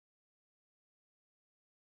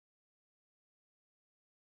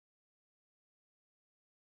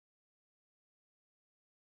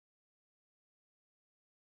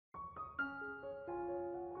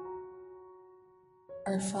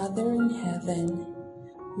Our Father in heaven,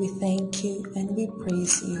 we thank you and we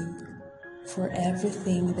praise you for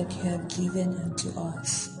everything that you have given unto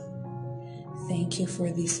us. Thank you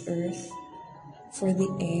for this earth, for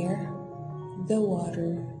the air, the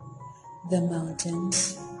water, the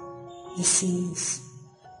mountains, the seas,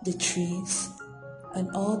 the trees,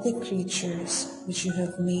 and all the creatures which you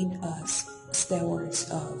have made us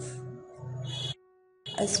stewards of.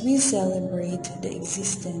 As we celebrate the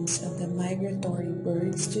existence of the migratory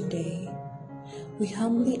birds today, we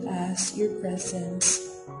humbly ask your presence,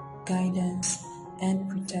 guidance, and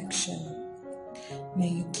protection.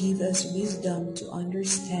 May you give us wisdom to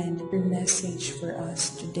understand your message for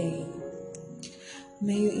us today.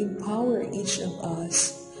 May you empower each of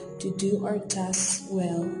us to do our tasks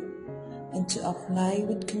well and to apply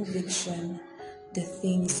with conviction the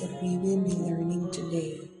things that we will be learning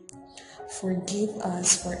today. Forgive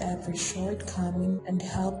us for every shortcoming and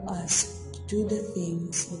help us to do the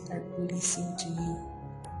things that are pleasing to you.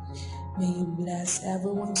 May you bless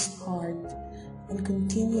everyone's heart and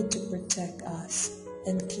continue to protect us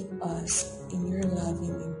and keep us in your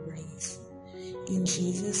loving embrace. In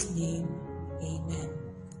Jesus' name, amen.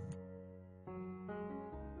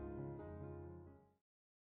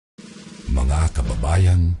 Mga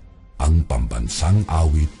kababayan, ang pambansang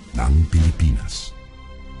awit ng Pilipinas.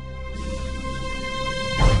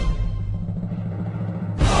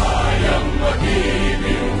 Ayang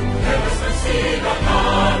magiging helas ng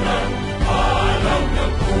sinakanan, alam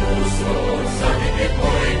ng puso sa dikit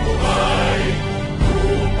mo'y buhay.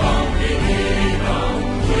 Upang hihinang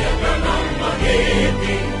kuyagan ng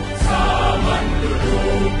magiting, sa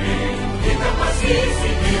manlulupin, di ka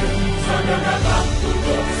pasisipin, sa nagatang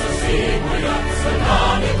tutok sa simoy at sa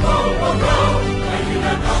langit mong pagaw, ay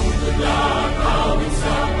hinatang tudlang awit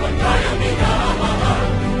sa pagkayang minamahal.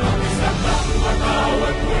 Ang isang lang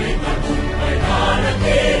matawad mo'y tagumpay na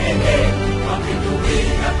nagtihindig, ang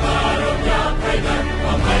ituwing at araw niya kailan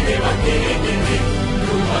pamay magtihindig.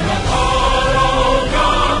 Luman ang araw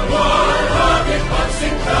ng waragin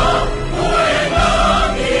pagsinta, buhay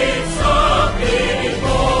langit sa pinig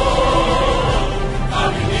mo.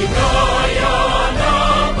 Aming ligaya na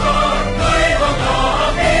pagkay mga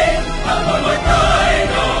amin, ang mamatay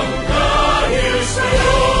ng dahil sa'yo.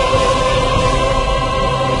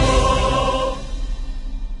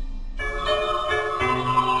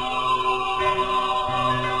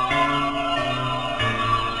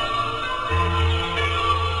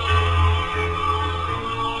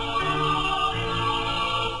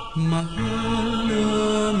 Mahal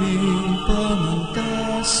naming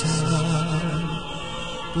pamantasan,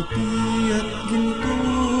 puti at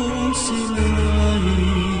gintong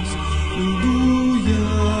sinais,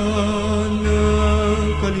 unduyan ng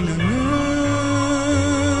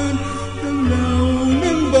kalinangan, ng law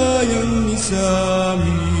ng bayang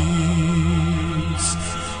Misamis,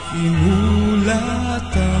 imulat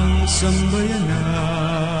ang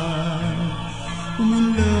sambayanan,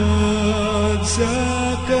 umunlad sa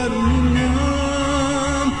karunungan,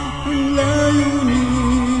 ang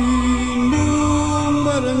layunin mong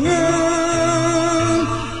marangal,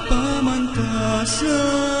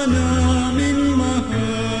 pamantasan naming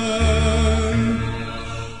mahal.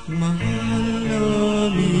 Mahal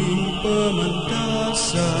naming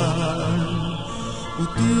pamantasan,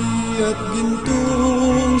 puti at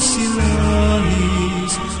gintong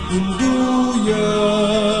silahis,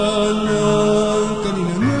 unduyan ng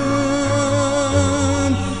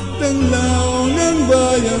kalinangan, tanglaw ng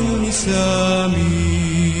bayang Misamis,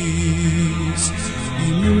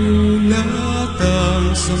 imulat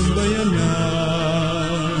ang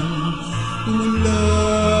sambayanan,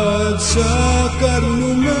 umunlad sa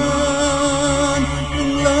karunungan,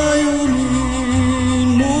 ang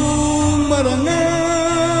layunin mong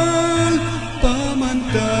marangal,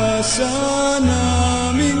 pamantasan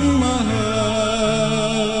naming mahal.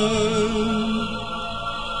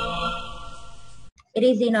 It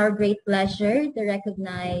is in our great pleasure to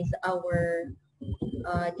recognize our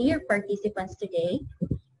dear participants today.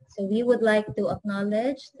 So we would like to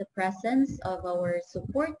acknowledge the presence of our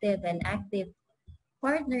supportive and active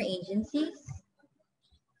partner agencies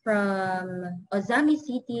from Ozami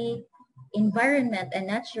City Environment and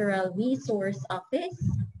Natural Resource Office,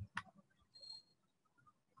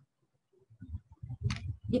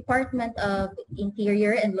 Department of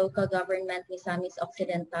Interior and Local Government Misamis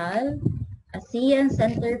Occidental, ASEAN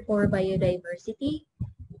Center for Biodiversity,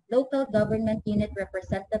 local government unit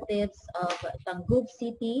representatives of Tangub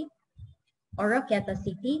City, Oroquieta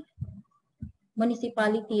City,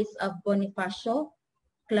 municipalities of Bonifacio,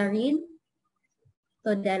 Clarin,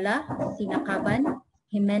 Todela, Sinacaban,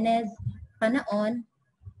 Jimenez, Panaon,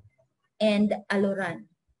 and Aloran.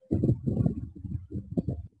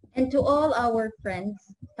 And to all our friends,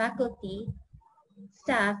 faculty,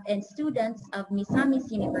 staff, and students of Misamis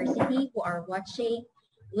University who are watching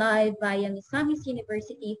live via Misamis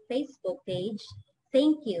University Facebook page,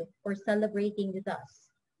 thank you for celebrating with us.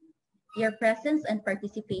 Your presence and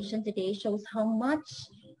participation today shows how much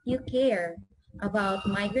you care about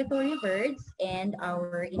migratory birds and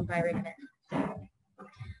our environment.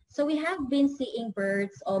 So we have been seeing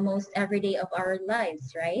birds almost every day of our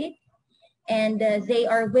lives, right? And they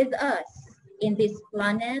are with us in this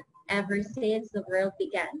planet ever since the world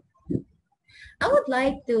began. I would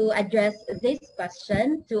like to address this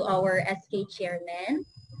question to our SK chairman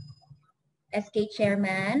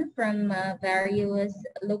from various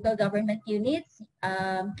local government units.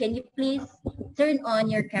 Can you please turn on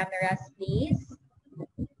your cameras, please,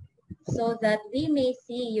 so that we may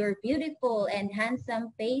see your beautiful and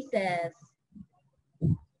handsome faces.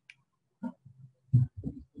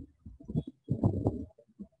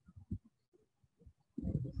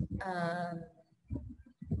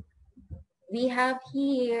 We have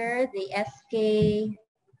here the SK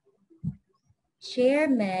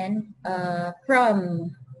chairman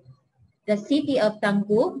from the city of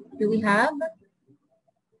Tangub. Do we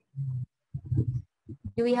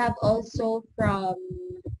have also from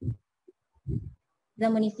the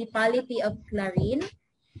municipality of Clarin?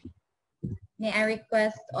 May I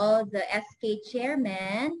request all the SK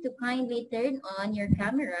chairmen to kindly turn on your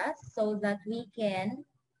cameras so that we can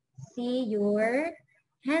see your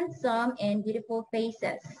handsome and beautiful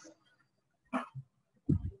faces.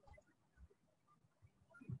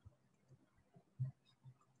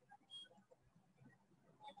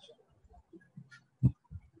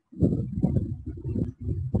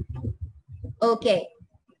 Okay,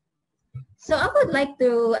 so I would like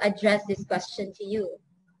to address this question to you.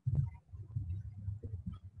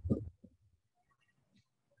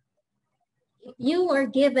 If you were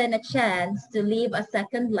given a chance to live a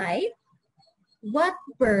second life, what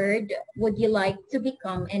bird would you like to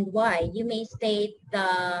become and why? You may state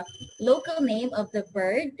the local name of the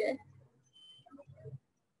bird,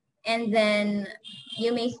 and then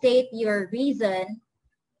you may state your reason,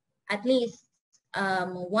 at least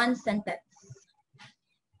one sentence.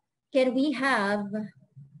 Can we have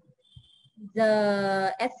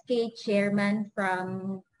the SK chairman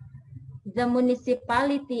from the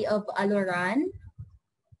municipality of Aloran?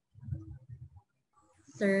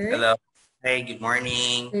 Sir? Hello. Hey, good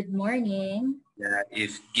morning. Good morning.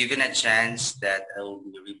 If given a chance that I will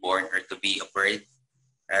be reborn or to be a bird,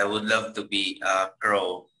 I would love to be a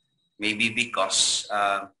crow. Maybe because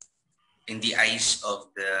in the eyes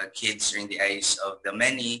of the kids or in the eyes of the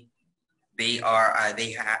many,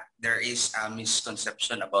 there is a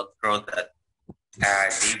misconception about crow that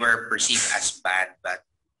they were perceived as bad, but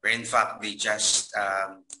in fact they just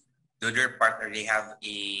do their part, or they have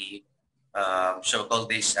a so-called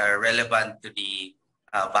this relevant to the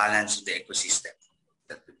balance of the ecosystem.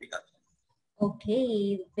 That would be good.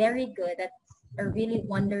 Okay, very good. That's a really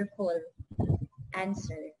wonderful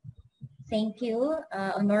answer. Thank you,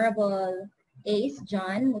 Honorable Ace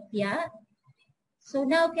John Mutia. So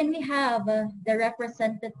now can we have the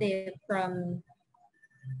representative from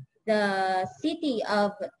the city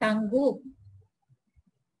of Tangub?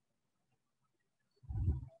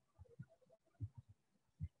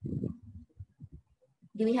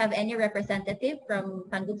 Do we have any representative from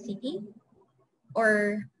Tangub City?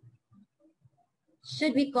 Or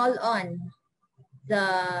should we call on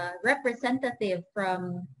the representative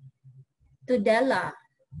from Tudela,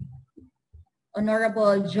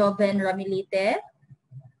 Honorable Joven Ramilite?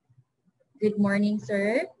 Good morning,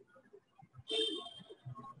 sir.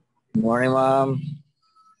 Good morning, ma'am.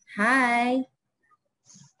 Hi.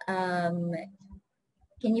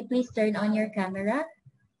 Can you please turn on your camera?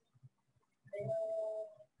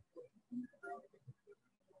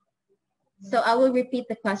 So I will repeat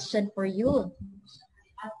the question for you.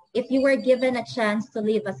 If you were given a chance to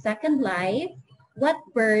live a second life, what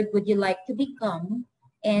bird would you like to become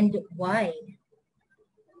and why?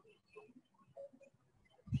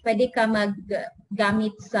 Pwede ka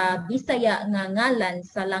maggamit sa Bisaya nga ngalan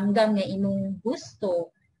sa langgam nga imong gusto.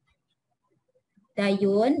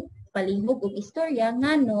 Dayon, palihog og istorya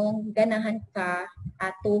nganong ganahan ka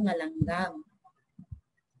ato nga langgam.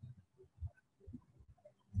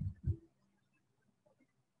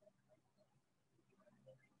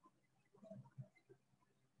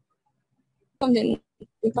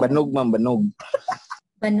 Banog, ma'am, banog.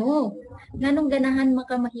 Banog. Nganong ganahan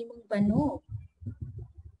makamahimong banog?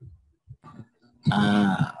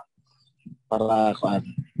 Para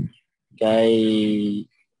kay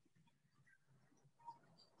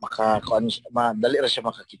madali ra siya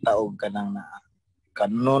makakita og kanang na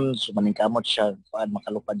kanon sumaning kamot siya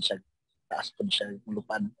makalupad siya taas pud siya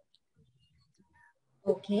lupad.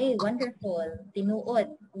 Okay, wonderful. Tinuod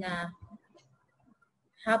na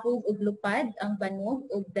hapog ug lupad ang banog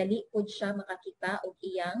ug dali pud siya makakita og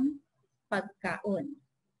iyang pagkaon.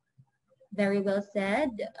 Very well said,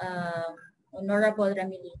 Honorable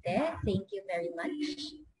Ramilite. Thank you very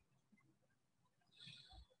much.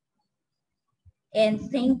 And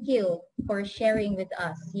thank you for sharing with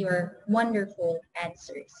us your wonderful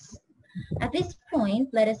answers. At this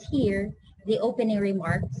point, let us hear the opening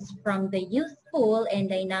remarks from the youthful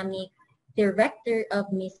and dynamic Director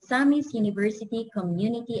of Misamis University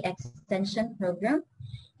Community Extension Program,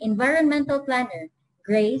 Environmental Planner,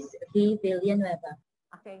 Grace V. Villanueva.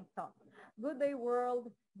 Okay, so good day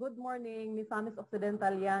world, good morning Misamis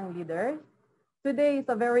Occidental young leaders. Today is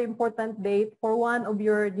a very important date for one of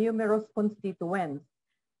your numerous constituents,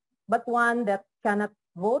 but one that cannot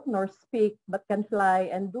vote nor speak, but can fly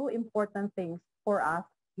and do important things for us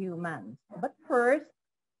humans. But first,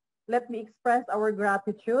 let me express our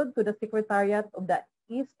gratitude to the Secretariat of the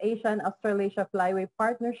East Asian Australasia Flyway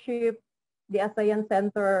Partnership, the ASEAN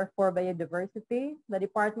Center for Biodiversity, the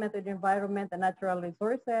Department of Environment and Natural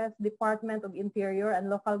Resources, Department of Interior and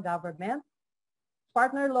Local Government,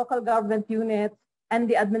 partner local government units, and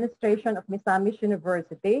the administration of Misamis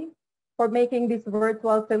University for making this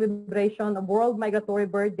virtual celebration of World Migratory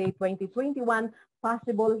Bird Day 2021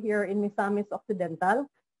 possible here in Misamis Occidental,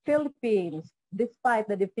 Philippines, despite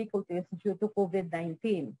the difficulties due to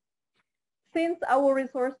COVID-19. Since our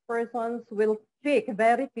resource persons will speak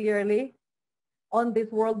very clearly on this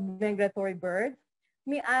World Migratory Bird,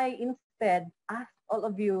 may I instead ask all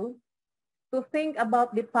of you to think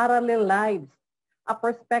about the parallel lives, a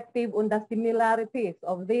perspective on the similarities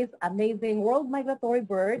of these amazing world migratory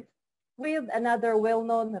birds with another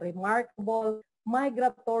well-known, remarkable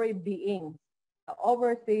migratory beings, the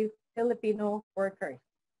overseas Filipino workers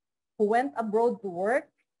who went abroad to work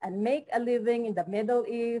and make a living in the Middle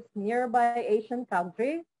East, nearby Asian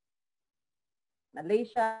countries,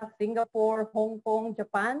 Malaysia, Singapore, Hong Kong,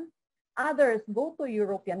 Japan. Others go to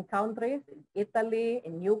European countries, Italy,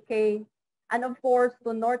 in UK, and of course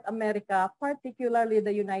to North America, particularly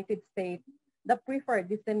the United States, the preferred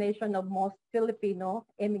destination of most Filipino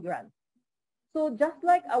immigrants. So just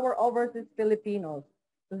like our overseas Filipinos,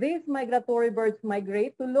 these migratory birds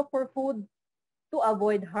migrate to look for food, to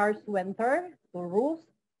avoid harsh winter, to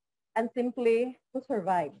roost, and simply to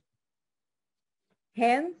survive.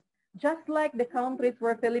 Hence, just like the countries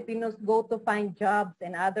where Filipinos go to find jobs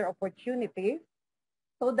and other opportunities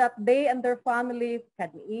so that they and their families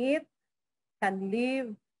can eat, can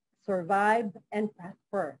live, survive, and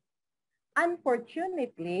prosper.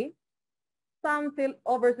 Unfortunately, some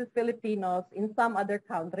overseas Filipinos in some other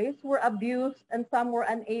countries were abused and some were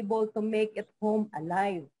unable to make it home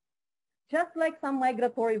alive. Just like some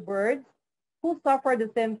migratory birds who suffer the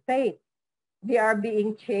same fate. They are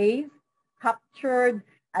being chased, captured,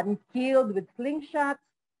 and killed with slingshots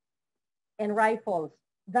and rifles.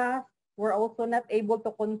 Thus, we're also not able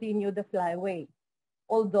to continue the flyway.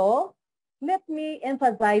 Although, let me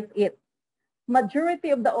emphasize it.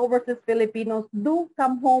 Majority of the overseas Filipinos do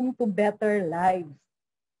come home to better lives,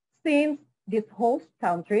 since these host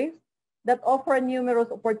countries that offer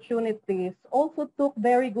numerous opportunities also took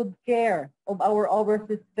very good care of our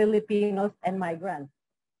overseas Filipinos and migrants.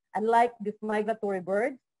 Unlike these migratory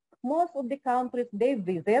birds, most of the countries they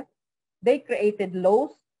visit, they created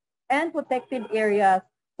laws and protected areas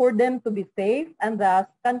for them to be safe and thus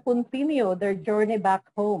can continue their journey back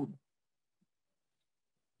home.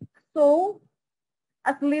 So,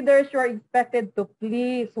 as leaders, you are expected to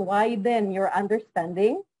please widen your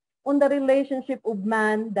understanding on the relationship of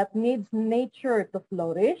man that needs nature to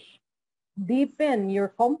flourish, deepen your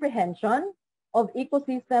comprehension of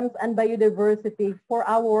ecosystems and biodiversity for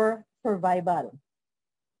our survival,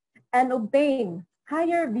 and obtain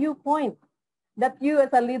higher viewpoint that you as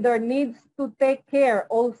a leader needs to take care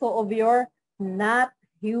also of your not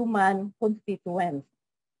human constituents.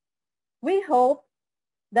 We hope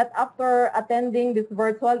that after attending this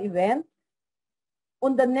virtual event,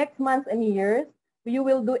 on the next months and years, you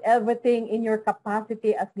will do everything in your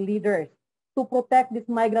capacity as leaders to protect these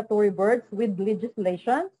migratory birds with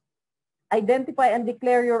legislation, identify and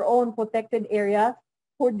declare your own protected areas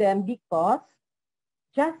for them because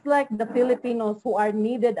just like the Filipinos who are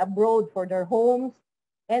needed abroad for their homes,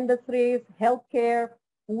 industries, healthcare,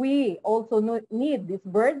 we also need these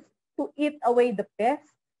birds to eat away the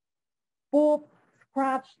pests, poop,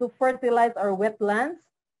 scratch to fertilize our wetlands,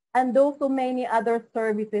 and do so many other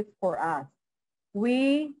services for us.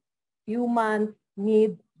 We humans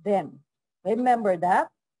need them. Remember that?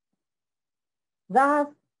 Thus,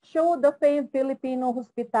 show the famed Filipino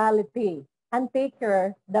hospitality and take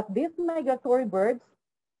care that these migratory birds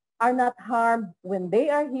are not harmed when they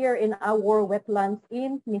are here in our wetlands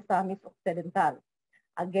in Misamis Occidental.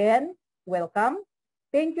 Again, welcome.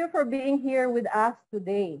 Thank you for being here with us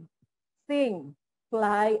today. Sing,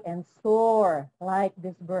 fly, and soar like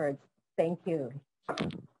these birds. Thank you.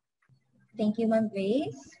 Thank you, Ma'am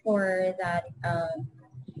Grace, for that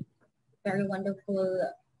very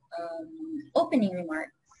wonderful opening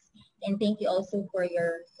remarks. And thank you also for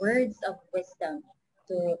your words of wisdom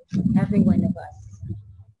to every one of us.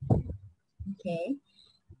 Okay.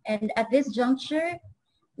 And at this juncture,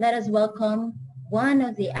 let us welcome one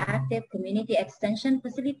of the active community extension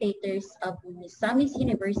facilitators of Misamis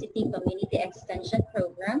University Community Extension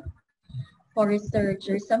Program, Forester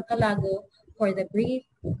Jersam Calago, for the brief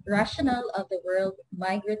rationale of the World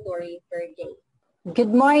Migratory Bird Day.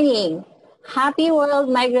 Good morning. Happy World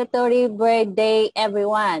Migratory Bird Day,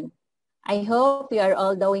 everyone. I hope you are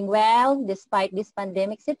all doing well despite this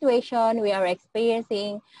pandemic situation we are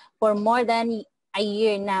experiencing for more than a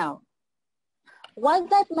year now.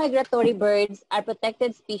 Wildlife migratory birds are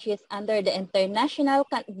protected species under the International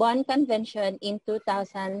Bond Convention in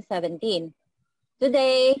 2017.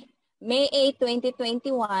 Today, May 8,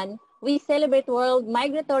 2021, we celebrate World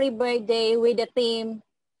Migratory Bird Day with the theme,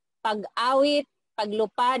 Pag-awit,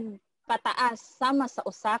 paglupad, pataas, sama sa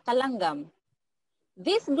usa ka langgam.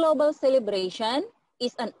 This global celebration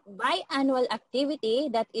is a biannual activity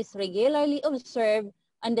that is regularly observed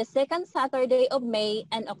on the second Saturday of May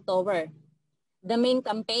and October. The main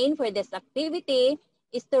campaign for this activity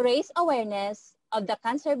is to raise awareness of the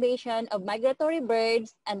conservation of migratory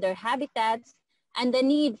birds and their habitats and the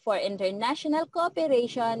need for international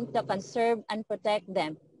cooperation to conserve and protect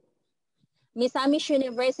them. Misamis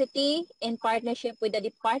University, in partnership with the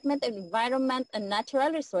Department of Environment and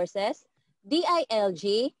Natural Resources,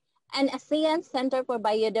 DILG, and ASEAN Center for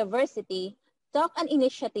Biodiversity, took an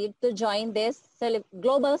initiative to join this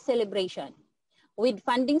global celebration. With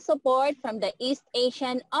funding support from the East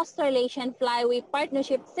Asian Australasian Flyway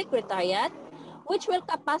Partnership Secretariat, which will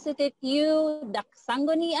capacitate you, the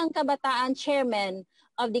Sangguniang Kabataan Chairman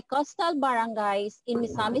of the coastal barangays in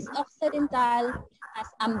Misamis Occidental, as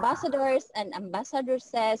ambassadors and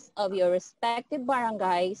ambassadresses of your respective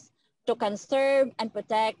barangays to conserve and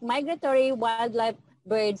protect migratory wildlife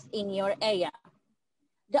birds in your area.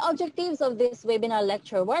 The objectives of this webinar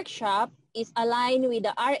lecture workshop is aligned with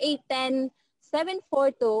the RA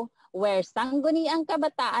 10742, where Sangguniang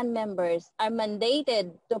Kabataan members are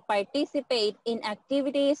mandated to participate in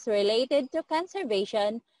activities related to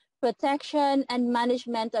conservation, protection, and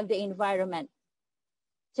management of the environment.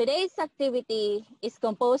 Today's activity is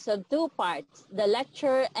composed of two parts, the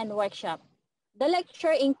lecture and workshop. The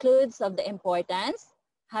lecture includes of the importance,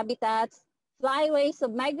 habitats, flyways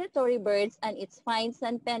of migratory birds, and its fines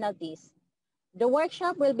and penalties. The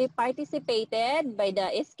workshop will be participated by the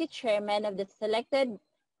ISKI chairman of the selected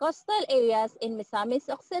coastal areas in Misamis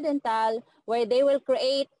Occidental, where they will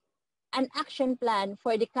create an action plan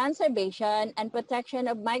for the conservation and protection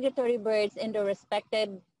of migratory birds in the respective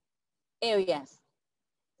areas.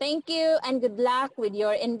 Thank you and good luck with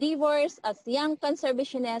your endeavors as young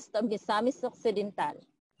conservationists of Misamis Occidental.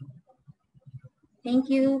 Thank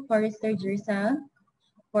you, Forester Jersa,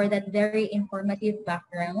 for that very informative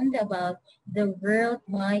background about the World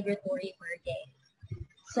Migratory Bird Day.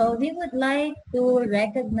 So we would like to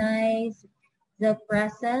recognize the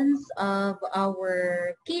presence of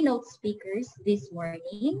our keynote speakers this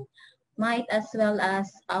morning, might as well as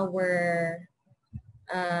our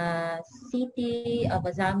City of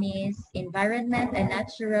Misamis Environment and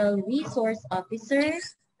Natural Resource Officer,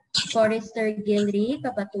 Forester Gilry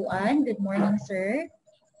Kabataan. Good morning, sir.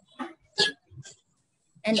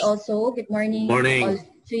 And also, good morning,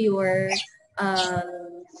 to your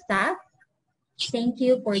staff. Thank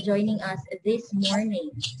you for joining us this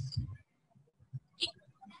morning.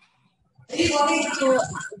 So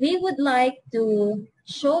we would like to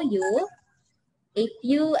show you a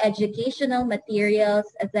few educational materials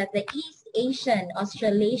that the East Asian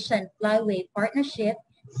Australasian Flyway Partnership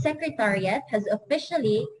Secretariat has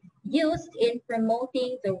officially used in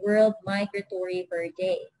promoting the World Migratory Bird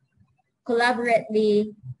Day,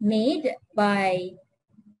 collaboratively made by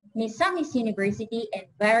Misamis University and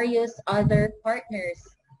various other partners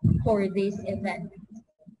for this event.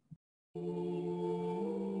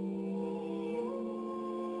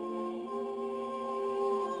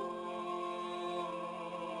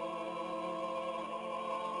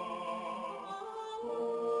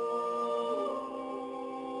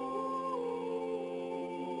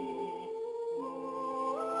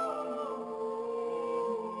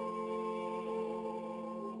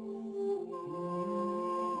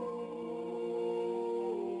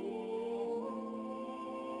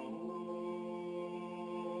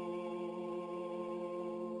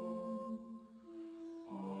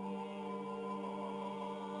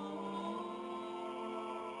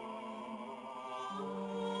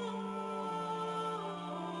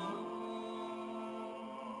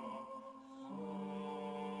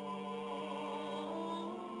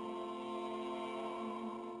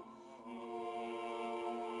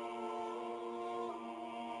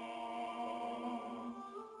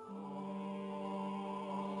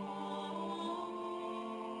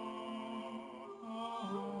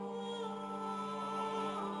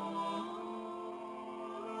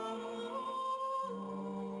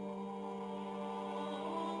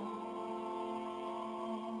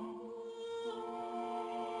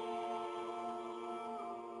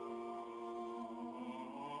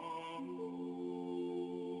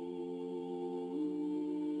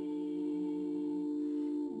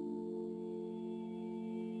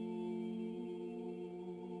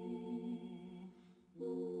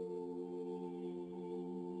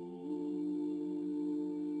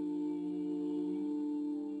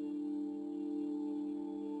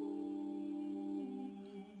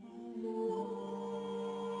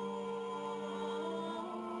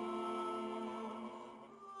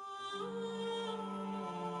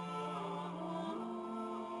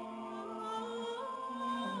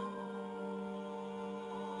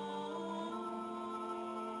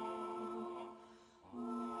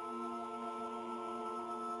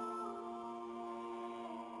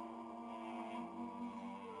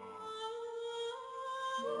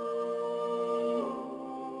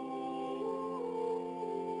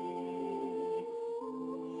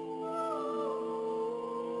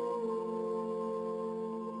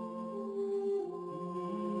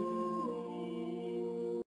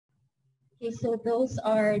 Okay, so those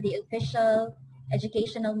are the official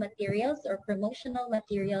educational materials or promotional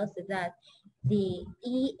materials that the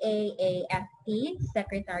EAAFP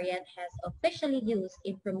Secretariat has officially used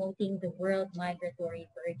in promoting the World Migratory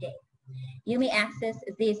Bird Day. You may access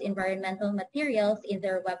these environmental materials in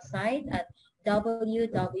their website at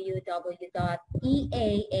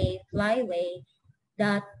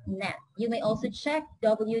www.eaaflyway.net. You may also check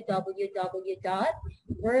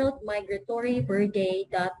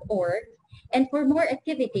www.worldmigratorybirdday.org. And for more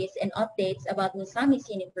activities and updates about Misamis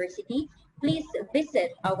University, please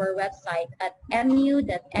visit our website at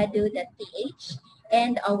mu.edu.ph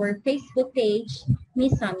and our Facebook page,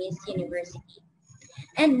 Misamis University.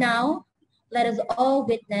 And now, let us all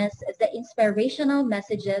witness the inspirational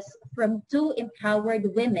messages from two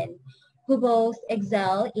empowered women who both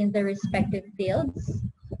excel in their respective fields,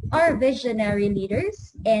 are visionary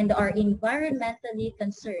leaders, and are environmentally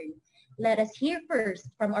concerned. Let us hear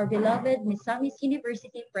first from our beloved Misamis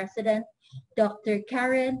University President, Dr.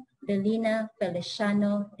 Karen Belina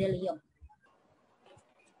Feliciano de Leon.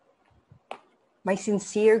 My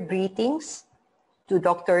sincere greetings to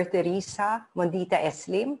Dr. Teresa Mondita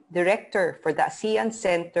Eslim, Director for the ASEAN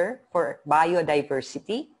Center for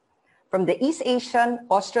Biodiversity, from the East Asian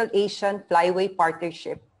Australasian Flyway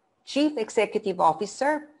Partnership, Chief Executive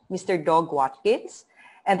Officer, Mr. Doug Watkins,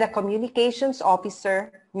 and the Communications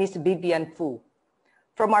Officer, Ms. Vivian Fu.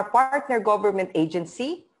 From our partner government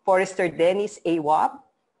agency, Forester Dennis A. Wab,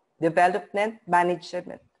 Development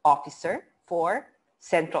Management Officer for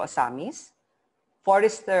Central Asamis,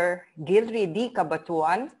 Forester Gilry D.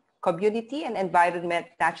 Cabatuan, Community and Environment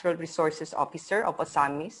Natural Resources Officer of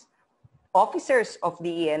Asamis, officers of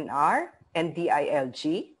the ENR and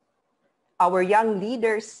DILG, our young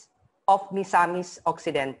leaders of Misamis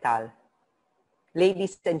Occidental.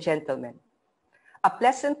 Ladies and gentlemen, a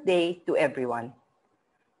pleasant day to everyone.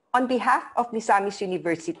 On behalf of Misamis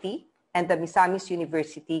University and the Misamis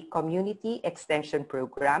University Community Extension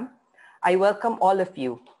Program, I welcome all of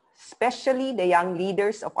you, especially the young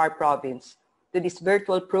leaders of our province, to this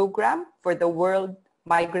virtual program for the World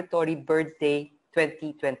Migratory Bird Day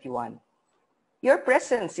 2021. Your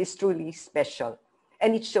presence is truly special,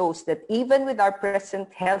 and it shows that even with our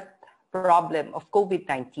present health problem of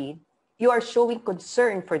COVID-19, you are showing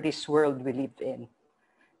concern for this world we live in.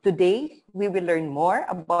 Today, we will learn more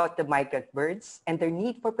about the migrant birds and their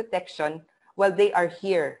need for protection while they are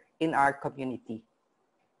here in our community.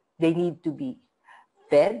 They need to be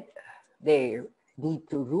fed, they need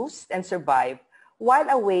to roost and survive while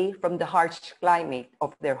away from the harsh climate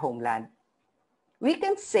of their homeland. We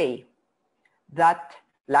can say that,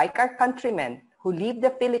 like our countrymen who leave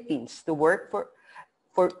the Philippines to work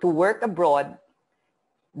abroad,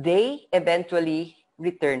 they eventually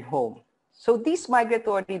return home. So these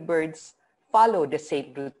migratory birds follow the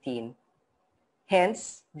same routine.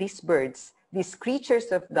 Hence, these birds, these creatures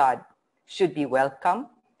of God, should be welcome,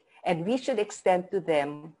 and we should extend to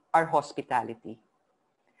them our hospitality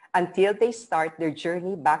until they start their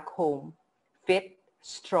journey back home, fit,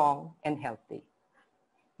 strong, and healthy.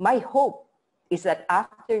 My hope is that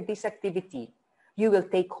after this activity, you will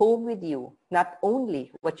take home with you not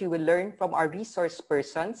only what you will learn from our resource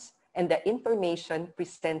persons and the information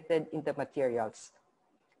presented in the materials,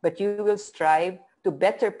 but you will strive to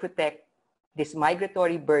better protect these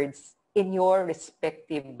migratory birds in your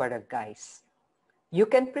respective barangays. You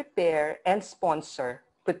can prepare and sponsor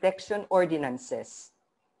protection ordinances,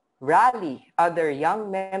 rally other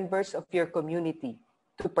young members of your community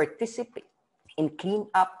to participate in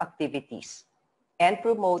clean-up activities, and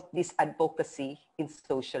promote this advocacy in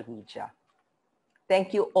social media.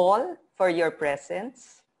 Thank you all for your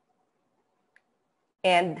presence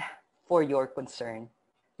and for your concern.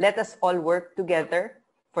 Let us all work together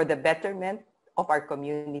for the betterment of our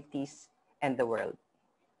communities and the world.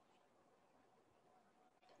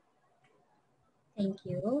 Thank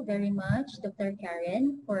you very much, Dr.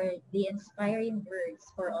 Karen, for the inspiring words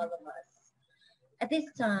for all of us. At this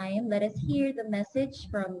time, let us hear the message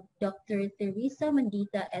from Dr. Teresa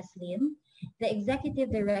Mondita Eslim, the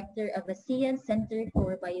Executive Director of ASEAN Center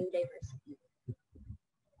for Biodiversity.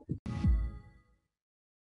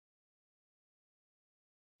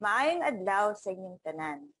 Maayong adlaw sa inyong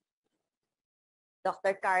tanan.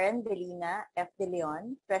 Dr. Karen Belina F. De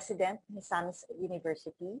Leon, President, Misamis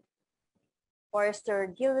University.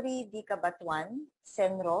 Forester Gilry D. Cabatuan,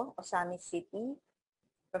 Senro, Osamis City.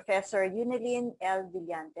 Professor Yunilin L.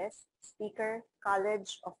 Villantes, Speaker,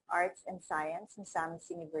 College of Arts and Science, Misamis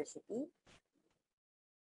University.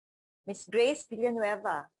 Ms. Grace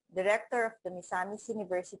Villanueva, Director of the Misamis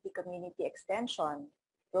University Community Extension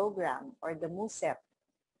Program, or the MUSEP.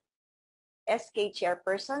 SK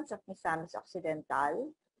chairpersons of Misamis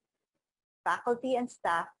Occidental, faculty and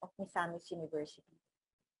staff of Misamis University.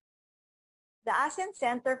 The ASEAN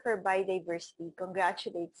Center for Biodiversity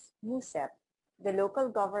congratulates MUSEP, the local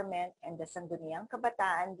government, and the Sangguniang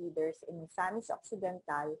Kabataan leaders in Misamis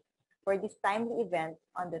Occidental for this timely event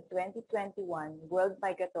on the 2021 World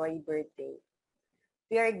Migratory Bird Day.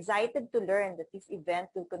 We are excited to learn that this event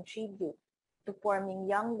will contribute to forming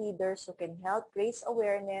young leaders who can help raise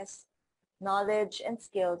awareness, knowledge, and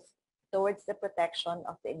skills towards the protection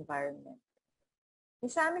of the environment.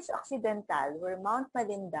 Misamis Occidental, where Mount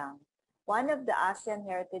Malindang, one of the ASEAN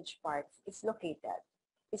heritage parks, is located,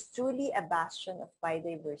 is truly a bastion of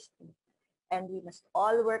biodiversity, and we must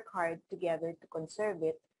all work hard together to conserve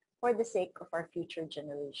it for the sake of our future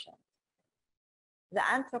generations. The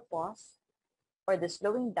anthropos, or the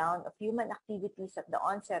slowing down of human activities at the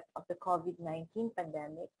onset of the COVID-19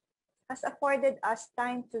 pandemic, has afforded us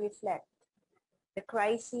time to reflect. The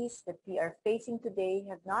crises that we are facing today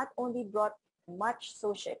have not only brought much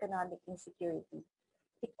socioeconomic insecurity,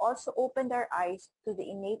 it also opened our eyes to the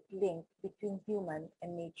innate link between human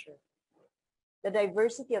and nature. The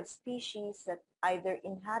diversity of species that either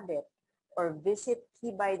inhabit or visit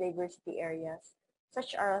key biodiversity areas,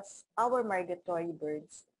 such as our migratory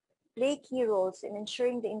birds, play key roles in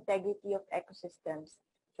ensuring the integrity of ecosystems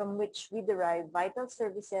from which we derive vital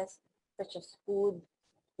services such as food,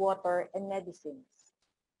 water, and medicines.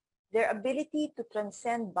 Their ability to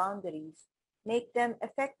transcend boundaries make them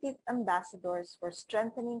effective ambassadors for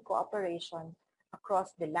strengthening cooperation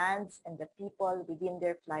across the lands and the people within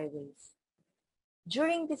their flyways.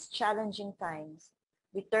 During these challenging times,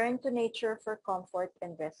 we turn to nature for comfort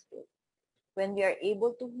and respite. When we are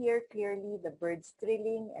able to hear clearly the birds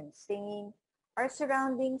trilling and singing, our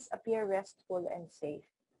surroundings appear restful and safe,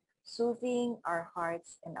 soothing our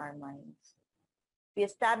hearts and our minds. We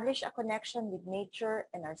establish a connection with nature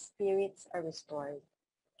and our spirits are restored.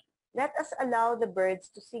 Let us allow the birds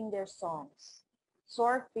to sing their songs,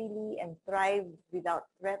 soar freely, and thrive without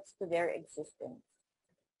threats to their existence.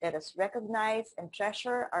 Let us recognize and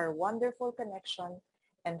treasure our wonderful connection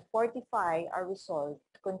and fortify our resolve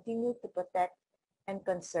to continue to protect and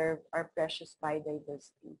conserve our precious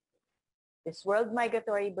biodiversity. This World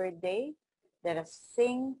Migratory Bird Day, let us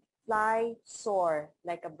sing, fly, soar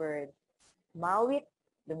like a bird, mawit,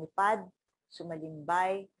 lumipad,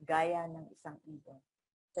 sumalimbay, gaya ng isang ibon.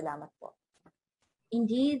 Salamat po.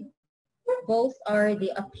 Indeed, both are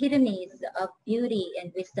the epitomes of beauty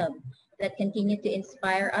and wisdom that continue to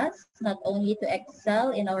inspire us not only to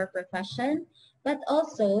excel in our profession, but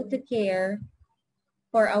also to care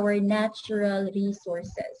for our natural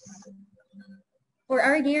resources. For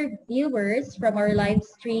our dear viewers from our live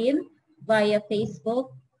stream via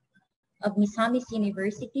Facebook of Misamis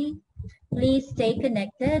University, please stay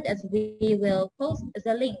connected as we will post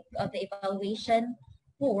the link of the evaluation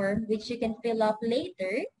form which you can fill up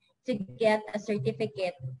later to get a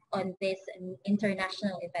certificate on this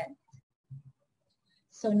international event.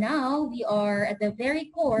 So now we are at the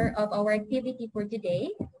very core of our activity for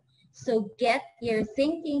today. So get your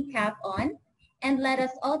thinking cap on and let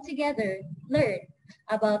us all together learn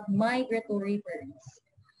about migratory birds.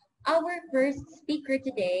 Our first speaker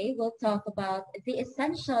today will talk about the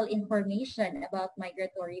essential information about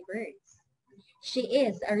migratory birds. She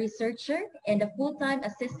is a researcher and a full-time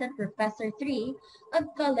assistant professor 3 of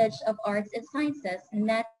College of Arts and Sciences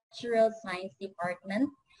Natural Science Department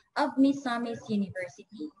of Misamis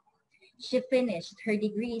University. She finished her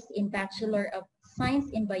degrees in Bachelor of Science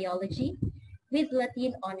in Biology with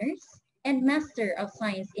Latin honors and Master of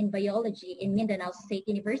Science in Biology in Mindanao State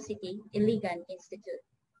University, Iligan Institute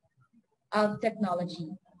of Technology.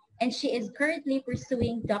 And she is currently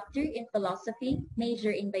pursuing Doctor in Philosophy,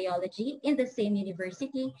 major in Biology in the same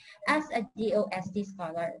university as a DOST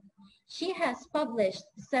scholar. She has published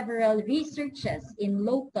several researches in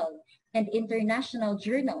local and international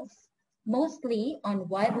journals, mostly on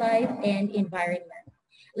wildlife and environment.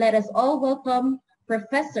 Let us all welcome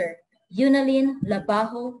Professor Yunalyn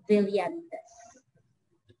Labajo Villantes.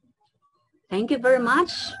 Thank you very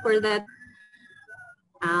much for that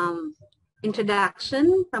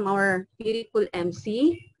introduction from our beautiful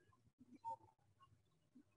MC.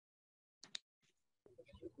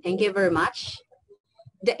 Thank you very much.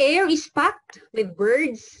 The air is packed with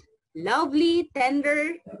birds, lovely,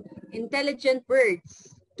 tender, intelligent birds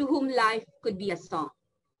to whom life could be a song.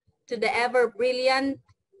 To the ever-brilliant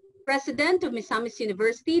President of Misamis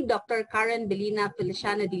University, Dr. Karen Belina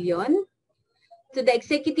Feliciana de Leon, to the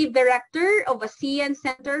Executive Director of ASEAN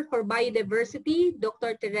Center for Biodiversity,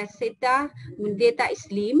 Dr. Teresita Mundeta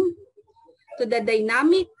Islim, to the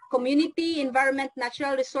dynamic Community Environment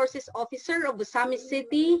Natural Resources Officer of Misamis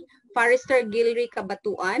City, Forester Gilry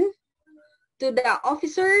Kabataan, to the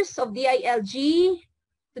officers of DILG,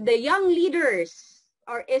 to the young leaders,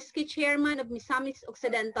 our SK Chairman of Misamis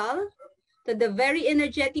Occidental, to the very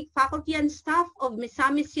energetic faculty and staff of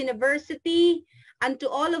Misamis University, and to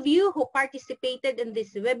all of you who participated in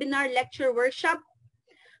this webinar lecture workshop,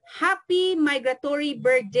 Happy Migratory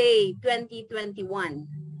Bird Day 2021.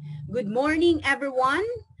 Good morning, everyone.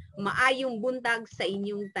 Maayong buntag sa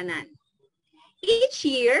inyong tanan. Each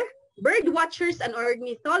year, bird watchers and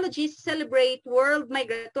ornithologists celebrate World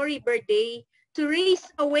Migratory Bird Day to raise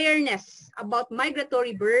awareness about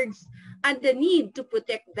migratory birds and the need to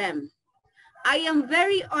protect them. I am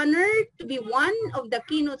very honored to be one of the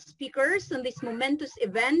keynote speakers on this momentous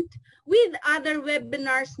event with other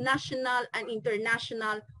webinars, national and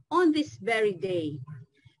international, on this very day.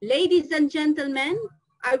 Ladies and gentlemen,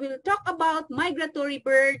 I will talk about migratory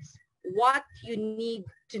birds, what you need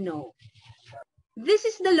to know. This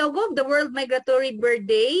is the logo of the World Migratory Bird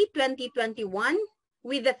Day 2021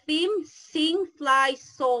 with the theme Sing, Fly,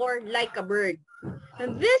 Soar Like a Bird.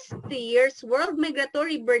 And this year's World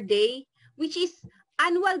Migratory Bird Day, which is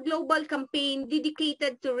annual global campaign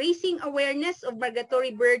dedicated to raising awareness of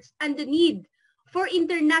migratory birds and the need for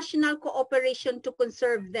international cooperation to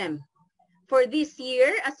conserve them. For this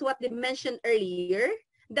year, as what they mentioned earlier,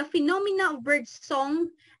 the phenomena of bird song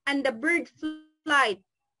and the bird flight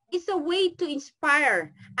is a way to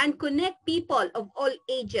inspire and connect people of all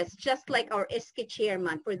ages, just like our SK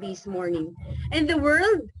chairman for this morning. And the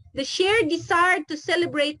world, the shared desire to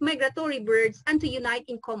celebrate migratory birds and to unite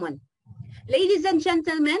in common. Ladies and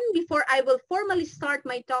gentlemen, before I will formally start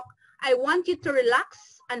my talk, I want you to relax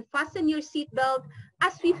and fasten your seatbelt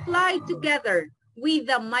as we fly together with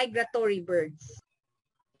the migratory birds.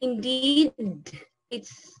 Indeed,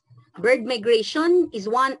 bird migration is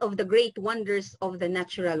one of the great wonders of the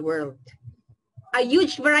natural world. A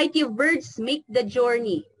huge variety of birds make the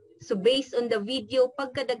journey. So based on the video,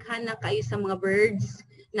 pagkadaghan na kayo sa mga birds,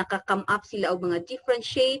 nakakam up sila og mga different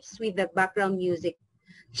shapes with the background music.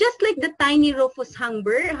 Just like the tiny rufous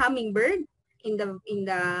hummingbird in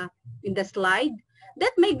the slide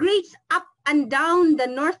that migrates up and down the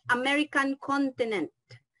North American continent,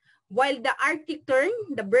 while the Arctic tern,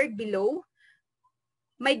 the bird below,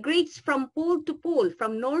 migrates from pole to pole,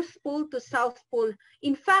 from North Pole to South Pole.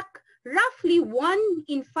 In fact, roughly 1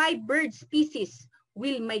 in 5 bird species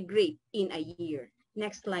will migrate in a year.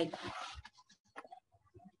 Next slide.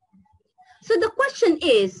 So the question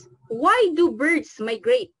is, why do birds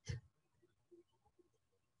migrate?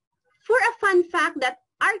 For a fun fact, that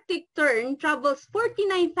Arctic tern travels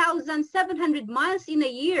 49,700 miles in a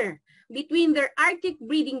year between their Arctic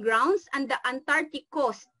breeding grounds and the Antarctic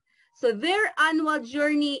coast. So their annual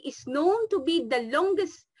journey is known to be the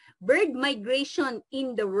longest bird migration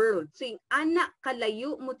in the world. So yung anak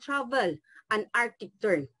kalayo mo travel an Arctic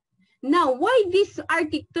tern. Now, why this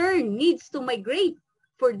Arctic tern needs to migrate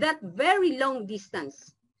for that very long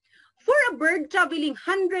distance? For a bird traveling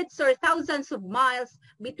hundreds or thousands of miles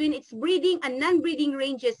between its breeding and non-breeding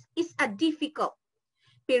ranges is a difficult,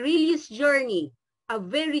 perilous journey, a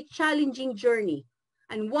very challenging journey,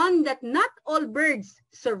 and one that not all birds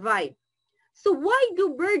survive. So why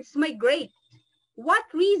do birds migrate? What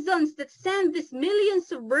reasons that send these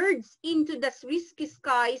millions of birds into the risky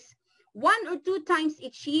skies 1 or 2 times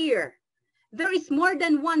each year? There is more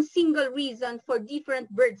than one single reason for different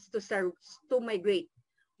birds to migrate,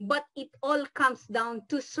 but it all comes down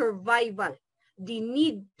to survival. The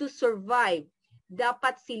need to survive.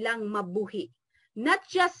 Dapat silang mabuhi. Not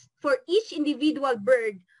just for each individual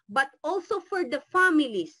bird, but also for the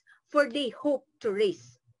families, for they hope to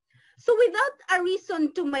raise. So without a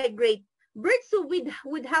reason to migrate, birds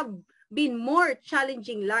would have been more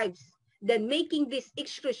challenging lives than making these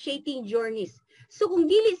excruciating journeys. So kung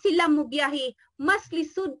dili sila mo biyahe, mas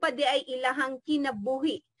lisod pa di ay ilahang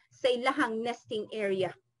kinabuhi sa ilahang nesting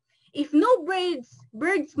area. If no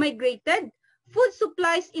birds migrated, food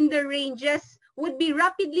supplies in the ranges would be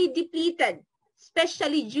rapidly depleted,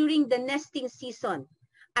 especially during the nesting season,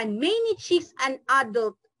 and many chicks and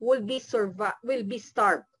adults will be starved.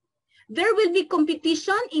 There will be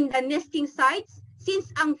competition in the nesting sites since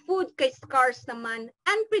ang food kay scarce naman,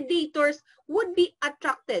 and predators would be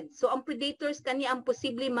attracted. So ang predators kani ang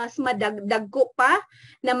posible mas madagko pa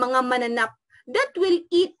na mga mananap that will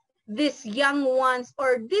eat these young ones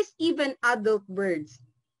or these even adult birds,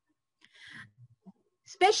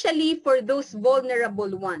 especially for those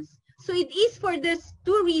vulnerable ones. So it is for these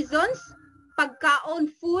 2 reasons, pagkaon,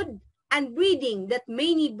 food, and breeding, that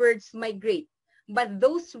many birds migrate. But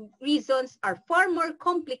those reasons are far more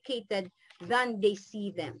complicated than they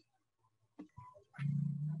see them.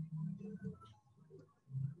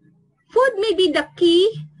 Food may be the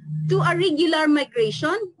key to a regular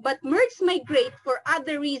migration, but birds migrate for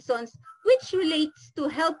other reasons which relates to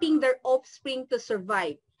helping their offspring to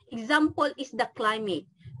survive. Example is the climate.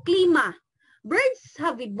 Klima. Birds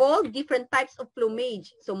have evolved different types of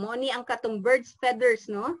plumage. So, mo ni ang katong birds' feathers,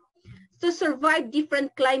 no? To survive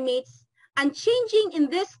different climates, and changing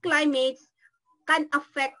in these climates can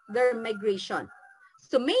affect their migration.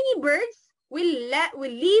 So, many birds will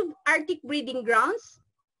leave Arctic breeding grounds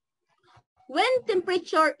when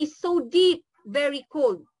temperature is so deep, very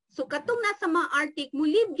cold. So katong nasa mga Arctic,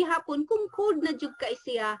 mulib gihapon kung cold na jud kay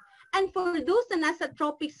siya. And for those na nasa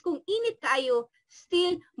tropics, kung init kayo,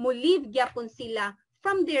 still mulib gihapon sila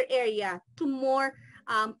from their area to more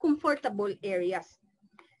comfortable areas.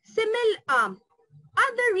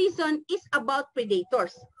 Other reason is about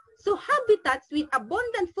predators. So habitats with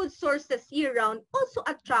abundant food sources year-round also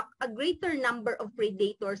attract a greater number of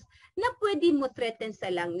predators na pwede mo threaten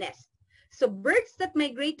sa ilang nest. So birds that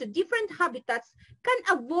migrate to different habitats can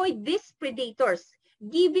avoid these predators,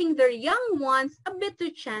 giving their young ones a better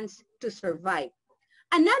chance to survive.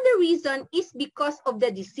 Another reason is because of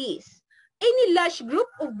the disease. Any large group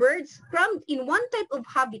of birds crammed in one type of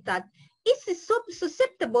habitat is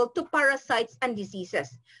susceptible to parasites and diseases.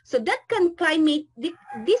 So that can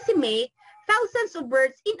decimate thousands of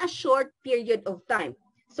birds in a short period of time.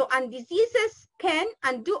 So, and diseases can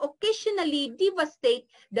and do occasionally devastate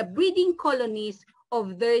the breeding colonies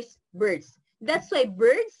of these birds. That's why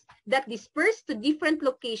birds that disperse to different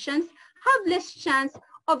locations have less chance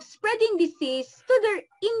of spreading disease to their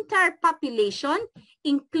entire population,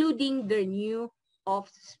 including their new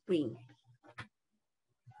offspring.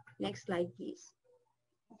 Next slide, please.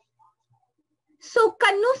 So,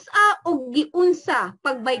 kanusa o giunsa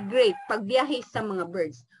pag-migrate, pagbiyahe sa mga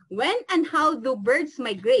birds? When and how do birds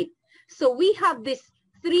migrate? So we have these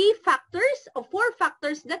 4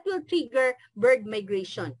 factors that will trigger bird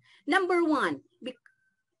migration. Number 1,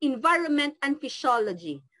 environment and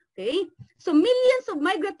physiology. Okay, so millions of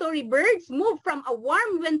migratory birds move from a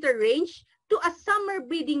warm winter range to a summer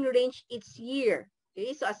breeding range each year.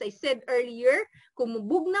 Okay, so as I said earlier, kung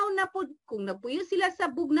mubugnaw na po, kung napuyo sila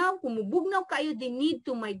sa bugnaw, kung mubugnaw kayo, they need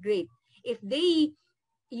to migrate. If they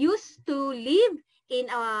used to live in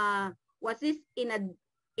a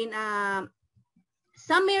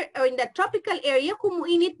summer or in the tropical area, kung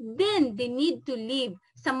muinit, then they need to live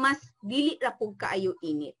sa mas dili ra pug kaayo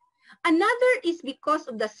init. Another is because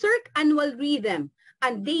of the circannual rhythm,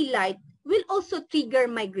 and daylight will also trigger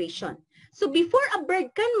migration. So before a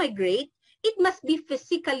bird can migrate, it must be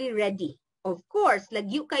physically ready. Of course,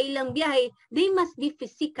 lagyo ka ilang biyahe, they must be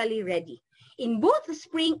physically ready. In both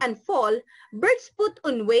spring and fall, birds put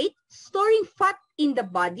on weight, storing fat in the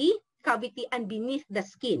body cavity and beneath the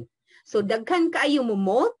skin. So daghan kaayo mo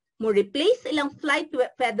molt, mo replace ilang flight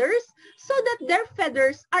feathers so that their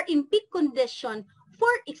feathers are in peak condition for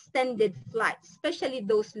extended flights, especially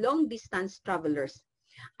those long-distance travelers.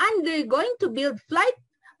 And they're going to build flight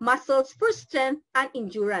muscles for strength and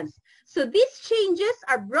endurance. So these changes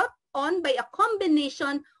are brought on by a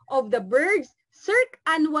combination of the bird's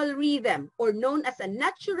circannual rhythm, or known as a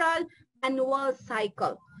natural annual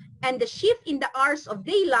cycle, and the shift in the hours of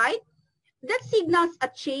daylight that signals a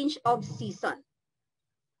change of season.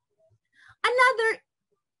 Another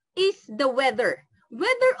is the weather.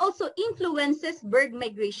 Weather also influences bird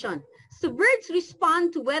migration. So birds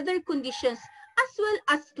respond to weather conditions as well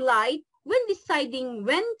as light when deciding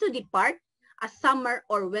when to depart a summer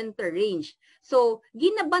or winter range. So,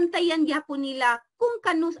 ginabantayan gyapon nila kung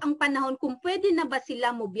kanus ang panahon, kung pwede na ba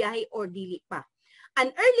sila mo biyahe or dili pa.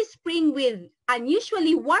 An early spring with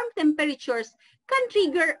unusually warm temperatures can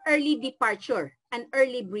trigger early departure and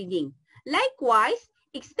early breeding. Likewise,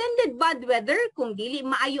 extended bad weather, kung dili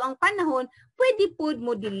maayo ang panahon, pwede pod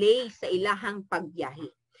mo delay sa ilahang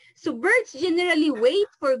pagbiyahe. So birds generally wait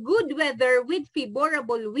for good weather with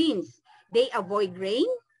favorable winds. They avoid rain,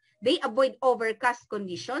 they avoid overcast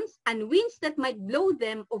conditions, and winds that might blow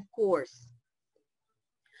them, of course.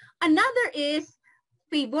 Another is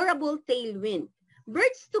favorable tailwind.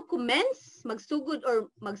 Birds to commence, magsugod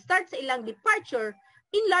or magstart sa ilang departure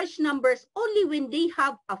in large numbers only when they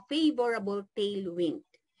have a favorable tailwind.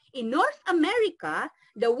 In North America,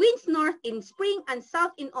 the winds north in spring and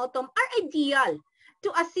south in autumn are ideal to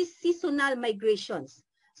assist seasonal migrations.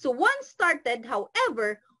 So once started,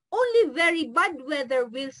 however, only very bad weather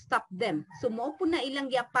will stop them. So mo po na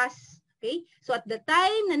ilang giapas Okay? So at the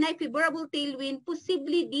time na nay favorable tailwind,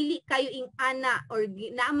 possibly dili kayo ing ana or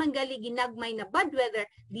naaman gali ginagmay na bad weather,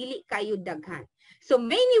 dili kayo daghan. So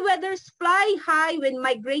many weathers fly high when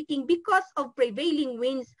migrating because of prevailing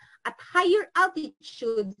winds at higher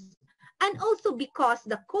altitudes, and also because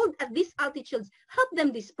the cold at these altitudes help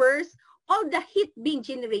them disperse all the heat being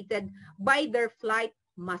generated by their flight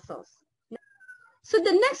muscles. So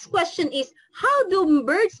the next question is, how do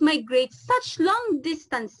birds migrate such long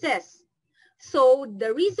distances? So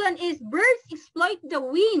the reason is birds exploit the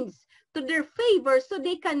winds to their favor so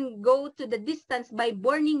they can go to the distance by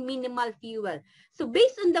burning minimal fuel. So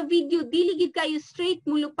based on the video, dili gid kayo straight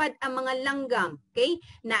mulupad ang mga langgam, okay?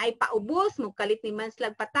 Na ay paubos, mo kalit ni man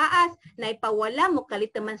slag pataas, na ay pawala, mo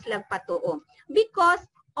kalit naman slag patuo. Because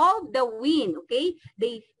of the wind, okay?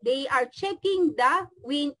 They are checking the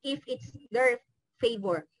wind if it's their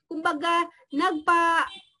favor. Kumbaga,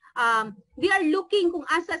 they are looking kung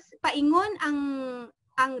asa paingon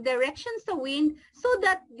ang direction sa wind so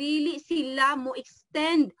that dili sila mo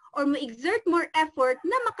extend or mo exert more effort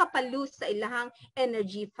na makapalus sa ilahang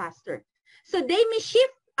energy faster. So they may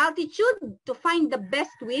shift altitude to find the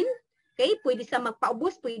best wind. Okay, pwede sa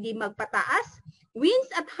magpaubos, pwede magpataas.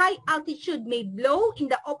 Winds at high altitude may blow in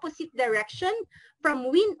the opposite direction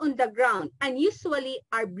from wind on the ground and usually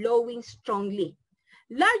are blowing strongly.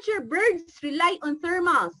 Larger birds rely on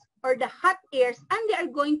thermals or the hot airs, and they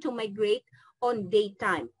are going to migrate on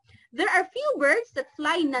daytime. There are few birds that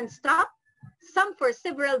fly non-stop, some for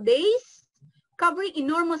several days, covering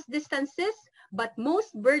enormous distances, but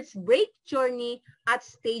most birds break journey at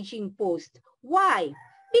staging post. Why?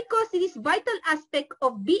 Because it is vital aspect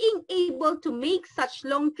of being able to make such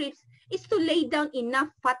long trips is to lay down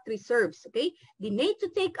enough fat reserves. Okay? They need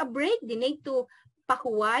to take a break, they need to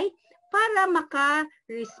pahuway, para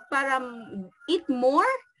eat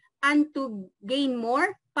more and to gain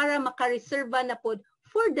more para makareserva na po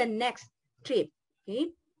for the next trip.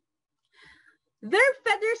 Okay? Their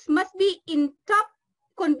feathers must be in top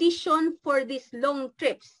condition for these long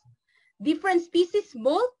trips. Different species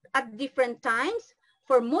molt at different times.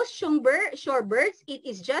 For most shore birds, it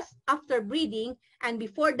is just after breeding and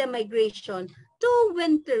before the migration to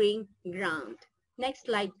wintering ground.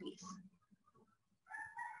 Next slide, please.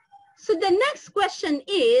 So the next question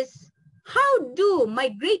is, how do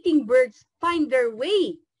migrating birds find their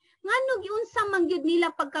way? Ngano giunsa man gyud nila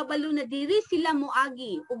pagkabalo na diri sila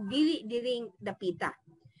moagi ug diri dapita.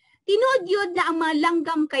 Tinuod yun na ang mga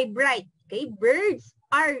langgam kay bright. Okay? Birds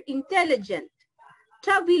are intelligent.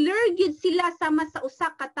 Traveler gyud sila sama sa usa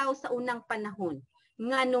ka tawo sa unang panahon.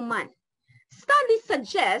 Ngano man. Studies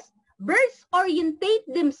suggest birds orientate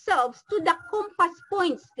themselves to the compass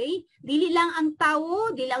points. Okay? Dili lang ang tao,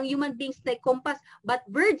 dili lang human beings na compass, but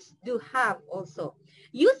birds do have also.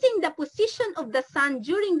 Using the position of the sun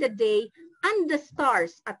during the day and the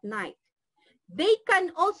stars at night. They can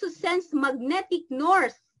also sense magnetic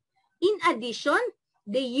north. In addition,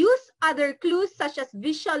 they use other clues such as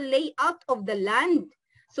visual layout of the land.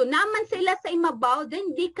 So naman sila sa imabaw,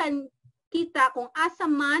 then they can kita kung asa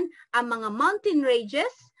man ang mga mountain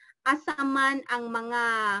ranges, asa man ang mga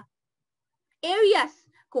areas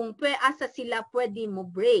kung asa sila pwede mo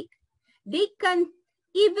break. They can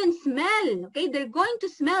even smell, okay? They're going to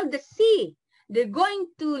smell the sea. They're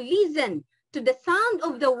going to listen to the sound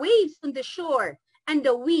of the waves on the shore and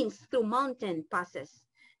the winds through mountain passes.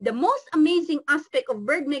 The most amazing aspect of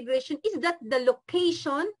bird migration is that the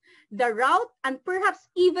location, the route, and perhaps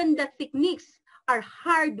even the techniques are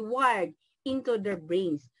hardwired into their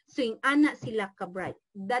brains. So yung ana sila ka-bright.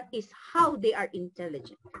 That is how they are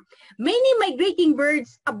intelligent. Many migrating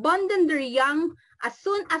birds abandon their young as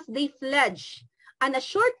soon as they fledge. And a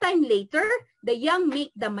short time later, the young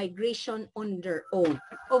make the migration on their own.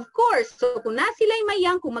 Of course, so kung na sila'y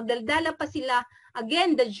mayang, kung magdaldala pa sila,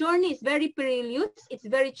 again, the journey is very perilous, it's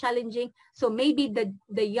very challenging, so maybe the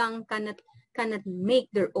young cannot make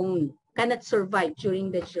their own, cannot survive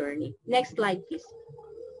during the journey. Next slide, please.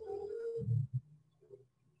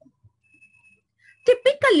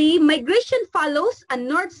 Typically, migration follows a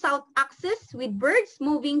north-south axis with birds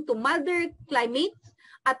moving to milder climates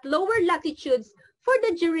at lower latitudes for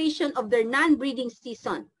the duration of their non-breeding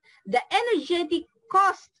season. The energetic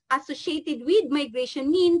costs associated with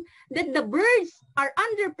migration mean that the birds are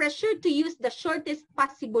under pressure to use the shortest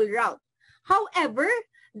possible route. However,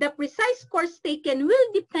 the precise course taken will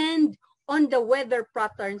depend on the weather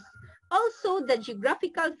patterns, also the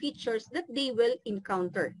geographical features that they will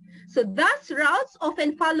encounter. So thus, routes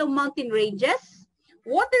often follow mountain ranges,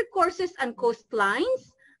 water courses and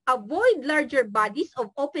coastlines, avoid larger bodies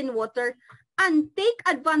of open water, and take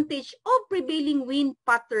advantage of prevailing wind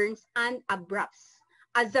patterns and abrupts.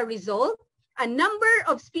 As a result, a number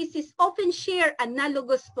of species often share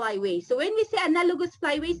analogous flyways. So when we say analogous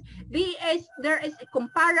flyways, there is a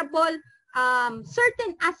comparable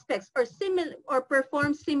certain aspects or similar or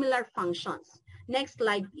perform similar functions. Next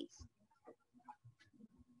slide, please.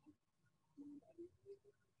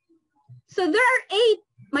 So there are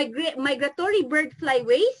 8 migratory bird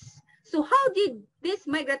flyways. So how did these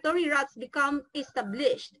migratory routes become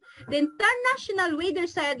established? The International Wading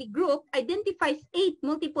Society group identifies 8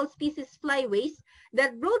 multiple species flyways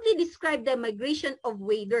that broadly describe the migration of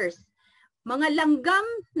waders. Mga langgam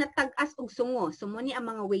na tag-as og sungo. So muni ang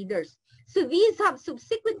mga waders. So these have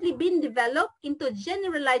subsequently been developed into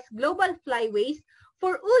generalized global flyways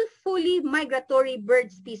for all fully migratory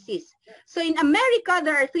bird species. So in America,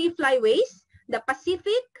 there are 3 flyways: the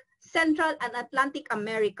Pacific, Central, and Atlantic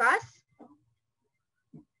Americas.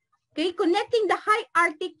 Okay, connecting the high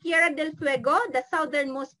Arctic Tierra del Fuego, the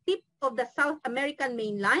southernmost tip of the South American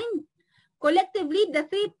mainland. Collectively, the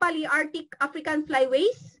 3 Palearctic African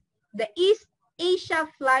flyways, the East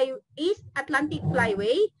Atlantic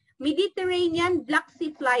Flyway, Mediterranean Black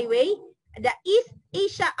Sea Flyway, the East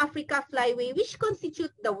Asia Africa Flyway, which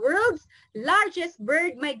constitute the world's largest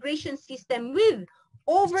bird migration system with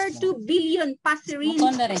over 2 billion passerines.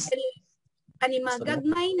 Kani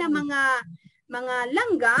magagmay na mga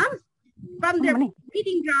langgam from their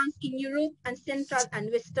breeding grounds in Europe and Central and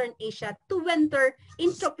Western Asia to winter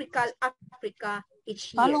in tropical Africa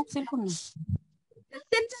each year. The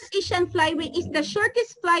Central Asian Flyway is the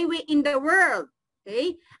shortest flyway in the world.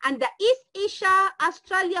 Okay, and the East Asia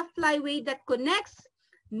Australia Flyway that connects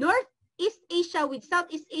Northeast Asia with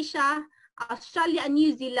Southeast Asia, Australia, and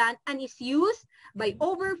New Zealand, and is used by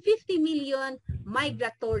over 50 million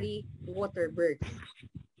migratory water birds.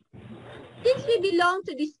 Since we belong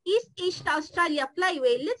to this East Asia Australia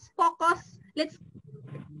Flyway, let's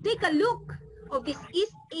take a look of this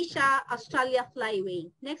East Asia Australia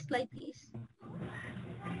Flyway. Next slide, please.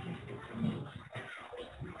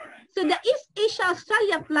 So the East Asia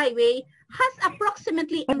Australia Flyway has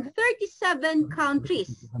approximately 37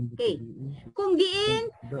 countries. Okay. Kung diin,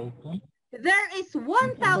 there is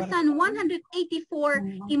 1,184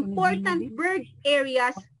 important bird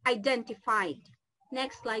areas identified.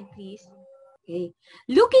 Next slide, please. Okay.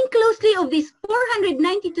 Looking closely of these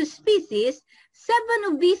 492 species,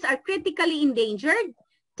 7 of these are critically endangered,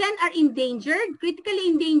 10 are endangered, critically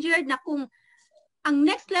endangered na kung ang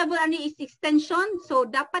next level ani is extension, so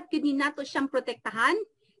dapat yun nato siyang protektahan.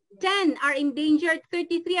 10 are endangered,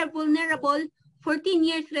 33 are vulnerable, 14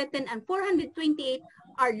 years threatened, and 428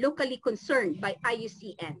 are locally concerned by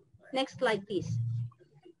IUCN. Next slide, please.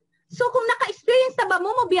 So kung naka-experience na ba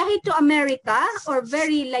mo biyahe to America or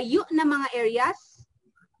very layo na mga areas?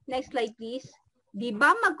 Next slide, please. Di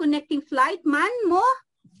ba mag-connecting flight man mo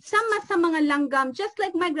sama sa mga langgam, just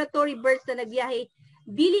like migratory birds na nagbiyahe,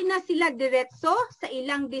 dili na sila diretso sa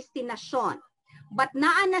ilang destinasyon. But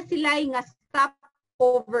naa na sila nga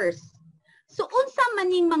stopovers. So unsa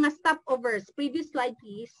maning mga stopovers? Previous slide,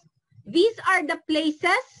 please. These are the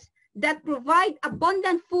places that provide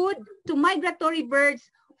abundant food to migratory birds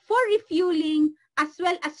for refueling as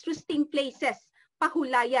well as roosting places,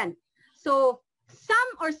 pahulayan. So some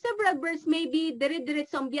or several birds may be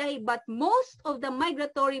dire-diretso ang biyahe, but most of the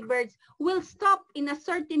migratory birds will stop in a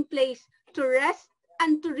certain place to rest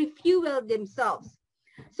and to refuel themselves.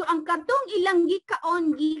 So ang katong ilang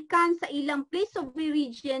gikaon gikan sa ilang place of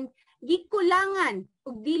origin, gikulangan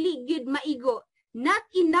ug dili gyud maigo, not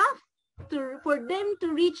enough for them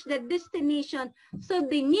to reach the destination, so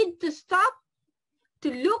they need to stop to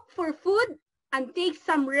look for food and take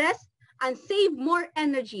some rest and save more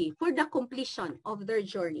energy for the completion of their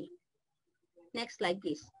journey. Next slide,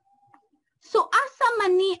 please. So asa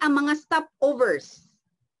man ni ang mga stopovers?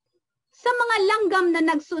 Sa mga langgam na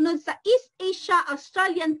nagsunod sa East Asia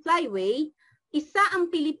Australian Flyway, isa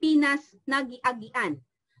ang Pilipinas na giagian.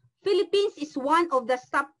 Philippines is one of the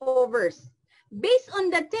stopovers. Based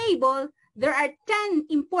on the table, there are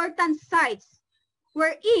 10 important sites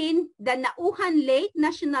wherein the Nauhan Lake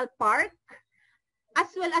National Park as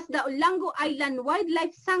well as the Olango Island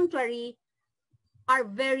Wildlife Sanctuary are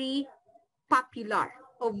very popular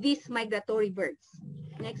of these migratory birds.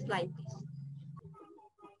 Next slide, please.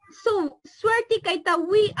 So, swerte kay ta,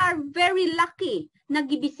 we are very lucky na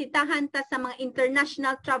gibisitahan ta sa mga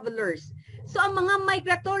international travelers. So, ang mga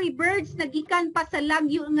migratory birds nagikan pa sa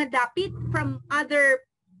lagyo nga dapit from other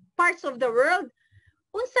parts of the world,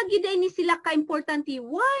 unsa gyud ni sila ka-importante?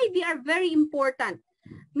 Why they are very important?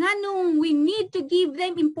 Nganong we need to give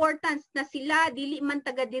them importance na sila dili man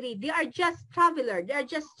taga diri. They are just traveler, they are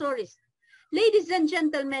just tourists. Ladies and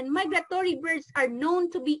gentlemen, migratory birds are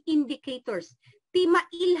known to be indicators.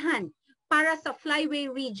 timailhan para sa flyway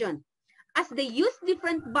region as they use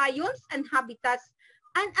different biomes and habitats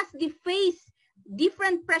and as they face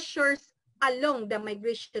different pressures along the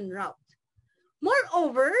migration route.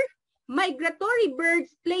 Moreover, migratory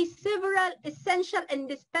birds play several essential and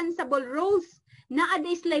indispensable roles na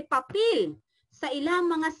aday sila'y papel sa ilang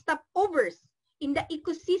mga stopovers in the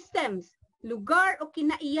ecosystems, lugar o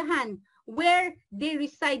kinaiyahan where they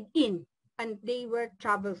reside in and they were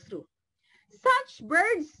travel through. Such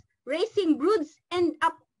birds raising broods end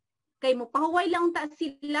up kay mo pahuway lang ta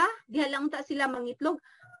sila, diha lang ta sila mangitlog,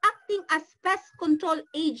 acting as pest control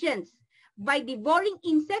agents by devouring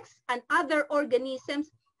insects and other organisms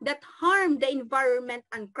that harm the environment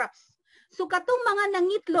and crops. So katong mga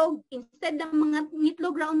nangitlog, instead ng mga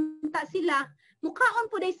ngitlog ra unta sila, mukaon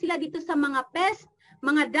po day sila dito sa mga pest,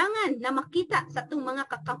 mga dangan na makita sa itong mga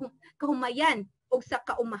kahumayan o sa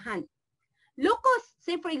kaumahan. Locust,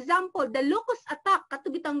 say for example, the locust attack,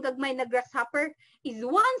 katubitang gagmay na grasshopper, is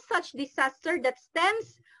one such disaster that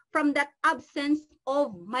stems from that absence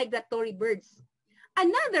of migratory birds.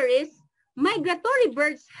 Another is, migratory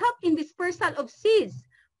birds help in dispersal of seeds,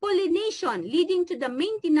 pollination, leading to the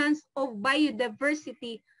maintenance of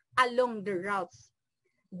biodiversity along the routes.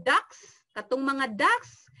 Ducks, katong mga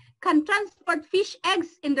ducks, can transport fish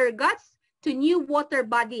eggs in their guts to new water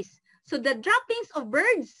bodies. So the droppings of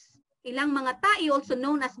birds, ilang mga tae, also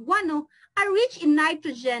known as guano, are rich in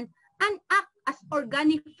nitrogen and act as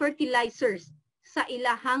organic fertilizers sa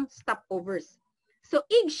ilahang stopovers. So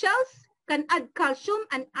eggshells can add calcium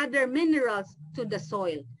and other minerals to the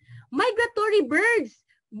soil. Migratory birds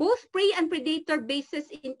both prey and predator bases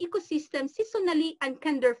in ecosystems seasonally and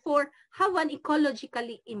can therefore have an ecological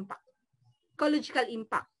impact.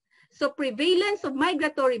 So prevalence of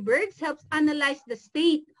migratory birds helps analyze the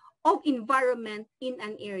state of environment in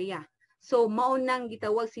an area. So maunang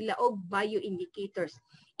gitawag sila og bioindicators.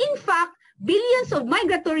 In fact, billions of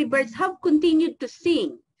migratory birds have continued to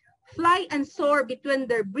sing, fly and soar between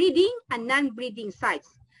their breeding and non-breeding sites.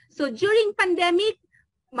 So during pandemic,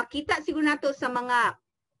 makita siguro nato sa mga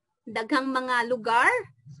daghang mga lugar,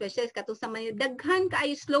 especially kato sa mga daghan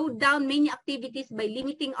kaayo slow down many activities by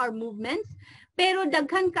limiting our movements, pero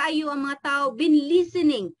daghan kaayo ang mga tao been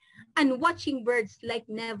listening and watching birds like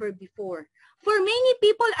never before. For many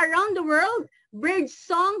people around the world, bird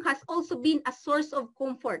song has also been a source of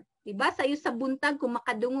comfort. Diba? Sayo sa buntag, kung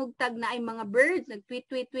makadungog tag na ay mga birds, nag-tweet,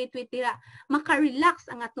 tira, makarelax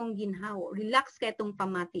ang atong ginhawa. Relax kay atong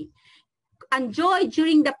pamati. Enjoy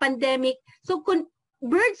during the pandemic. So,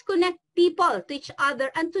 birds connect people to each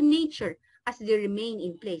other and to nature as they remain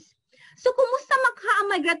in place. So, kumusta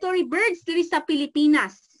ang migratory birds diri sa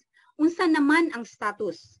Pilipinas? Unsa naman ang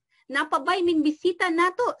status? Napabay ming bisita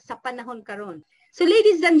nato sa panahon karon. So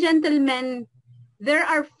ladies and gentlemen, there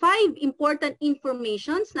are 5 important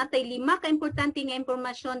informations, natay 5 ka-importante nga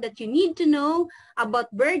information that you need to know about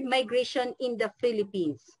bird migration in the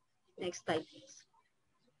Philippines. Next slide, please.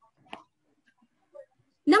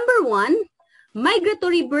 Number 1,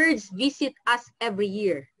 migratory birds visit us every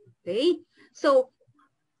year. Okay? So,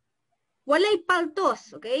 walay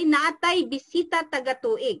paltos, okay? Naatay bisita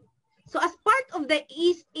taga-tuig. So as part of the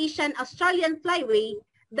East Asian Australian Flyway,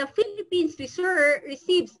 the Philippines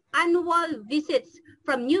receives annual visits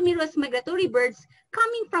from numerous migratory birds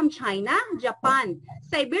coming from China, Japan,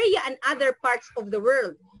 Siberia, and other parts of the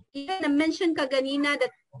world. Even na-mention ka ganina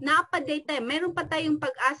that naapaday meron pa tayong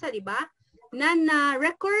pag-asa, di ba? Na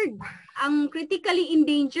record ang critically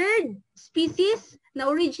endangered species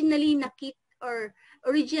na originally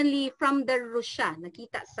from the Russia,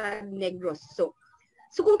 nakita sa Negros.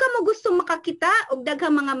 So kung ka mo gusto makakita og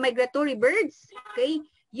daghang mga migratory birds, okay,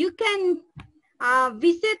 you can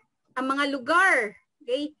visit ang mga lugar,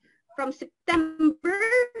 okay, from September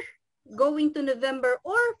going to November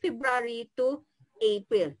or February to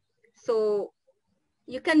April. So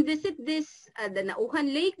you can visit this the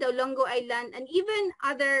Nauhan Lake, the Olongo Island, and even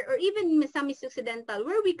Misamis Occidental,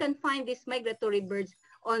 where we can find these migratory birds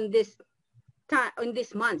on this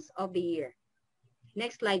months of the year.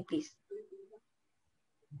 Next slide, please.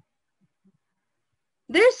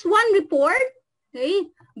 There's one report, okay,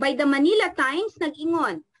 by the Manila Times,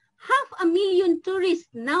 nag-ingon, 500,000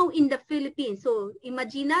 tourists now in the Philippines. So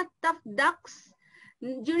imagine tough ducks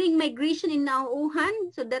during migration in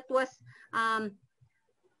Nauhan. So that was,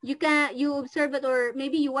 you observe it, or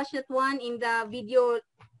maybe you watched that one in the video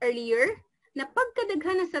earlier, na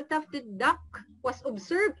pagkadaghan sa tufted duck was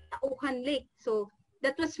observed at Nauhan Lake. So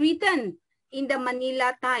that was written in the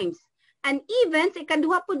Manila Times. And even sa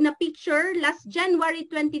ikaduha pod na picture, last January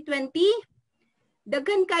 2020,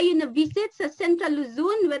 daghan kayo na visit sa Central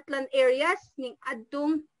Luzon wetland areas ning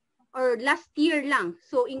adtong or last year lang.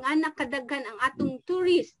 So ingana kadaghan ang atong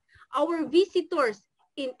tourists, our visitors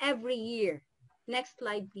in every year. Next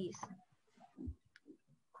slide, please.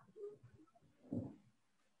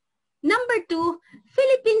 Number 2,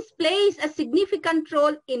 Philippines plays a significant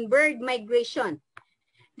role in bird migration.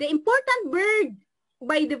 The important bird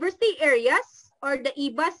biodiversity areas, or the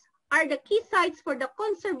IBAs, are the key sites for the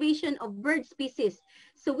conservation of bird species.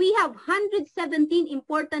 So we have 117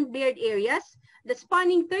 important bird areas, the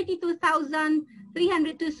spanning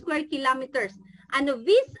 32,302 square kilometers. And of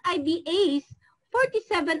these IBAs,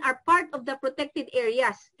 47 are part of the protected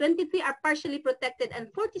areas, 23 are partially protected,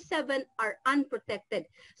 and 47 are unprotected.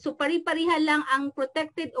 So pari-pariha lang ang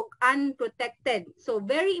protected o unprotected. So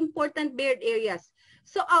very important bird areas.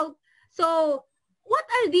 So what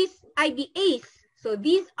are these IBAs? So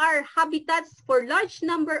these are habitats for large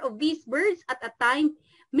number of these birds at a time,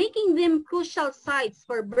 making them crucial sites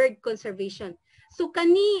for bird conservation. So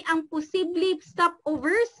kani ang posible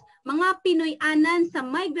stopovers, mga Pinoy-anan sa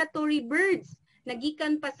migratory birds,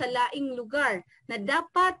 nagikan pa sa laing lugar na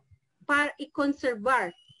dapat para i-conservar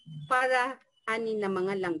para ani na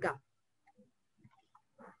mga langgam.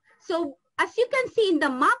 So as you can see in the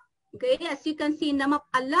map, okay, as you can see in the map,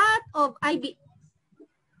 a lot of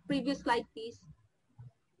previous slide please.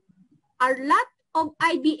 A lot of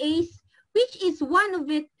IBAs, which is one of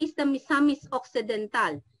it is the Misamis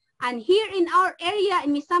Occidental. And here in our area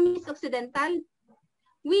in Misamis Occidental,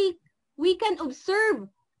 we can observe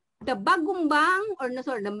the Bagumbang, or no,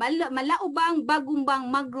 sorry, the Malaubang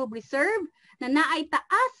Bagumbang Mangrove Reserve na naay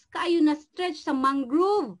taas kaayo na stretch sa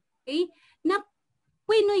mangrove, okay, na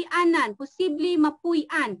Pinoy-anan, posible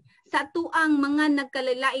mapuy-an sa tuang mga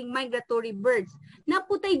nagkalalaing migratory birds.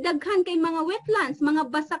 Naputay daghan kay mga wetlands,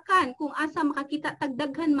 mga basakan, kung asa makakita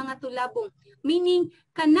tagdaghan mga tulabong. Meaning,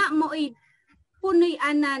 kana mo ay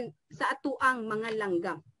Pinoy-anan sa atuang mga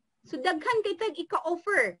langgam. So daghan kay tag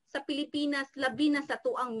ika-offer sa Pilipinas, labi na sa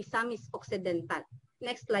tuang Misamis Occidental.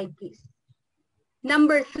 Next slide please.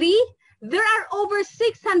 Number 3, there are over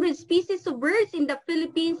 600 species of birds in the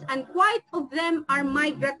Philippines and quite of them are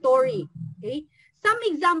migratory. Okay? Some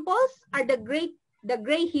examples are the gray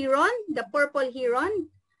heron, the purple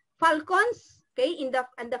heron, falcons, okay,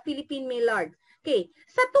 and the Philippine mallard. Okay,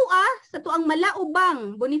 sa tuang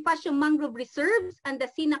Malaubang Bonifacio Mangrove Reserves and the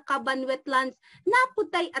Sinakaban Wetlands,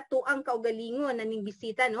 naputay atuang kaugalingon na ning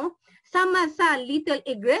bisita, no? Sama sa little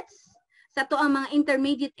egrets, sa tuang mga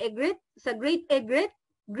intermediate egret, sa great egret,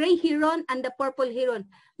 gray heron and the purple heron.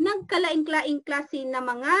 Nagkalaing-laing klase na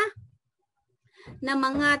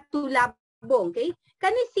mga tulabong, okay?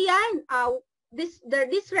 Kani siyan,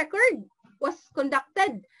 this record was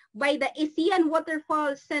conducted by the ASEAN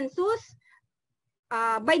Waterfowl Census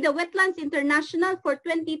by the Wetlands International for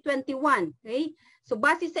 2021. Okay? So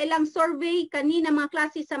base sa ilang survey, kanina mga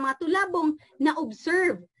klase sa mga tulabong na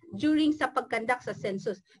observe during sa pagkandak sa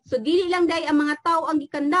census. So dili lang dai ang mga tao ang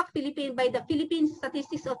gikandak by the Philippine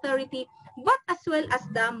Statistics Authority, but as well as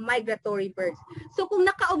the migratory birds. So kung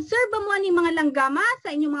naka-observe mo ani mga langgama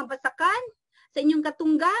sa inyong mga basakan, sa inyong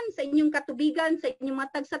katunggan, sa inyong katubigan, sa inyong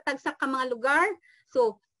mga tagsa-tagsa ka mga lugar,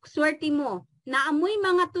 so swerte mo, naamoy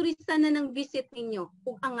mga turista na nang visit ninyo,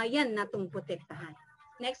 ug angayan natong protektahan.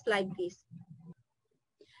 Next slide please.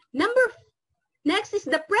 Next is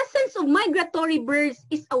the presence of migratory birds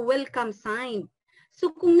is a welcome sign. So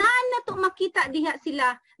kung naan na to makita diha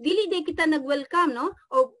sila, dili day kita nag-welcome, no?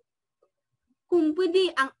 O kung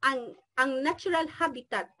pwede ang natural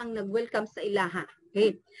habitat ang nag-welcome sa ilaha.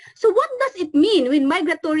 Okay. So what does it mean when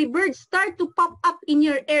migratory birds start to pop up in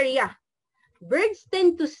your area? Birds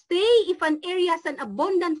tend to stay if an area has an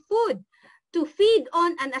abundant food to feed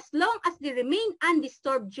on and as long as they remain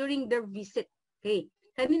undisturbed during their visit. Okay.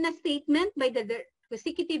 Kanina statement by the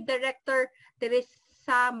Executive Director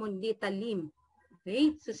Teresa Mondita Lim.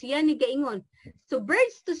 Okay? So siya ni gaingon. So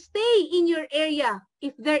birds to stay in your area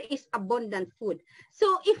if there is abundant food.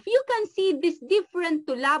 So if you can see these different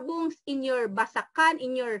tulabongs in your basakan,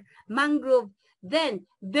 in your mangrove, then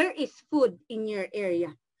there is food in your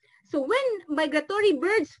area. So when migratory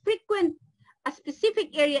birds frequent a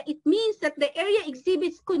specific area, it means that the area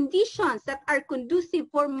exhibits conditions that are conducive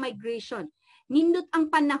for migration. Nindot ang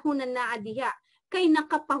panahon na naa diha, kay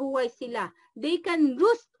nakapahuway sila. They can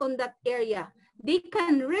roost on that area. They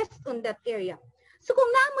can rest on that area. So kung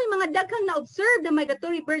naamoy mga daghang na-observe na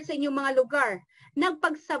migratory birds sa inyong mga lugar,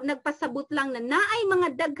 nagpasabot lang na naay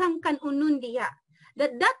mga daghang kanunon diha,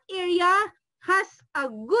 that area has a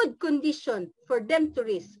good condition for them to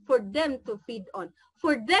rest, for them to feed on,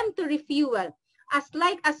 for them to refuel. As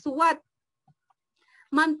like as what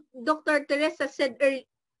Dr. Teresa said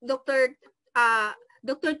earlier,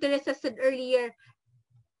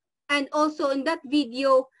 And also in that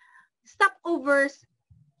video, stopovers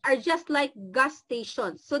are just like gas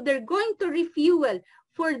stations. So they're going to refuel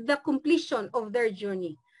for the completion of their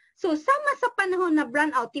journey. So sama sa panahon na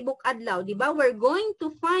brownout, tibok adlaw, di ba? We're going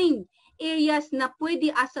to find areas na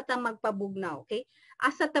pwede asa ta magpabugnaw, okay?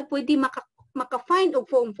 Asa ta pwede maka-find of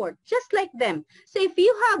home for, just like them. So if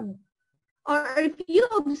you have, or if you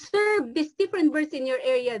observe these different birds in your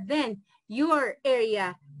area, then your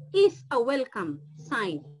area is a welcome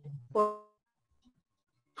sign.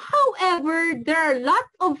 However, there are a lot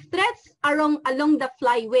of threats along the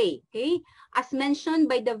flyway, okay? As mentioned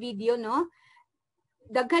by the video, no?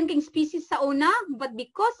 Daghan kang species sa una, but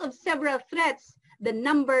because of several threats, the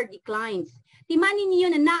number declines. Timanin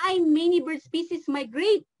niyo na naay many bird species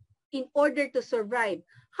migrate in order to survive.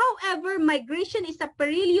 However, migration is a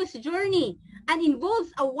perilous journey and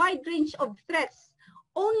involves a wide range of threats.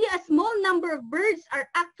 Only a small number of birds are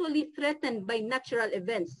actually threatened by natural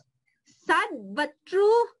events. Sad but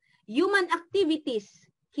true, human activities,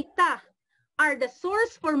 kita, are the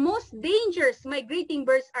source for most dangers migrating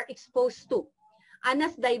birds are exposed to. And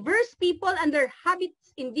as diverse people and their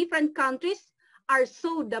habits in different countries are,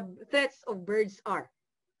 so the threats of birds are.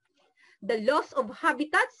 The loss of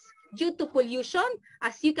habitats due to pollution,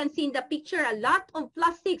 as you can see in the picture, a lot of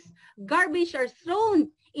plastics, garbage are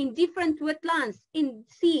thrown in different wetlands, in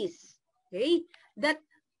seas, okay, that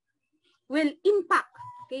will impact,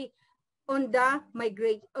 okay, on the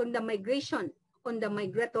migration, on the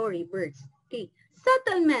migratory birds. Okay,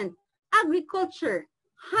 settlement, agriculture,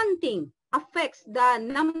 hunting affects the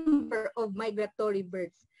number of migratory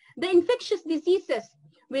birds. The infectious diseases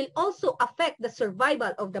will also affect the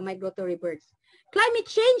survival of the migratory birds. Climate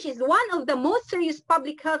change is one of the most serious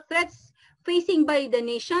public health threats facing by the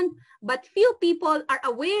nation, but few people are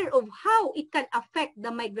aware of how it can affect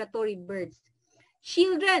the migratory birds.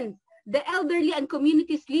 Children, the elderly, and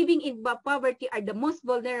communities living in poverty are the most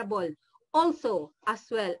vulnerable, also as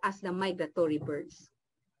well as the migratory birds.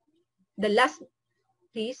 The last,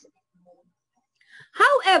 please.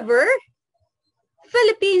 However,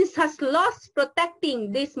 Philippines has lost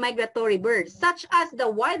protecting these migratory birds, such as the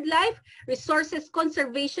Wildlife Resources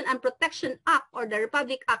Conservation and Protection Act, or the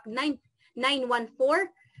Republic Act 914.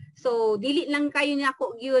 So, dili lang kayo na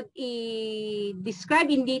ako yun i-describe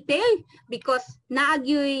in detail because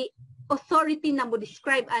naagyoy authority na mo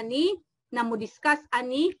describe ani, na mo discuss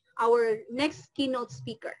ani our next keynote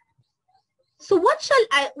speaker. So what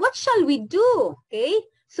shall we do? Okay,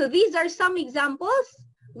 so these are some examples.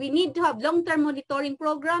 We need to have long-term monitoring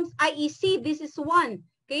programs. IEC, this is one.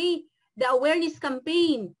 Okay, the awareness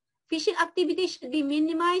campaign. Fishing activities should be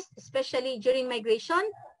minimized, especially during migration.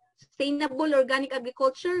 Sustainable organic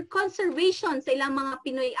agriculture, conservation sa ilang mga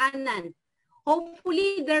Pinoy-anan.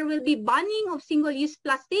 Hopefully, there will be banning of single-use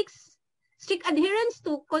plastics, strict adherence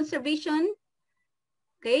to conservation,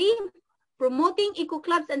 okay? Promoting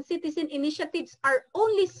eco-clubs and citizen initiatives are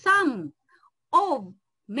only some of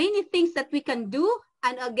many things that we can do.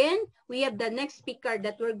 And again, we have the next speaker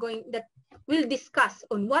that will discuss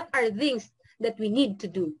on what are things that we need to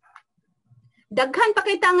do. Daghan pa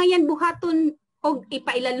kita ngayon buhaton o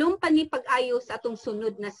ipailalom pa ni pag-ayo sa atong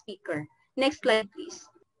sunod na speaker. Next slide, please.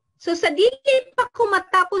 So sa dili pa ko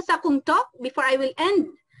matapos sa akong talk, before I will end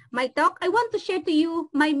my talk, I want to share to you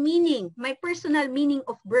my meaning, my personal meaning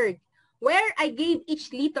of bird, where I gave each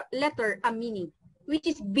letter a meaning, which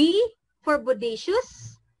is B for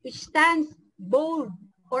bodacious, which stands bold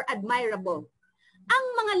or admirable. Ang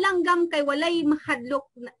mga langgam kay walay mahadlok,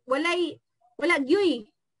 wala gyoy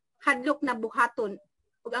hadlok na buhaton,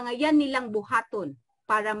 ug ang ayan nilang buhaton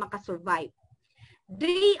para makasurvive.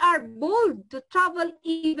 They are bold to travel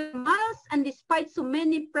even miles and despite so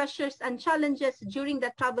many pressures and challenges during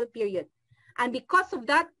the travel period. And because of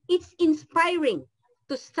that, it's inspiring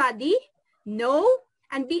to study, know,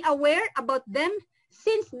 and be aware about them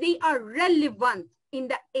since they are relevant in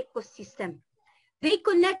the ecosystem. They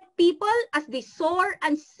connect people as they soar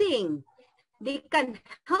and sing. They can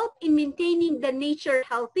help in maintaining the nature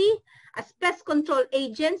healthy as pest control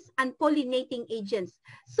agents and pollinating agents.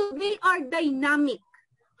 So they are dynamic.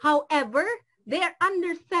 However, they are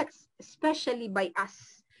under threats, especially by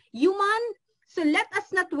us. Human, so let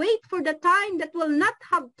us not wait for the time that will not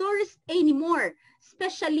have tourists anymore,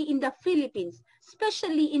 especially in the Philippines,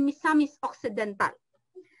 especially in Misamis Occidental,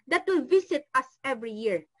 that will visit us every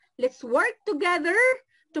year. Let's work together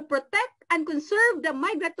to protect and conserve the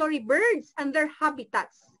migratory birds and their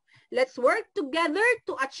habitats. Let's work together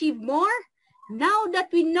to achieve more. Now that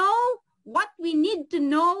we know what we need to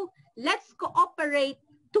know, let's cooperate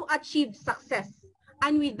to achieve success.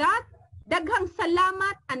 And with that, daghang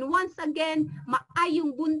salamat, and once again,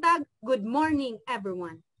 maayong buntag. Good morning,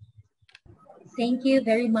 everyone. Thank you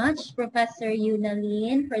very much, Professor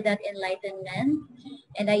Yunaline, for that enlightenment.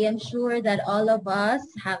 And I am sure that all of us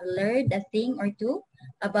have learned a thing or two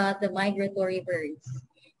about the migratory birds.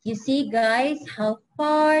 You see, guys, how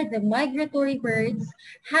far the migratory birds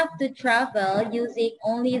have to travel using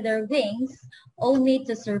only their wings only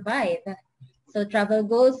to survive. So travel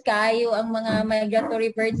goals kayo ang mga migratory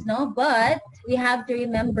birds, no? But we have to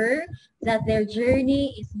remember that their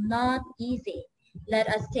journey is not easy. Let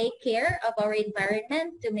us take care of our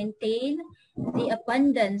environment to maintain the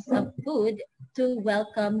abundance of food to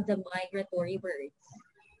welcome the migratory birds.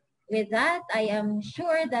 With that, I am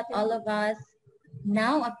sure that all of us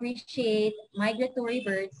now appreciate migratory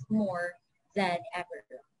birds more than ever.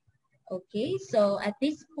 Okay, so at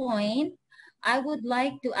this point, I would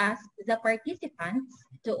like to ask the participants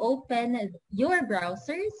to open your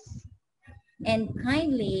browsers and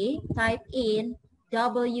kindly type in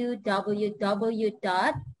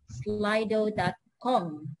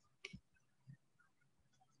www.slido.com.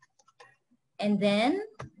 And then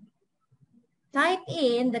type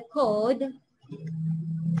in the code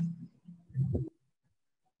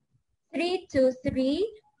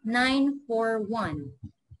 323941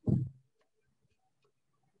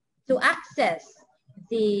 to access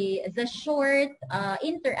the short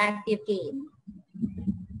interactive game.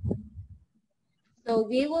 So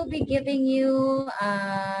we will be giving you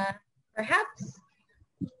perhaps,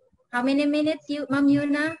 how many minutes, Ma'am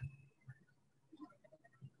Yuna?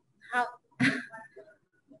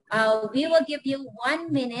 We will give you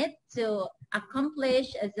 1 minute to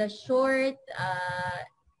accomplish the short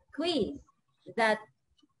quiz that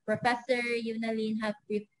Professor Yunaline have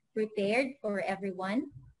prepared for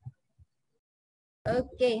everyone.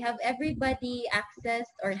 Okay, have everybody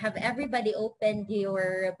accessed or have everybody opened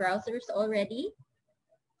your browsers already?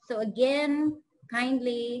 So again,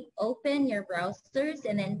 kindly open your browsers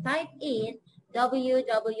and then type in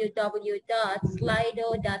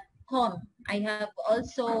www.slido.com. I have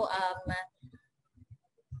also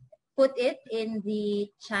put it in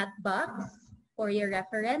the chat box for your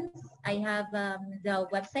reference. I have the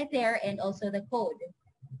website there and also the code.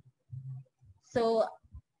 So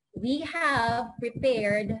we have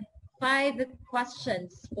prepared 5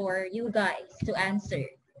 questions for you guys to answer.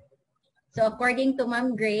 So according to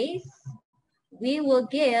Ma'am Grace, we will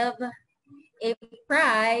give a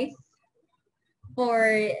prize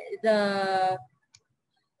for the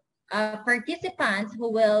participants who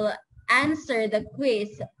will answer the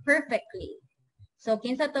quiz perfectly. So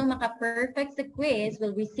kinsa tong maka-perfect sa quiz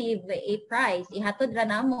will receive a prize. Ihatod ra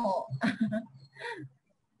namo.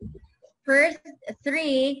 First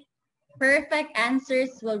 3 perfect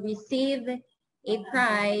answers will receive a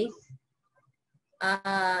prize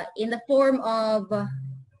in the form of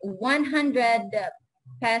 100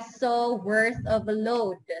 peso worth of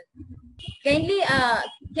load. Kindly,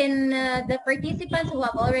 can the participants who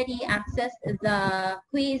have already accessed the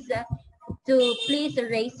quiz to please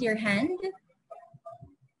raise your hand?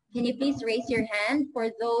 Can you please raise your hand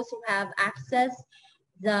for those who have accessed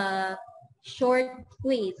the short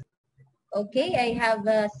quiz? Okay, I have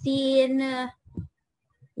seen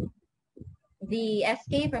the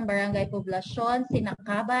SK from Barangay Poblacion,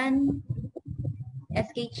 Sinakaban,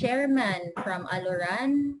 SK Chairman from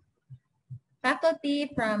Aloran, faculty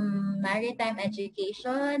from Maritime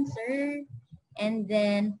Education, sir, and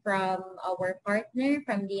then from our partner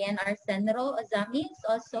from DNR Senro, Misamis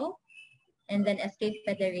also, and then SK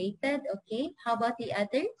Federated. Okay, how about the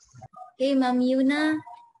others? Okay, Ma'am Yuna,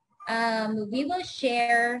 we will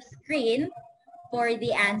share screen for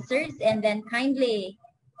the answers and then kindly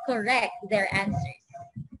correct their answers.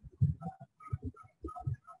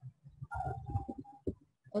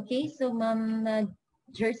 Okay, so Ma'am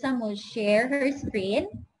Jersam will share her screen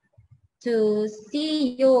to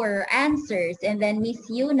see your answers, and then Miss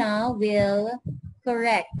Yuna will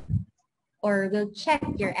correct or will check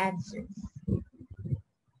your answers.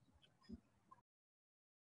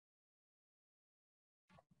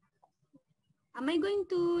 Am I going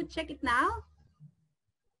to check it now?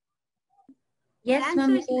 Yes,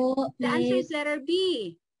 ma'am. The answer is letter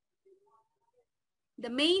B. The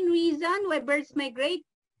main reason why birds migrate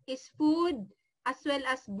is food as well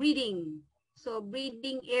as breeding. So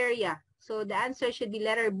breeding area. So the answer should be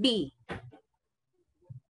letter B.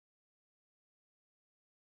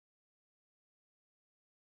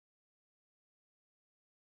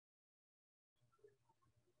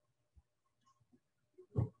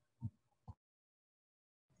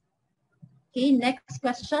 Okay, next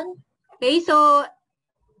question. Okay, so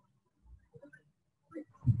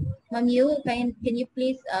Ma'am Yu, can you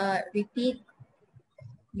please repeat?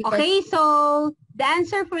 Okay, so the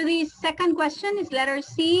answer for the second question is letter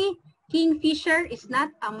C. Kingfisher is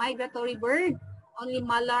not a migratory bird, only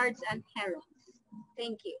mallards and herons.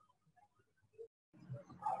 Thank you.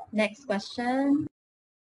 Next question.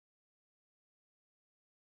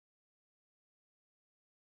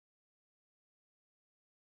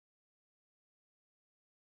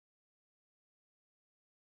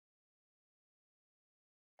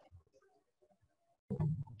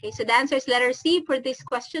 Okay, so the answer is letter C for this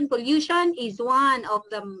question. Pollution is one of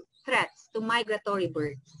the threats to migratory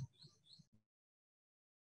birds.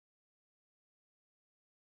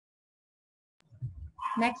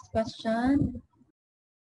 Next question.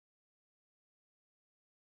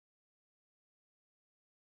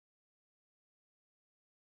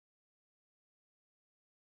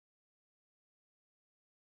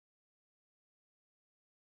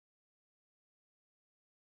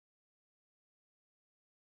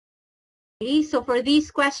 Okay, so for this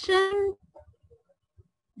question,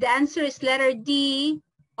 the answer is letter D.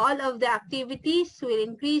 All of the activities will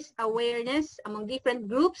increase awareness among different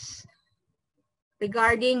groups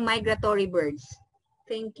regarding migratory birds.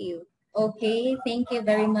 Thank you. Okay, thank you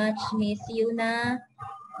very much, Miss Yuna.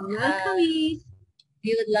 Welcome, Miss.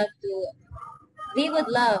 We would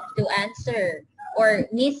love to answer, or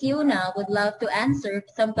Miss Yuna would love to answer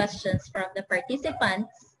some questions from the participants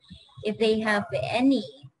if they have any.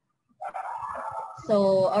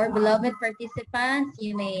 So our beloved participants,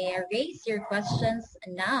 you may raise your questions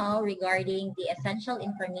now regarding the essential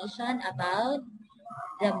information about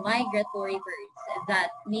the migratory birds that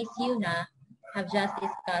Miss Yuna have just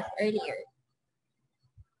discussed earlier.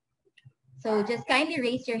 So just kindly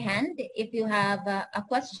raise your hand if you have a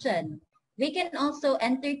question. We can also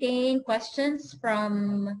entertain questions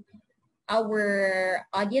from our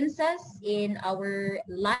audiences in our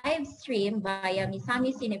live stream via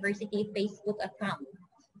Misamis University Facebook account.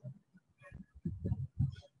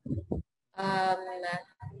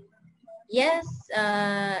 Yes,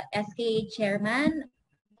 SK Chairman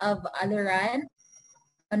of Aluran,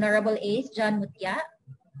 Honorable Ace John Mutia,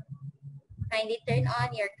 kindly turn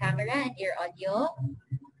on your camera and your audio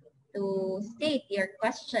to state your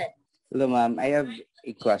question. Hello, ma'am. I have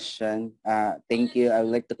a question. Thank you. I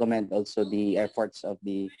would like to commend also the efforts of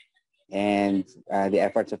the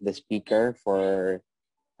efforts of the speaker for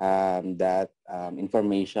that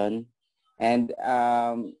information. And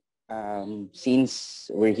since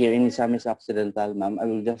we're here in Misamis Occidental, ma'am, I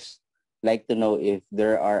would just like to know if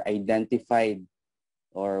there are identified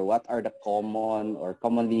or what are the common or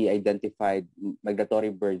commonly identified migratory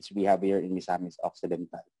birds we have here in Misamis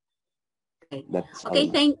Occidental. That's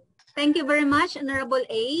okay, all. Thank you very much, Honorable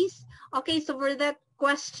Ace. Okay, so for that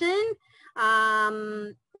question,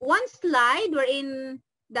 one slide wherein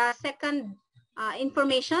the second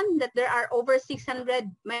information that there are over 600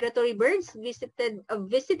 migratory birds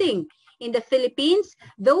visiting in the Philippines.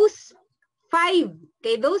 Those five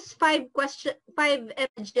images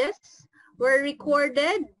were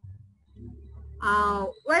recorded.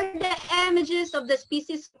 Were the images of the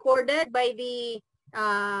species recorded by the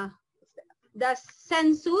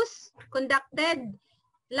census conducted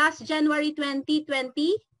last January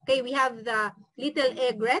 2020. Okay, we have the little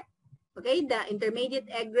egret, okay, the intermediate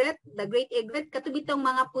egret, the great egret, katubitong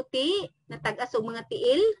mga puti na tagas o mga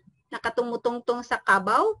tiil na katumutungtong sa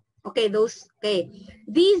kabaw. Okay, those, okay.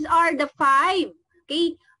 These are the five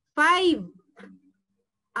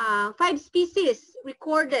species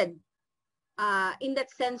recorded in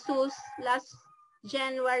that census last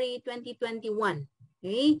January 2021.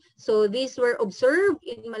 Okay, so these were observed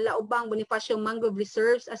in Malaubang Bonifacio Mangrove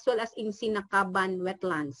Reserves as well as in Sinakaban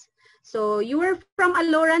wetlands. So you were from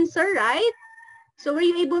Aloran, sir, right? So were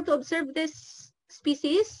you able to observe this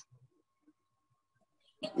species?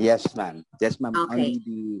 Yes, ma'am. Yes, ma'am. Okay.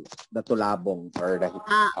 Only the tulabong or the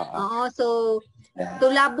so yeah.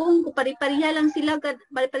 tulabong pari-pariha lang sila,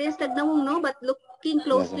 pari-parehas tagnawong, no? But looking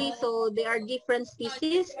closely, yes, so they are different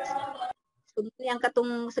species. So ang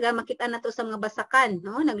katong saga makita nato sa mga basakan,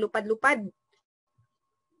 no? Naglupad-lupad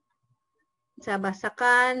sa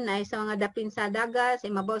basakan, ay sa mga dapin sa dagat,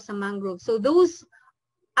 sa imabaw sa mangrove. So those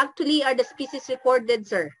actually are the species recorded,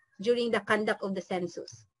 sir, during the conduct of the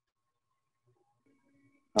census.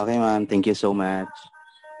 Okay, ma'am. Thank you so much.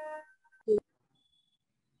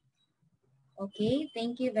 Okay,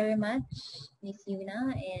 thank you very much, Ms.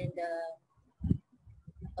 Yuna and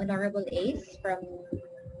Honorable Ace from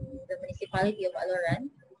the municipality of Aloran.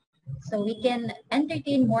 So we can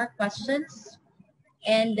entertain more questions.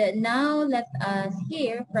 And now let us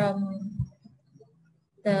hear from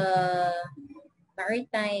the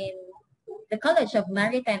College of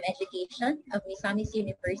Maritime Education of Misamis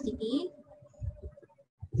University.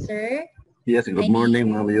 Sir? Yes, good morning,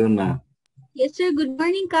 Ma'am Yuna. Yes, sir. Good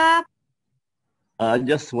morning, Kap. I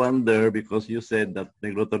just wonder because you said that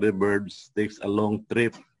migratory birds takes a long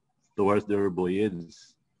trip towards their voyage.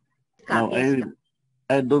 Now,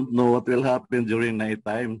 I don't know what will happen during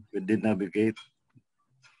nighttime when they navigate.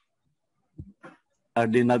 Are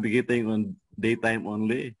they navigating on daytime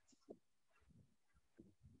only?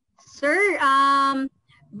 Sir,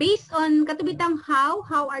 based on katubitang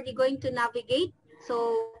how are they going to navigate?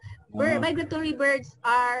 So, migratory birds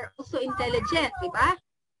are also intelligent, di ba?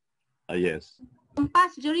 Yes.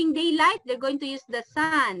 Compass during daylight, they're going to use the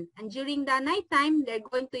sun. And during the nighttime, they're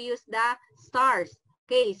going to use the stars.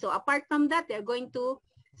 Okay, so apart from that, they're going to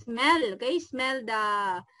smell, okay? Smell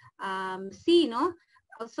the sea, no?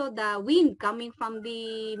 Also the wind coming from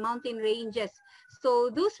the mountain ranges.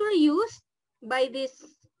 So those were used by these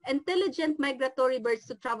intelligent migratory birds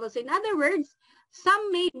to travel. So in other words,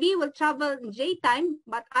 some maybe will travel in daytime,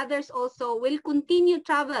 but others also will continue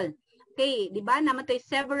travel. Okay, di ba? Namatay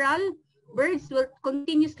several birds will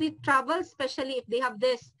continuously travel, especially if they have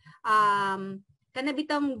this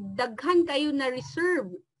kanabitang daghan kayo na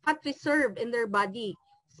reserve, fat reserve in their body.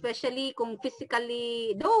 Especially kung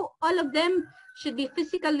physically, though all of them should be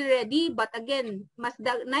physically ready, but again, mas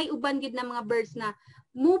naiuban gid na mga birds na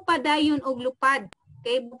mupadayon og lupad.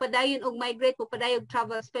 Okay, mupadayon og migrate, mupadayon og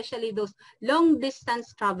travel, especially those long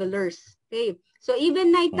distance travelers. Okay, so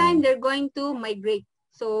even nighttime, they're going to migrate.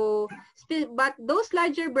 So, but those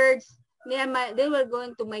larger birds, they were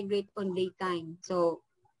going to migrate on daytime. So,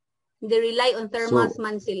 they rely on thermals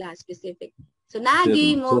man sila specific. So,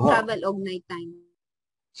 naagi mo travel og nighttime.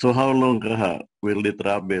 So, how long will they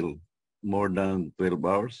travel? More than 12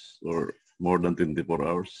 hours or more than 24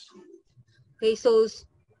 hours? Okay, so,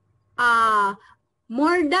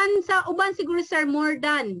 more than sa uban siguro sir, more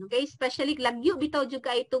than. Okay, especially lagyo bitaw jud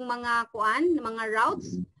ka itong mga kuan, mga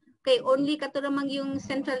routes. Okay, only katuramang yung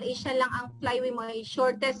Central Asia lang ang flyway mo,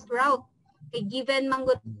 shortest route. Okay, given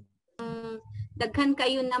mangot daghan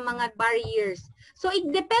kayo na mga barriers. So it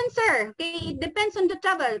depends sir. Okay, it depends on the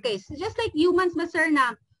travel. Okay, so just like humans ba sir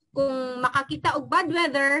na kung makakita og bad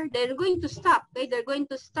weather, they're going to stop. Okay, they're going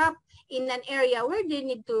to stop in an area where they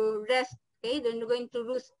need to rest. Okay, they're going to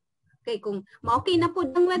rest. Okay, kung ma-okay na po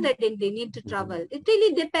ng weather, then they need to travel. It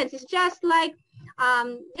really depends. It's just like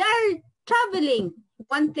they're traveling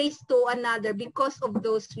one place to another because of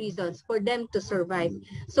those reasons for them to survive.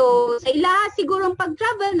 So sa ila sigurong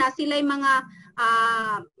pag-travel na sila mga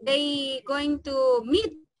they going to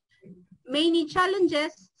meet many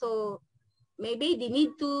challenges. So maybe they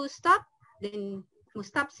need to stop, then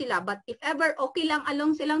stop sila. But if ever okay lang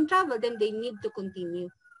along silang travel, then they need to continue.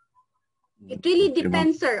 It really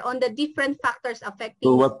depends, sir, on the different factors affecting.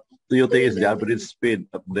 So what do you think is the average speed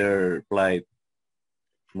of their flight?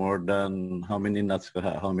 More than how many knots,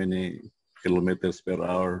 how many kilometers per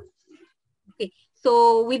hour? Okay.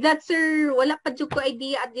 So with that, sir, wala pa dyan ko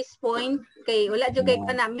idea at this point. Okay, wala dyan kayo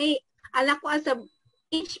pa na. May, ala ko as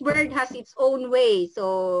each bird has its own way.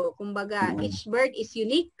 So, kumbaga, each bird is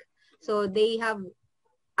unique. So they have,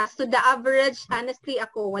 as to the average, honestly,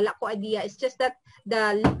 ako, wala ko idea. It's just that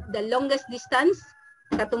the longest distance,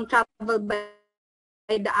 katong travel by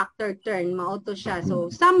the actor turn, ma-auto siya.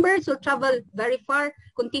 So, some birds will travel very far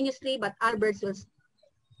continuously, but other birds will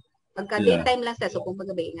pagka daytime lang sila. So, kung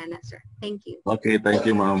paggabi nga na, sir. Thank you. Okay, thank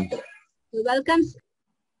you, ma'am. You're welcome.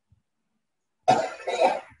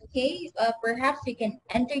 Okay, perhaps we can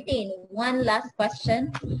entertain one last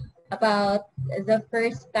question about the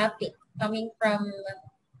first topic coming from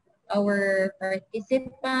our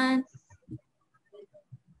participants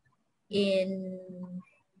in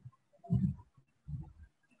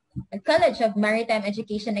the College of Maritime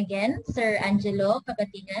Education again, Sir Angelo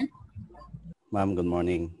Kabataan. Ma'am, good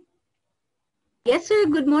morning. Yes, sir.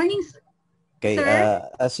 Good morning, okay, sir.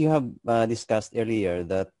 As you have discussed earlier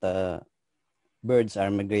that birds are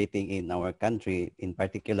migrating in our country, in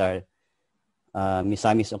particular,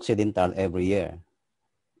 Misamis Occidental every year.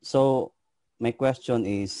 So, my question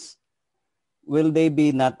is, will they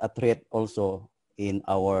be not a threat also in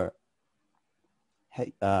our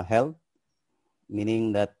health?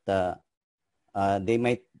 Meaning that they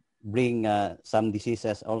might bring some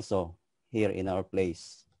diseases also here in our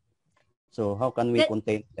place. So how can we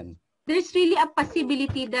contain them? There's really a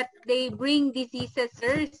possibility that they bring diseases,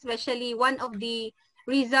 sir, especially one of the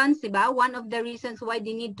reasons, diba? One of the reasons why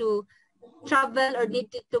they need to travel or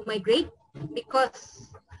need to migrate, because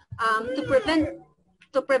to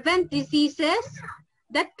prevent diseases,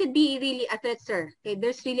 that could be really a threat, sir. Okay,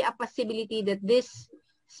 there's really a possibility that this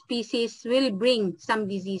species will bring some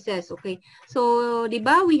diseases. Okay, so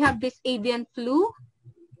diba we have this avian flu.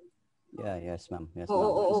 Yeah, yes, ma'am. Yes,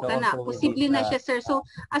 oo, kana. Posible na siya, sir. So,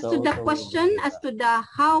 as to the question, as to the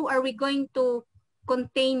how are we going to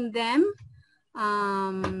contain them,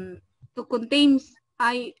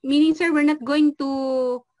 meaning, sir, we're not going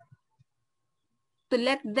to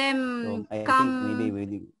let them So I come think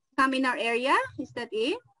maybe come in our area. Is that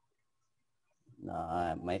it?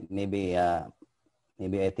 maybe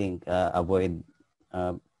I think avoid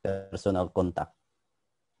personal contact.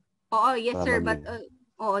 Oh, yes, sir. But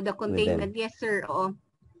Probably. the containment, yes, sir.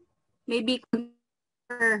 Maybe,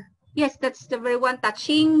 yes, that's the very one.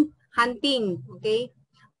 Touching, hunting, okay.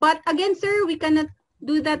 But again, sir, we cannot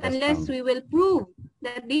do that unless we will prove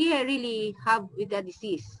that they really have with the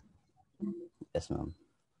disease. Yes, ma'am.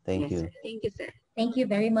 Thank you. Sir. Thank you, sir. Thank you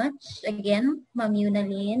very much again, Ma'am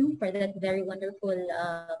Yunalyn, for that very wonderful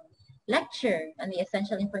lecture on the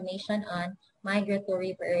essential information on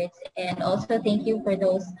migratory birds. And also thank you for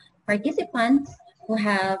those participants who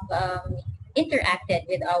have interacted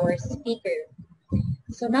with our speaker.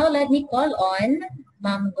 So now let me call on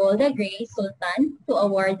Ma'am Golda Gray Sultan to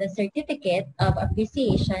award the certificate of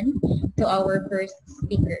appreciation to our first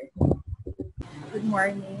speaker. Good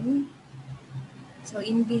morning. So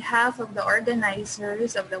in behalf of the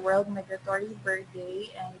organizers of the World Migratory Bird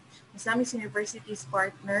Day and Misamis University's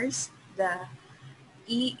partners, the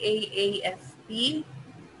EAAFP,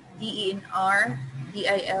 DENR,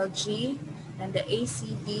 DILG, and the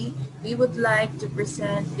ACD, we would like to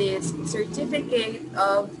present this certificate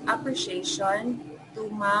of appreciation to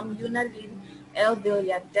Ma'am Yunalyn L.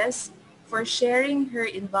 Villantes for sharing her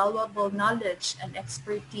invaluable knowledge and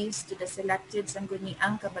expertise to the selected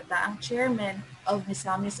Sangguniang Kabataan Chairman of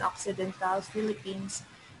Misamis Occidental, Philippines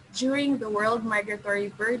during the World Migratory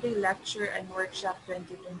Bird Day Lecture and Workshop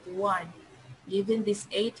 2021. Given this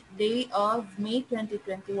 8th day of May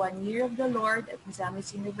 2021, Year of the Lord at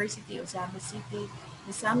Misamis University, Misamis City,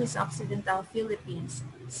 Misamis Occidental, Philippines,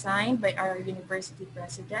 signed by our University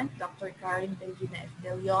President, Dr. Karen Belina F.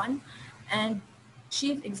 De Leon, and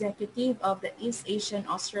Chief Executive of the East Asian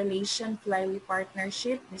Australasian Flyway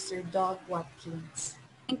Partnership, Mr. Doug Watkins.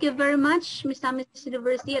 Thank you very much, Misamis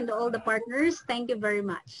University and all the partners. Thank you very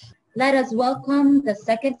much. Let us welcome the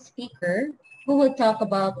second speaker, who will talk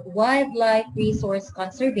about wildlife resource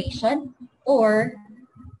conservation, or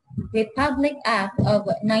Republic Act of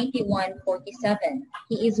 9147.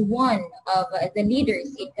 He is one of the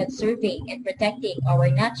leaders in conserving and protecting our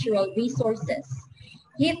natural resources.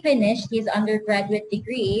 He finished his undergraduate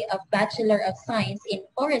degree of Bachelor of Science in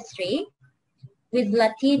Forestry with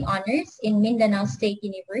Latin honors in Mindanao State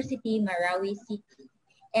University, Marawi City,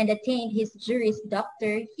 and attained his Juris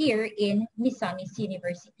Doctor here in Misamis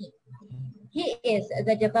University. He is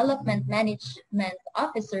the Development Management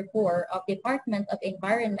Officer of Department of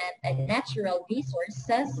Environment and Natural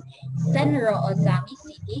Resources, Senro Ozami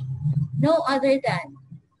City, no other than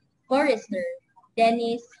Forester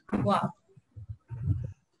Dennis Wap.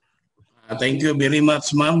 Thank you very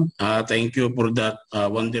much, ma'am. Thank you for that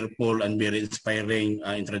wonderful and very inspiring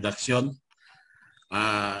introduction.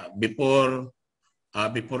 Before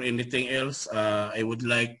anything else, I would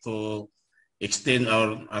like to extend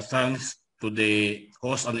our thanks to the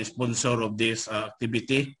host and sponsor of this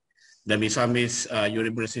activity, the Misamis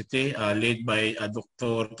University, led by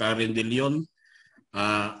Dr. Karen De Leon,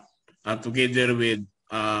 and together with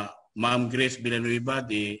Ma'am Grace Villanueva,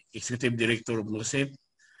 the Executive Director of MOSEP,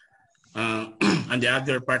 and the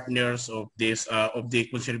other partners of this of the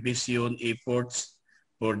conservation efforts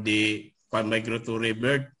for the migratory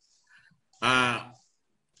bird. I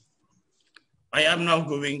am now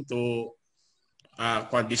going to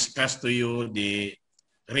discuss to you the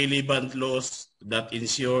relevant laws that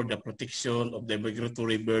ensure the protection of the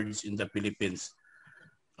migratory birds in the Philippines.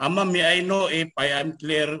 Ma'am, may I know if I am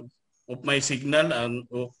clear of my signal and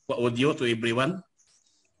of audio to everyone?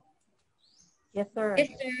 Yes, sir. Yes,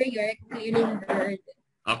 sir. You're clearly heard.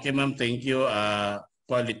 Okay, ma'am. Thank you.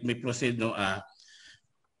 Let me proceed. No.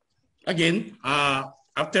 Again,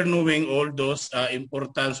 after knowing all those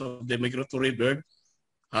importance of the migratory bird,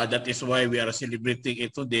 that is why we are celebrating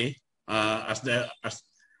it today.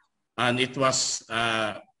 And it was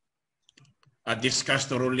discussed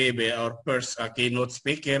thoroughly by our first keynote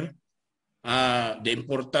speaker. The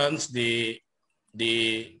importance, the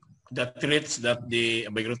threats that the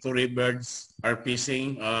migratory birds are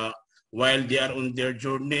facing while they are on their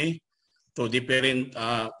journey to different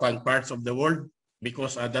parts of the world,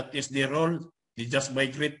 because that is their role. They just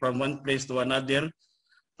migrate from one place to another.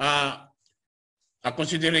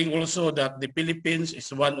 Considering also that the Philippines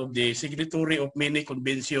is one of the signatory of many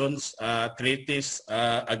conventions, treaties,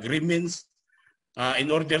 agreements in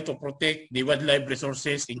order to protect the wildlife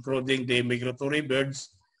resources, including the migratory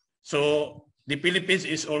birds. So the Philippines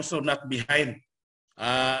is also not behind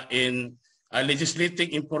in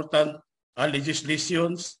legislating important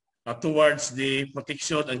legislations towards the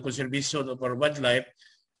protection and conservation of our wildlife,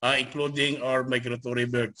 including our migratory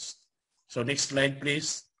birds. So next slide,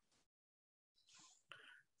 please.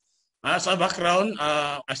 As a background,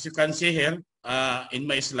 as you can see here in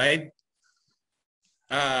my slide,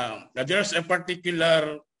 there's a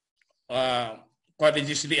particular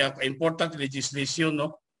important legislation,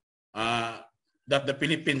 no, that the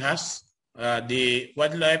Philippines has, the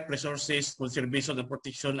Wildlife Resources Conservation and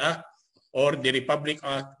Protection Act, or the Republic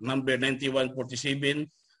Act number 9147,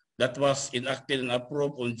 that was enacted and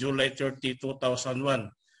approved on July 30,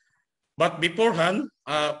 2001. But beforehand,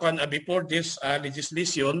 before this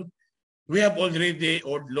legislation, we have already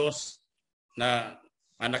old laws na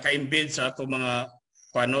naka-embed sa itong mga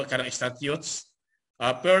karang statutes.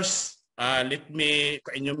 First, let me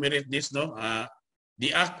enumerate this, no?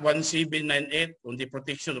 The Act 1798 on the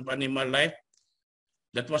protection of animal life,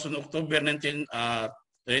 that was on October 1907.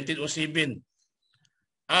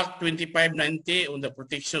 Act 2590 on the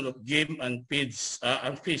protection of game and fish.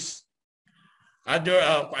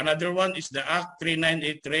 Another one is the Act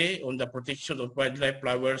 3983 on the protection of wildlife,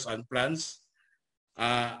 flowers, and plants.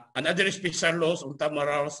 Another special laws on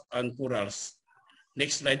tamarals and corals.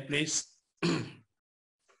 Next slide, please.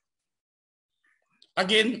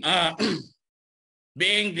 Again,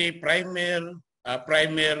 being the primary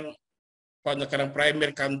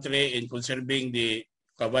country in conserving the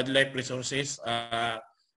wildlife resources,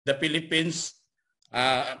 the Philippines,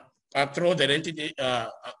 through the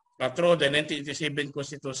 1987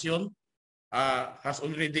 Constitution, has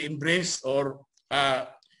already embraced or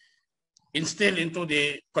instilled into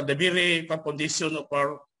the very foundation of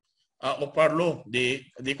our law, the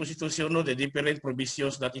Constitution, the different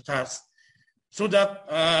provisions that it has, so that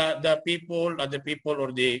the people or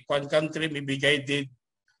the country may be guided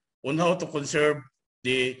on how to conserve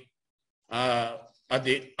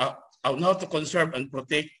on how to conserve and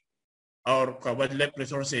protect our wildlife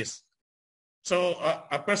resources. So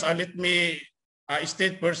first, let me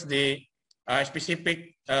state first the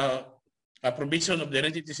specific provision of the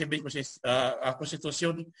 1987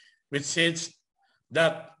 Constitution, which says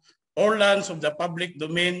that all lands of the public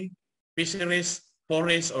domain, fisheries,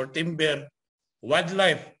 forests, or timber,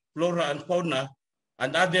 wildlife, flora and fauna,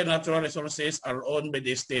 and other natural resources are owned by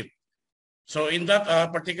the state. So in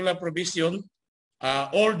that particular provision,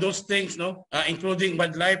 all those things, no, including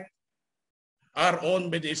wildlife, are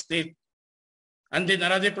owned by the state. And then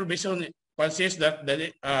another provision says that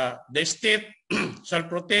the state shall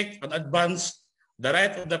protect and advance the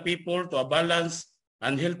right of the people to a balanced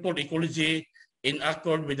and healthful ecology in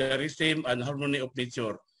accord with the rhythm and harmony of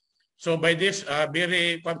nature. So by this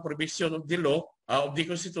very provision of the law, of the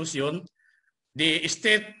Constitution, the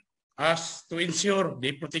state has to ensure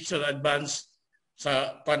the protection and advance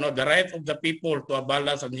the right of the people to a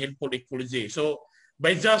balanced and healthful ecology. So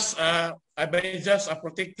by just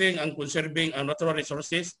protecting and conserving our natural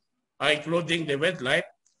resources, including the wildlife,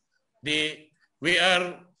 we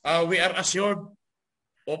are assured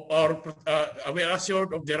of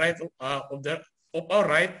the right of our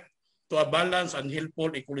right to a balanced and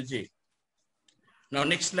healthful ecology. Now,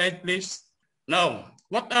 next slide, please. Now,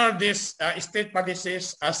 what are these state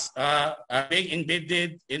policies as being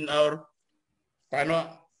embedded in our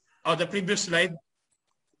the previous slide?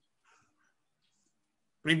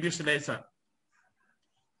 Previous slide, sir.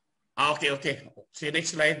 Okay. See, next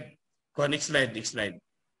slide. Go next slide.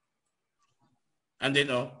 And then,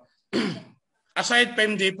 aside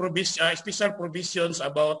from the special provisions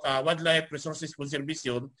about wildlife resources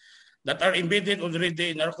conservation that are embedded already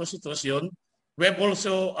in our Constitution, we have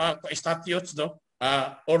also statutes,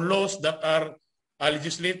 or laws that are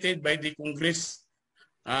legislated by the Congress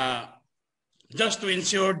just to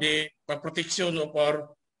ensure the protection of our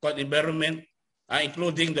environment,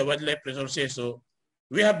 including the wildlife resources. So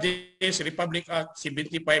we have this Republic Act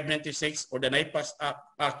 7596 or the NIPAS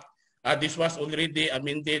Act. This was already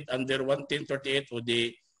amended under 11038 of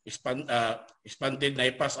the expanded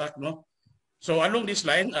NIPAS Act. No? So along this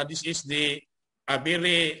line, this is the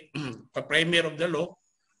very primer of the law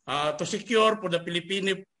to secure for the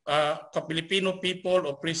Filipino people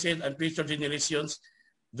of present and future generations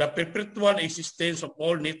the perpetual existence of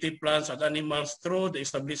all native plants and animals through the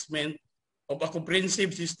establishment of a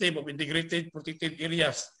comprehensive system of integrated protected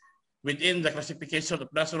areas within the classification of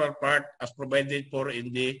natural part as provided for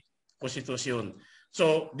in the Constitution.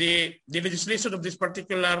 So the legislation of this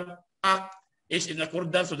particular act is in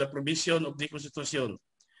accordance with the provision of the Constitution.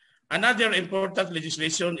 Another important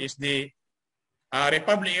legislation is the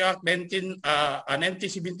Republic Act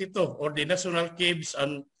 1972 or the National Caves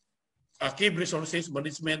and Cave Resources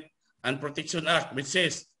Management and Protection Act, which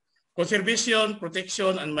says conservation,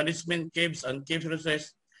 protection, and management caves and cave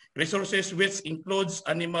resources which includes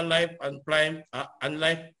animal life and plant and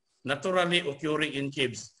life naturally occurring in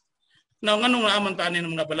caves. Now, nganong naaman taanin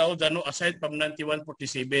ng mga balaod aside from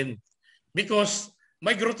 9147? Because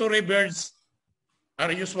migratory birds are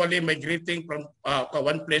usually migrating from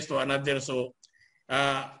one place to another. So,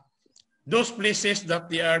 those places that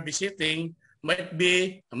they are visiting might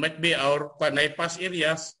be our panaypas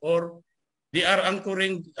areas, or they are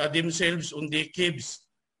anchoring themselves on the caves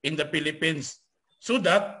in the Philippines. So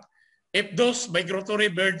that if those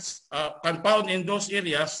migratory birds can found in those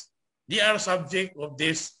areas, they are subject of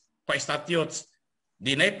these statutes.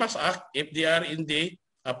 The NIPAS Act if they are in the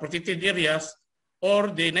protected areas,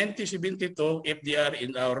 or the 1972 if they are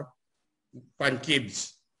in our pan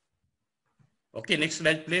caves. Okay, next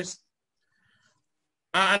slide please.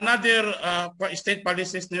 Another state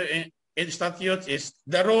policies in statutes is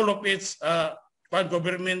the role of its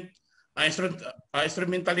government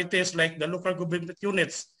instrumentalities like the local government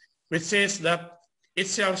units, which says that it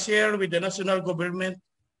shall share with the national government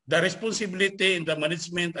the responsibility in the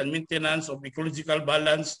management and maintenance of ecological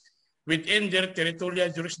balance within their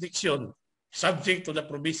territorial jurisdiction, subject to the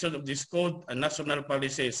provision of this code and national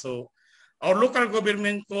policies. So our local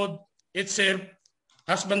government code itself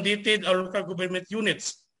has mandated our local government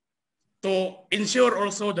units to ensure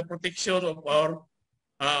also the protection of our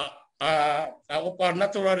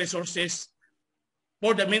natural resources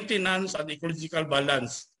for the maintenance and ecological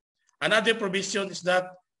balance. Another provision is that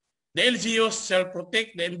the LGUs shall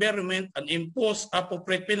protect the environment and impose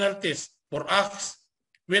appropriate penalties for acts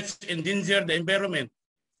which endanger the environment,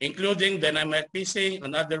 including dynamite fishing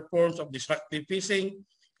and other forms of destructive fishing,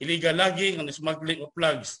 illegal logging and smuggling of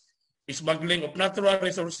logs, smuggling of natural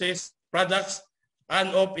resources, products, and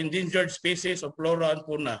of endangered species of flora and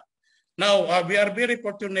fauna. Now, we are very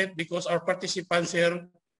fortunate because our participants here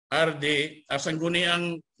are the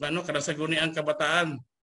Sangguniang Kabataan.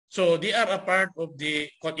 So they are a part of the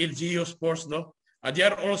LGUs force, no? They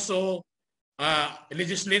are also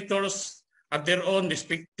legislators at their own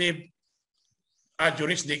respective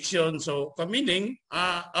jurisdiction. So, meaning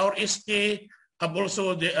our SK have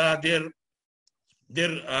also their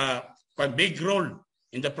big role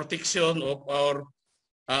in the protection of our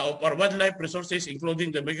wildlife resources,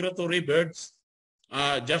 including the migratory birds,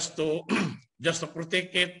 just to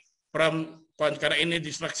protect it from any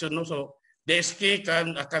destruction. No? So the SK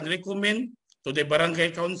can recommend to the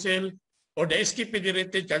barangay council, or the SK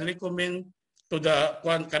federated can recommend to the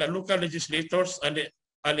local legislators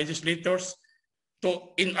to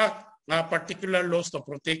enact particular laws to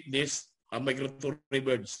protect these migratory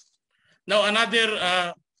birds. Now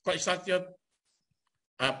another statute,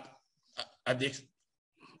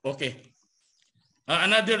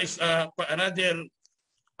 another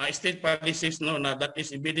state policies that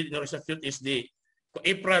is embedded in our statute is the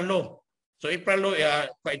EPRA law. So EPRA law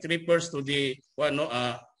it refers to the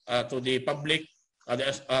public,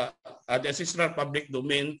 the ancestral public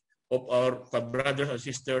domain of our brothers and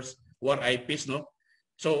sisters who are IPs, no.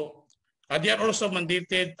 So they are also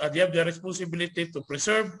mandated. They have the responsibility to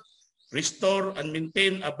preserve, restore, and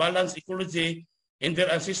maintain a balanced ecology in their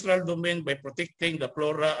ancestral domain by protecting the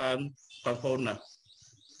flora and fauna.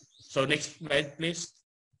 So next slide, please.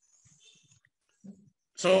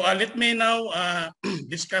 So let me now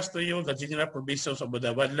discuss to you the general provisions of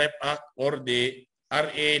the Wildlife Act, or the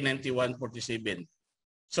RA 9147.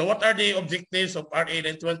 So what are the objectives of RA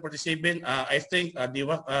 9147? I think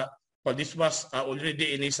this was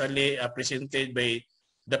already initially presented by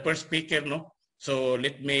the first speaker, no? So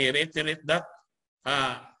let me reiterate that.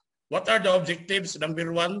 What are the objectives?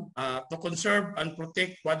 Number one, to conserve and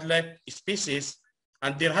protect wildlife species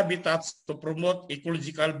and their habitats to promote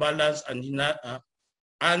ecological balance and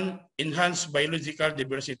enhance biological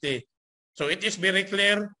diversity. So it is very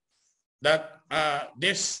clear that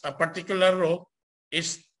this particular law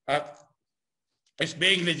is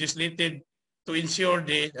being legislated to ensure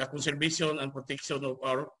the conservation and protection of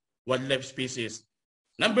our wildlife species.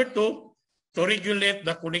 Number two, to regulate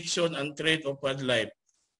the collection and trade of wildlife.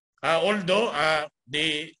 Although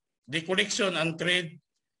the collection and trade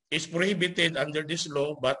is prohibited under this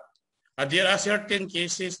law, but there are certain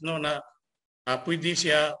cases na pwede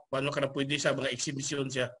siya, pwede sa mga exhibition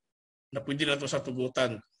siya, na pwede na ito sa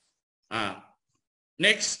tugutan.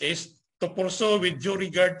 Next is to pursue with due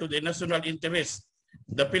regard to the national interest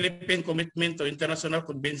the Philippine commitment to international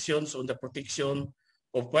conventions on the protection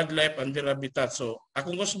of wildlife and their habitat. So,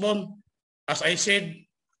 akong Osmon, as I said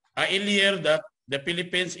earlier, that the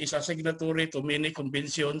Philippines is a signatory to many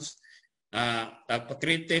conventions,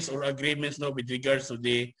 treaties or agreements with regards to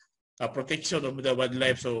the protection of the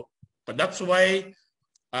wildlife. So, but that's why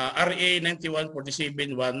RA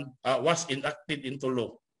 9147-1 was enacted into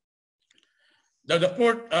law. The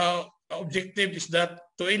fourth objective is that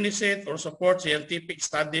to initiate or support scientific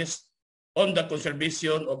studies on the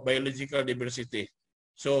conservation of biological diversity.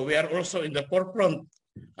 So we are also in the forefront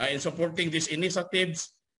in supporting these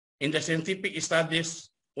initiatives in the scientific studies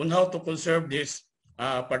on how to conserve this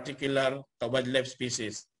particular wildlife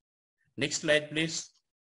species. Next slide, please.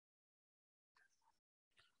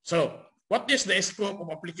 So, what is the scope of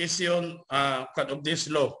application of this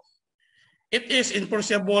law? It is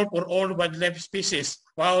enforceable for all wildlife species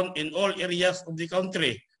found in all areas of the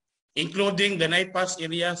country, including the NIPAS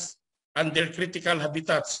areas and their critical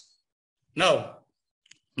habitats. Now,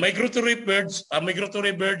 migratory birds are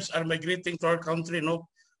migrating to our country. No,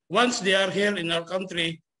 once they are here in our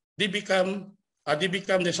country, they become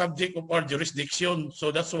the subject of our jurisdiction.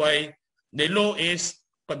 So that's why the law is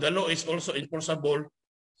also enforceable.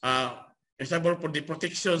 For the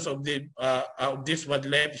protections of this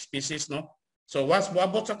wildlife species, no. So once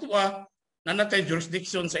moabot sa tuwa na natay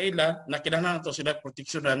jurisdiction sa ila, na kinahanglan nato sila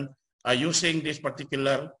proteksyonan using this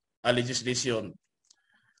particular legislation.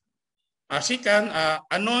 Second,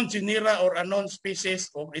 unknown genera or unknown species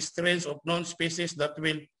of strains of known species that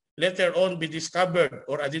will later on be discovered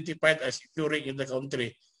or identified as occurring in the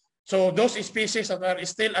country. So those species that are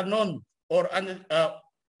still unknown or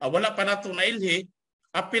wala pa nato nailhi,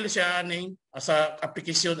 appeal siya aning sa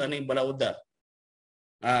application aning balauda.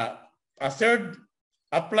 Third,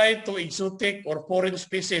 apply to exotic or foreign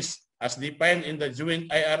species as defined in the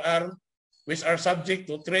joint IRR, which are subject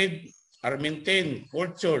to trade, are maintained,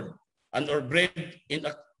 cultured, and or bred in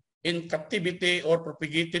captivity or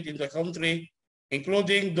propagated in the country,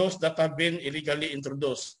 including those that have been illegally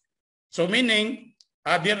introduced. So meaning,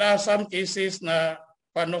 there are some cases na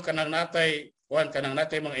paano kanang natay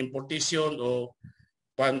mga importation o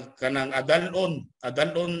kanang adalon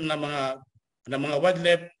na mga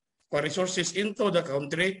wildlife resources into the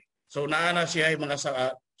country. So naana siya ay mga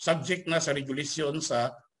subject na sa regulation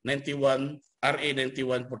sa RA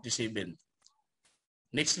 9147.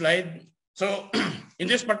 Next slide. So in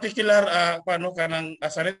this particular sa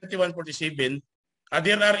 9147,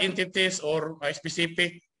 there are entities or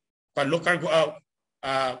specific local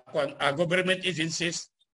government agencies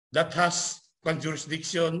that has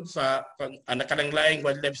jurisdiction sa nakalanglaing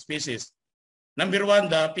wildlife species. Number one,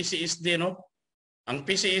 the PCSD, no? Ang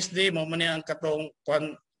PCSD mo man ang katong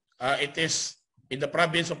it is in the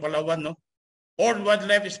province of Palawan, no? All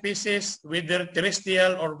wildlife species, whether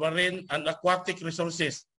terrestrial or marine and aquatic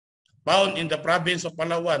resources found in the province of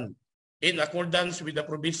Palawan in accordance with the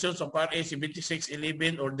provisions of RA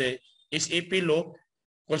 7611 or the SAP law,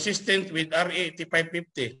 consistent with RA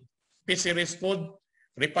 8550, Fisheries Food,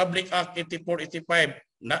 Republic Act 8485,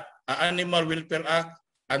 Animal Welfare Act,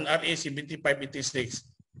 and RA 7586.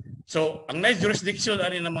 So, ang nice jurisdiction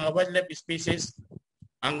ani ng mga wildlife species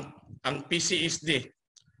ang PCSD.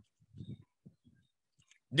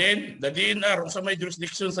 Then, the DNR, sa may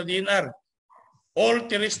jurisdiction sa DNR, all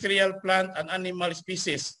terrestrial plant and animal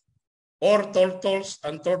species, or turtles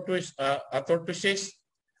and tortoises,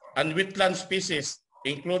 and wetland species,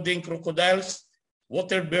 including crocodiles,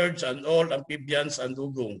 water birds, and all amphibians and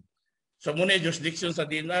dugong. So, muna jurisdiction sa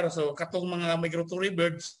DNR. So, katong mga migratory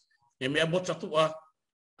birds, yung may abot sa tuwa,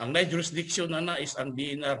 ang jurisdiction na is ang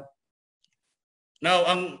DNR. Now,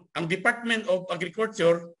 ang Department of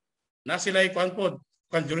Agriculture, na sila yung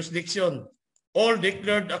jurisdiction. All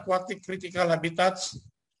declared aquatic critical habitats,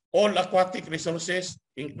 all aquatic resources,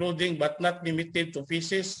 including but not limited to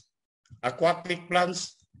fishes, aquatic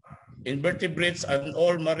plants, invertebrates, and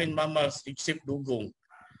all marine mammals except dugong.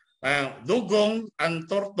 Dugong and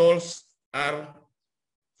turtles are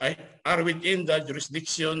within the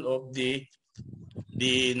jurisdiction of the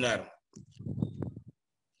DNR.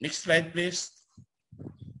 Next slide, please.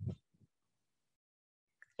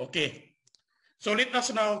 Okay. So let us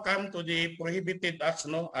now come to the prohibited acts,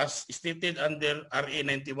 no, as stated under RA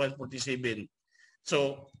 9147.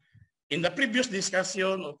 So, in the previous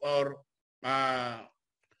discussion of our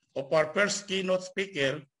first keynote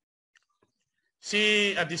speaker,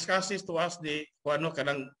 she discusses to us the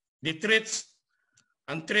threats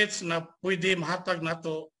and threats na pwede mahatag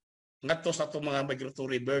nato sa itong mga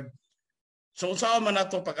migratory bird. So, saan man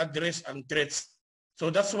nato pag-address ang threats? So,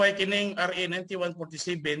 that's why kining RA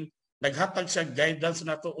 9147 naghatag siya guidance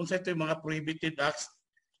nato unsa ito yung mga prohibited acts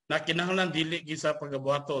na kinahanglan dili sa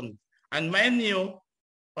pagabuhaton. And mind you,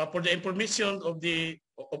 for the information of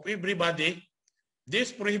everybody, these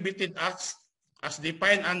prohibited acts as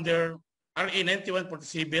defined under RA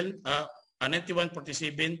 9147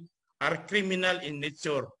 are criminal in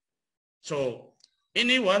nature. So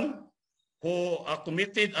anyone who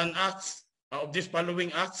committed an acts of these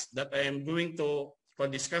following acts that I am going to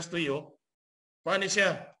discuss to you, paano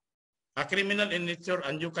siya? A criminal in nature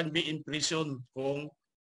and you can be in prison kung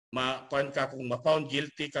kung ma-found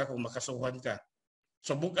guilty ka, kung makasuhan ka.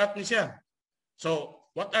 So bugat ni siya. So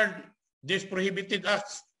what are these prohibited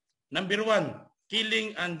acts? Number 1,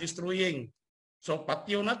 killing and destroying. So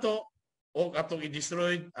patyo na to o atong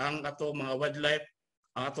i-destroy ang atong mga wildlife,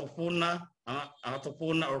 ang atong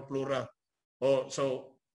fauna or flora.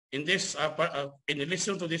 So in this in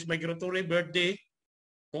relation to this migratory bird day,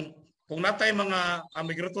 kung natay mga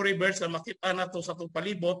migratory birds na makita nato sa atong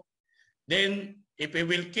palibot, then if we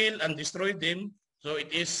will kill and destroy them, so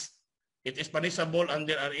it is punishable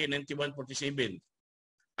under RA 9147.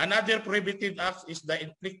 Another prohibited act is the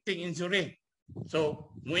inflicting injury.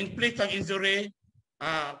 So mo inflict ang injury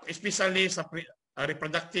especially sa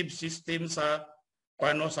reproductive system sa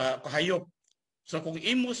kahayop. So kung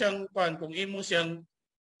imo siyang kung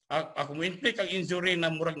inflict ang injury na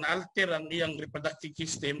murag na alter ang iyang reproductive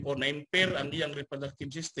system o na-impair ang iyang reproductive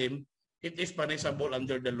system, it is punishable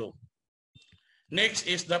under the law. Next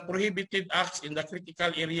is the prohibited acts in the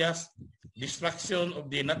critical areas, destruction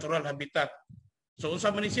of the natural habitat. So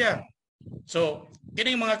unsa man ni siya? So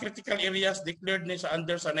kining mga critical areas declared ni sa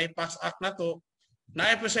under sa NIPAS Act nato,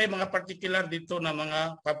 naay pa say mga particular dito na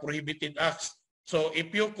mga prohibited acts. So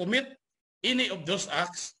if you commit any of those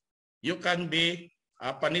acts, you can be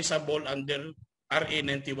punishable under RA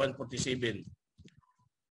 9147.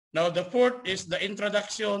 Now the fourth is the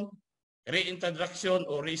introduction, reintroduction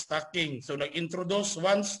or restocking. So nag-introduce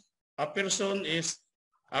once a person is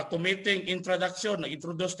committing introduction,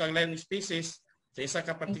 nag-introduce kang land species sa isa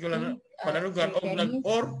ka particular lugar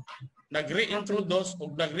or nag-reintroduce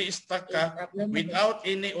o nag-restock ka without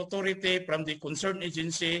any authority from the concerned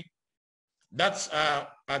agency, that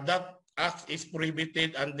act is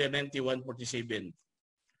prohibited under 9147.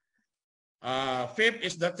 Fifth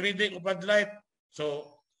is the trading of wildlife.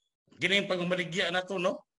 So kining pagmaligya na to,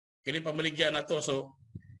 no? Kining pagmaligya na to. So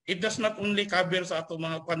it does not only cover sa ato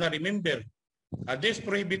mga remember, these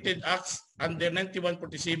prohibited acts under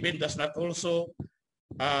 9147 does not also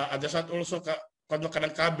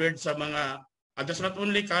covered sa mga does not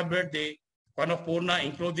only cover the fauna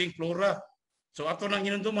including flora. So ato nang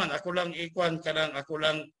hinunduman, ako lang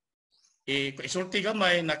isulti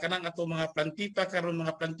gamay na kanang ato mga plantita karon,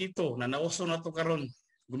 mga plantito na nauso na to karon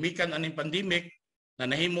gumikan aning pandemic na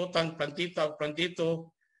nahimutang plantita o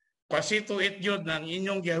plantito, pasito it yun ng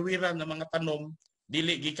inyong gihawiran ng mga tanom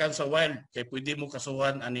dili gikan sa wild kay pwede mo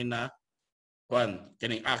kasuhan ani na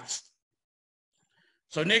kining acts.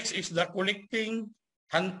 So next is the collecting,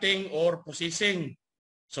 hunting or possessing.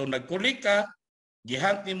 So nagkulik ka,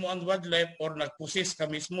 gihunt mo ang wildlife or nagpossess ka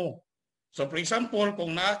mismo. So for example,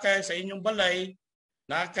 kung naakay sa inyong balay,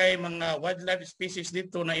 naakay mga wildlife species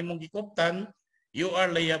dito na imong gikuptan, you are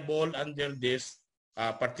liable under this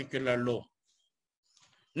particular law.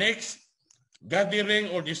 Next,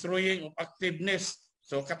 gathering or destroying of activeness.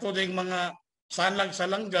 So katuding mga salag sa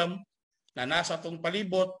langgam na nasa atong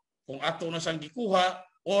palibot, kung ato na sang gikuha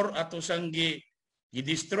or ato sang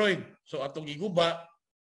gi-destroy, so atong giguba,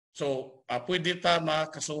 so pwede ta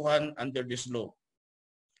makasuhan under this law.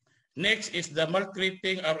 Next is the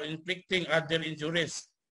maltreating or inflicting other injuries.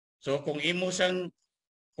 So kung imo siyang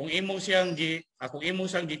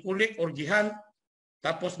gikulik or gihunt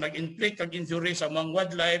tapos nag-inflict kag injury sa mga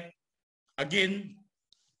wildlife, again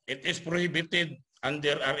it is prohibited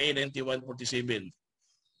under RA 9147.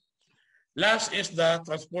 Last is the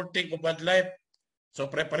transporting of wildlife. So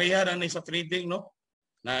preparehan ni sa trading, no?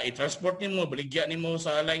 Na i-transport nimo, baligya nimo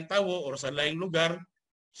sa laing tawo or sa laing lugar.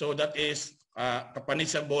 So that is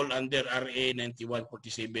punishable under RA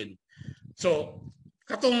 9147. So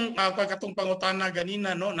katong pangutana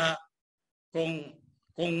ganina, no, na kung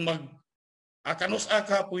kanus-a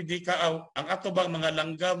ka pwede ka ang ato bang mga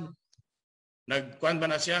langgam nagkuan ba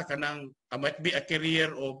na siya kanang might be a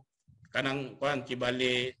carrier of kanang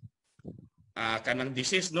kibali kanang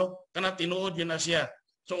disease, no, kana tinuod yun na siya.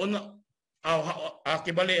 So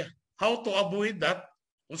kibali how to avoid that,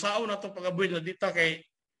 kung saan na to pag-avoid na dita kay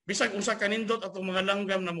bisag unsa kanindot atong mga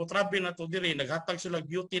langgam na motrabe na to diri, naghatag sila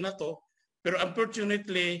beauty na to, pero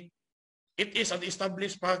unfortunately it is an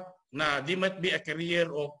established fact na they might be a carrier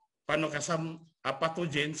of some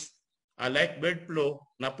pathogens like bird flu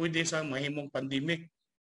na pwede sa mahimong pandemic.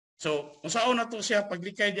 So kung saan na to siya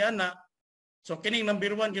paglikay diana, so kining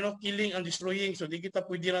number 1, killing and destroying. So di kita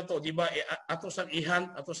pwede na to, di ba, ato sang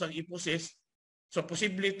i-hunt, ato sang i-possess. So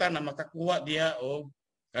posible ta na makakuha diya o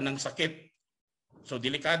kanang sakit. So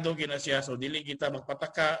delikado gina siya. So dili kita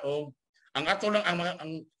magpataka o ang ato lang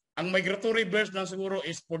ang migratory birds lang siguro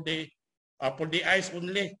is for the for the eyes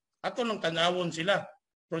only. Ato lang tanawon sila.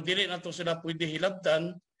 Pero dili na to sila pwede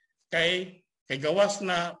hilabdan kay gawas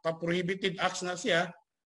na prohibited acts na siya,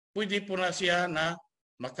 pwede po na siya na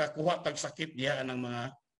makakuha tag sakit diha ng mga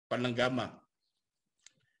panlanggama.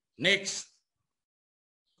 Next.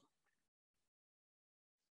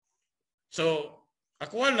 So,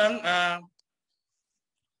 ako lang,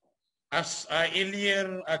 as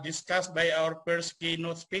earlier discussed by our first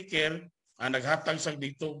keynote speaker, naghatag sa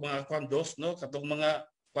dito mga kwandos, no? Katong mga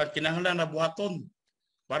kinahanglan na buhaton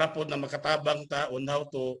para po na makatabang ta on how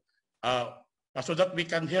to, so that we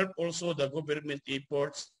can help also the government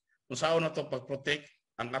efforts kung saan na to pag-protect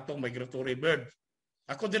ang atong migratory bird.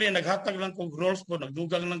 Ako din naghatag lang kong rules po,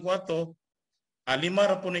 nagdugang lang ko ato, 5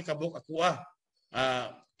 ra po ni kabuk ako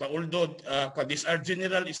although these are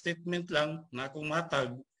general statement lang na akong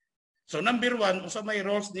matag. So number 1, usa may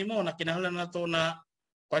rules nimo na kinahanglan nato na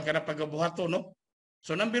kuan kana pagabuhato, no?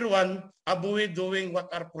 So number 1, avoid doing what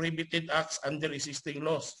are prohibited acts under existing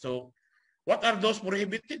laws. So what are those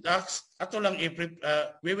prohibited acts? Ato lang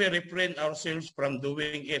we will refrain ourselves from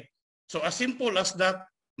doing it. So as simple as that,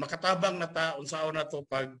 makatabang na ta unsaon nato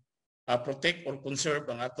pag protect or conserve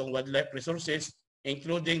ang atong wildlife resources,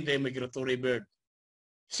 including the migratory bird.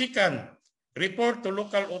 Second, report to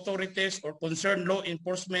local authorities or concerned law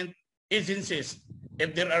enforcement agencies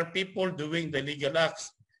if there are people doing the legal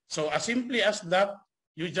acts. So as simply as that,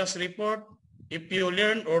 you just report if you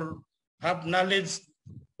learn or have knowledge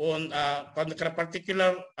on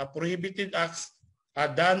particular prohibited acts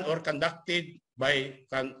done or conducted by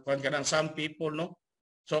some people, no?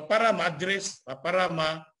 So para ma-address, para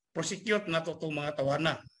ma-prosecute nato itong mga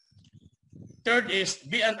tawana. Third is,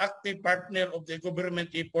 be an active partner of the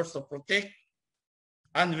government efforts to protect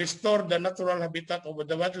and restore the natural habitat of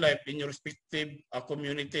the wildlife in your respective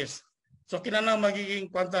communities. So kinanang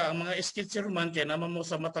magiging kwanta ang mga skitserman kaya naman mo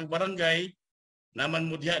sa matang barangay, naman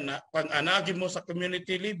mo diha na anaagi mo sa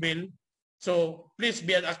community level. So please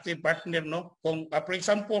be an active partner, no? Kung for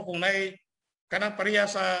example, kung kanang pareha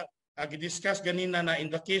sa discuss ganina na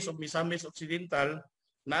in the case of Misamis Occidental,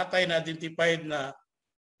 natay na identified na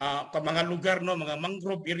mga lugar, no, mga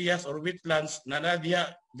mangrove areas or wetlands na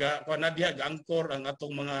nadiha ga-angkor ang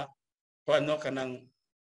atong mga kanang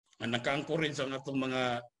naka-angkorin sa atong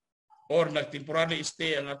mga or nag-temporary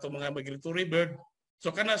stay ang atong mga migratory bird. So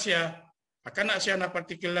kana siya na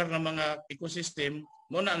particular na mga ecosystem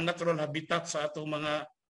mo na ang natural habitat sa atong mga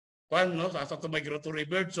sa atong migratory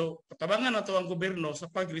bird. So patabangan nato ang gobyerno sa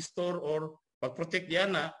pag-restore or pag-protect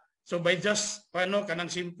diana. So by just kanang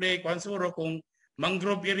simple suro kung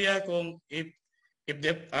mangrove area, kung if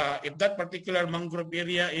that particular mangrove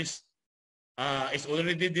area is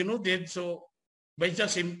already denuded, so by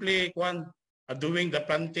just simply doing the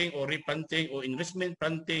planting or replanting or investment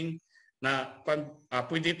planting na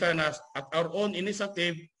pwede ta na at our own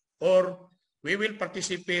initiative or we will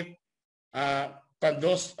participate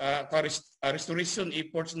those restoration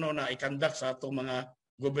efforts, no, na i-conduct sa atong mga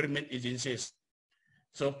government agencies.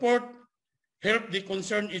 So fourth, help the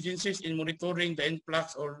concerned agencies in monitoring the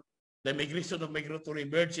influx or the migration of migratory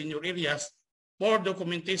birds in your areas for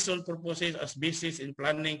documentation purposes as basis in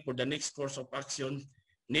planning for the next course of action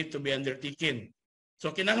need to be undertaken.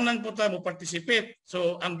 So kinahanglan po ta mo participate.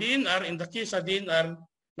 So ang DNR, in the case sa DNR,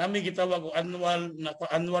 namin gitawag og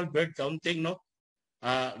annual bird counting, no?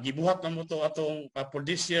 Gibuhat na mo to atong for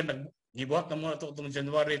this year, gibuhat na mo ato atong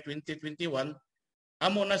January 2021.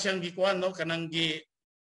 Amo na siyang gikuan, no, kanang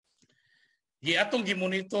atong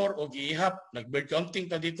gi-monitor o gi-ihap, nag-bird counting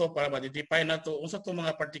ta dito para ma-identify na to unsa tong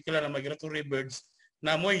mga particular na migratory birds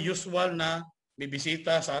na mo'y usual na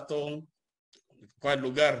bibisita sa atong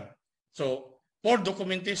lugar. So, for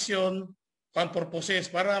documentation purposes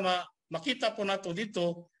para makita po nato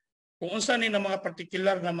dito kung unsa ni na mga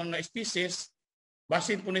particular na mga species,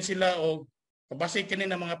 basin po ni sila o basin kini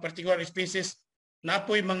na mga particular species na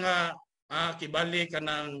po'y mga kibali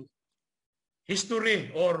kanang history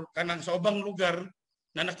or kanang sa ubang lugar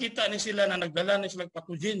na nakita ni sila na nagdala ni sila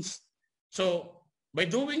pathogens. So by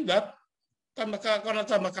doing that,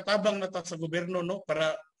 makatabang na ta sa gobyerno, no,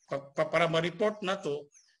 para ma-report na to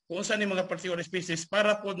kung saan yung mga particular species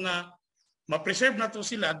para po na ma-preserve na to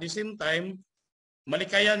sila. At the same time,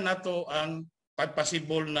 malikayan na to ang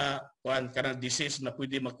possible na kanang disease na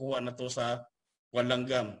pwede makuha na to sa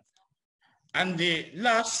langgam. And the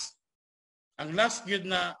ang last good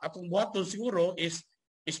na atong buhaton siguro is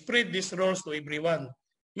spread these rules to everyone.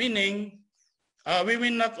 Meaning, we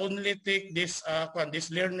will not only take this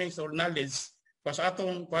learnings or knowledge sa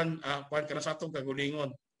atong sa atong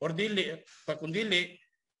kagulingon or kundi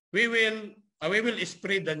we will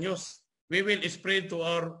spread the news. We will spread to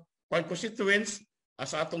our constituents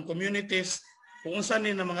sa atong communities kung unsa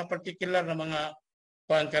ni na mga particular na mga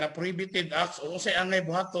kana prohibited acts o unsay angay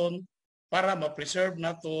buhaton para ma-preserve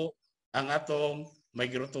nato ang atong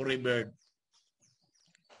migratory bird.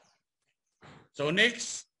 So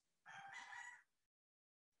next.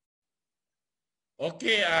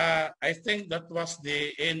 Okay, I think that was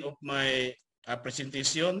the end of my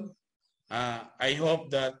presentation. I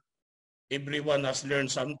hope that everyone has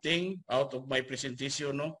learned something out of my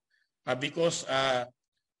presentation, no? Because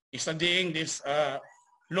studying this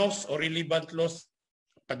laws or relevant laws,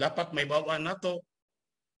 dapat may bawaan nato.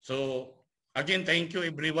 So again, thank you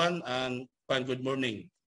everyone and good morning.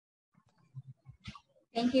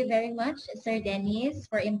 Thank you very much, Sir Dennis,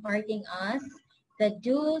 for imparting us the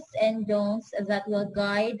do's and don'ts that will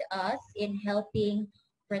guide us in helping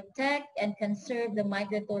protect and conserve the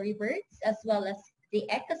migratory birds as well as the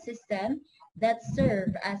ecosystem that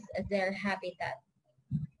serve as their habitat.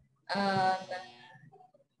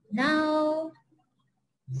 Now,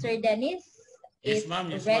 Sir Dennis is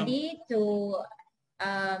ready to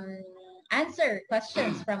answer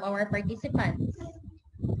questions from our participants.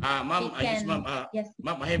 Ma'am, yes, ma'am.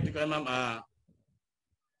 Ma'am, I have to ma'am.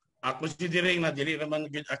 Considering na dili naman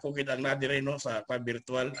gid ako gid ang nadire no sa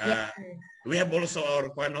virtual. We have also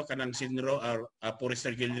our kuano kanang sinro our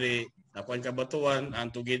forester gilre kuan Kabataan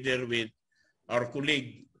and together with our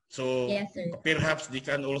colleague. So perhaps they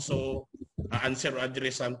can also answer or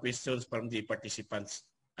address some questions from the participants.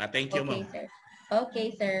 Thank you, ma'am.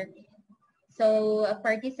 Okay, sir. So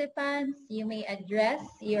participants, you may address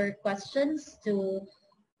your questions to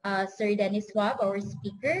Sir Dennis Wab, our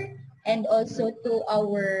speaker, and also to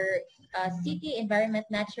our City Environment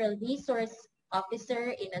Natural Resource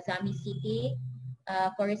Officer in Azami City,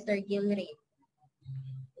 Forester Gilray.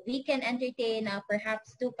 We can entertain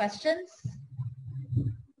perhaps 2 questions.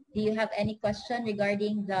 Do you have any question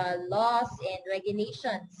regarding the laws and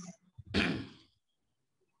regulations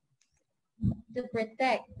to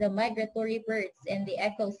protect the migratory birds and the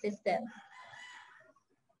ecosystem?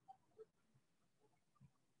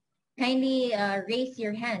 Kindly raise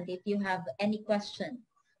your hand if you have any question.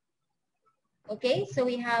 Okay, so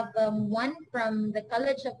we have one from the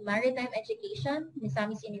College of Maritime Education,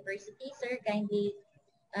 Misamis University. Sir, kindly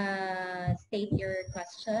state your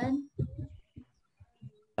question.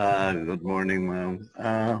 Good morning, ma'am.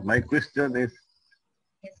 My question is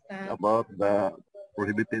about the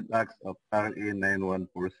prohibited acts of RA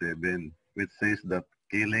 9147, which says that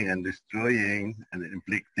killing and destroying and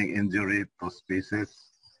inflicting injury to species.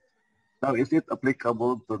 Now, is it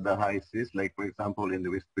applicable to the high seas, like for example in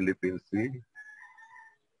the West Philippine Sea?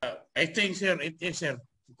 I think, sir, it is, sir.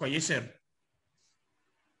 Yes, sir.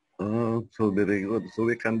 So very good. So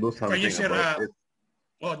we can do something yes, sir, about it.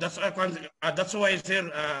 Oh, that's why, sir.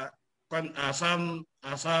 Some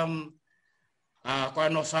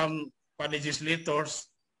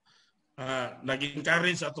legislators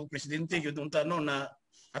nag-encourage atong presidente yun tanong na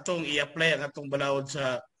atong i-apply ang atong balawod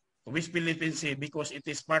sa West Philippine Sea because it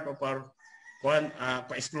is part of our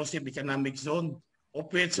exclusive economic zone of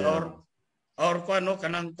which or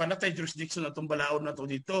kanang panatay jurisdiction atong balaod na to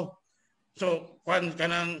dito. So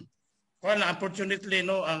unfortunately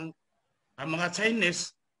no ang mga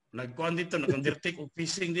Chinese dito nag-undertake of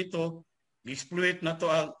fishing dito, exploit na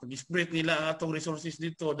to ang exploit nila ang atong resources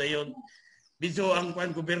dito dayon biso ang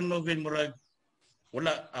gobyerno gin murag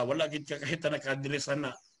wala gid ka kahit naka-address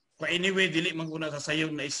na. Anyway, dili man kuna sa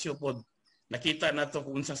sayong na issue pod. Nakita na to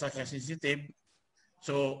kung sa sensitive.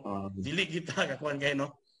 So, dili kita kakuan kay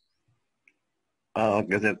no.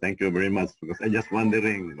 Okay, sir. Thank you very much. Because I just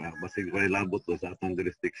wondering, basig ko labot to sa atong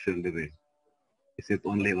jurisdiction dire. Is it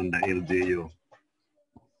only on the LGU?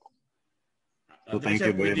 So, thank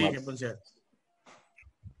you very much.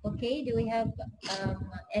 Okay, do we have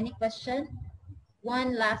any question?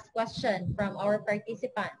 One last question from our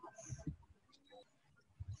participants.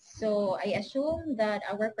 So I assume that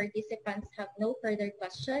our participants have no further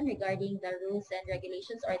question regarding the rules and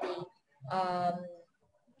regulations or the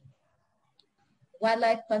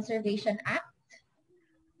Wildlife Conservation Act.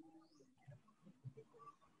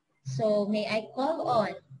 So may I call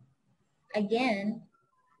on again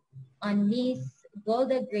on Ms.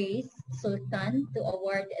 Golda Grace Sultan to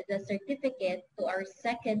award the certificate to our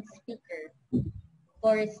second speaker,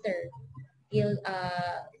 Forester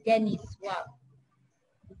Dennis Wab.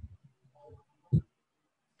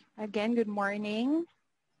 Again, good morning.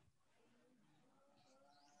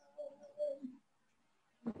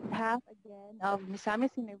 On behalf again of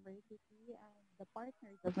Misamis University and the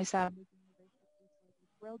partners of Misamis University for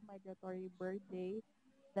this World Migratory Bird Day,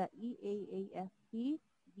 the EAAFP,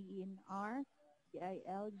 DENR, the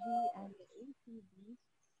ILG, and the ACB,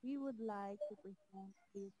 we would like to present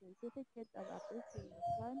the Certificate of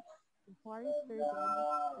Appreciation to Forester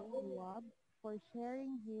Dennis Uwab for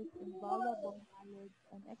sharing his invaluable knowledge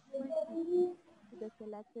and expertise to the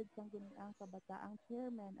selected Sangguniang Kabataan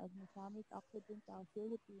Chairman of Misamis Occidental,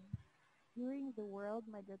 Philippines during the World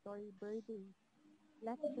Migratory Bird Day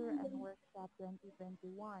Lecture and Workshop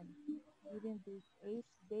 2021, given this 8th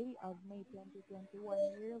day of May 2021,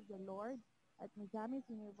 Year of the Lord, at Misamis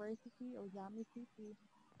University, Ozami City,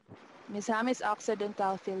 Misamis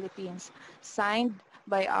Occidental, Philippines, signed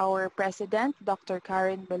by our President, Dr.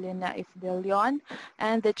 Karen Belina F. De Leon,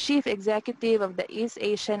 and the Chief Executive of the East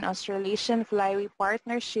Asian Australasian Flyway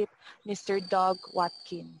Partnership, Mr. Doug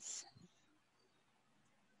Watkins.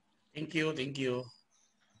 Thank you, thank you.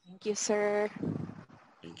 Thank you, sir.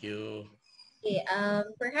 Thank you. Okay,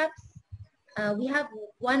 perhaps we have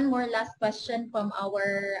one more last question from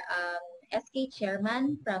our SK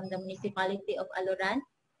chairman from the municipality of Aloran.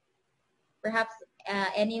 Perhaps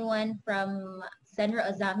anyone from Senro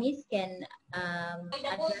Ozamis can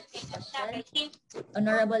address the question.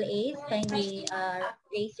 Honorable Ace, kindly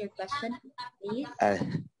raise your question, please.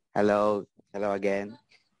 Hello again.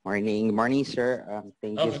 Morning, sir.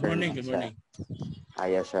 Thank you, Good sir. morning, good morning.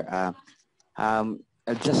 Yes, sir.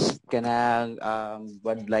 Just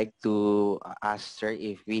would like to ask, sir,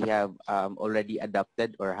 if we have already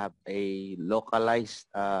adopted or have a localized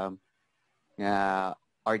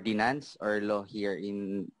ordinance or law here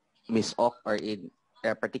in Misamis or in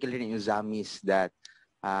particularly in Uzamis that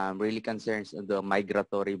really concerns the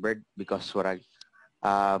migratory bird, because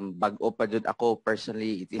bago pa jud ako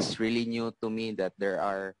personally, it is really new to me that there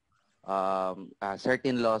are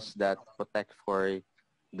certain laws that protect for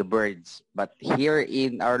the birds. But here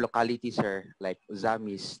in our locality, sir, like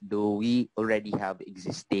Uzamis, do we already have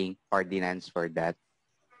existing ordinance for that?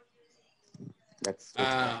 That's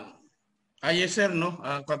yes, sir. No,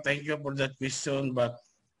 thank you for that question, but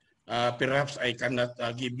perhaps I cannot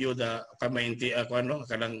give you the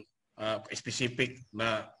specific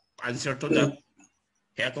na answer to that.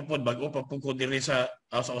 Kaya ako po bago pa po ko diri sa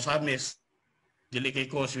Uzamis, dili kay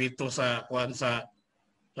ko swito sa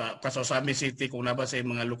Uzamis City kung naba sa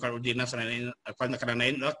mga local ordinance na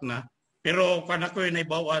na-enact na. Pero kung ako ay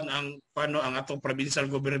naibawan ang atong provincial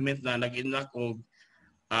government na nag-enact og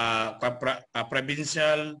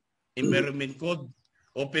provincial environment code,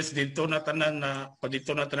 office dito na tanan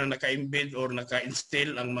naka-embed or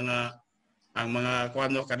naka-instill ang mga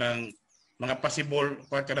kanang mga possible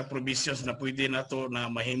kanang provisions na pwede nato na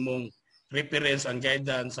mahimong reference and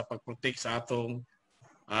guidance sa pag-protect sa atong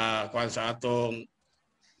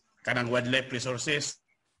kanang wildlife resources.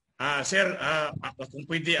 Sir, kung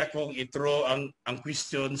pwede akong i-throw ang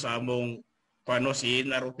question sa among si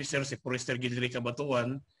NR officer, si Forester Gilry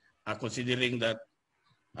Kabataan, considering that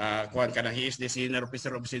he is the senior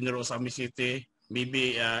officer of Senro Ozamis City,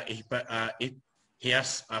 maybe he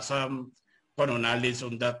has some knowledge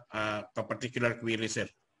on that particular query, sir.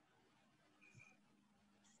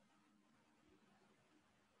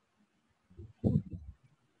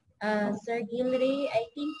 Sir Gilry, I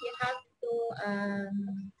think you have to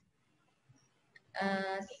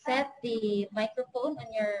set the microphone on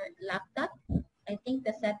your laptop. I think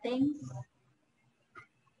the settings,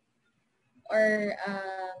 or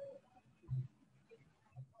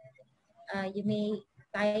you may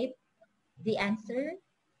type the answer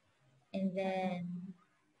and then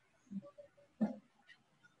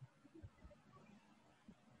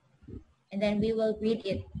we will read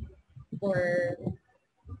it for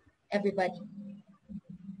everybody.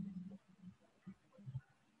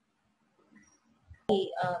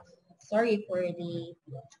 Sorry for the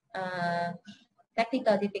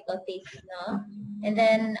technical difficulties, no? And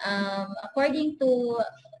then according to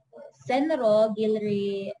Senro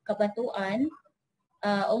Gilry Kabataan,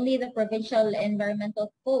 only the provincial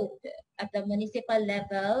environmental code at the municipal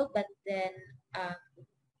level, but then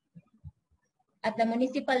at the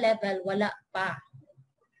municipal level wala pa.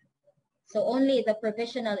 So only the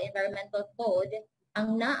provisional environmental code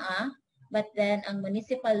ang naa, but then ang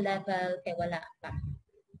municipal level kay wala pa.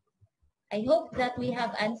 I hope that we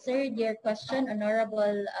have answered your question,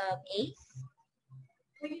 Honorable Ace.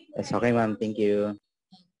 That's okay, ma'am. Thank you.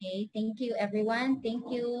 Okay, thank you, everyone. Thank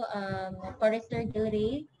you, Forester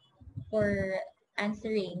Gilry, for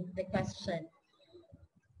answering the question.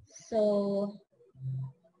 So,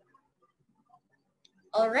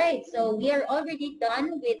 all right, so we are already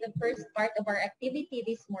done with the first part of our activity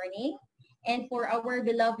this morning. And for our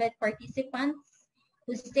beloved participants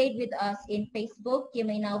who stayed with us in Facebook, you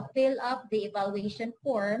may now fill up the evaluation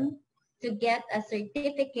form to get a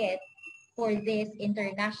certificate for this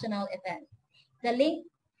international event. The link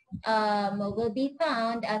will be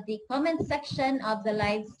found at the comment section of the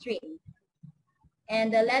live stream.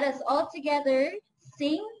 And let us all together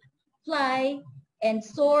sing, fly, and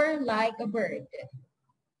soar like a bird.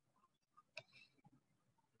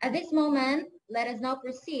 At this moment, let us now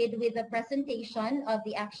proceed with the presentation of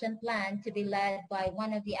the action plan to be led by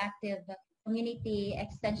one of the active community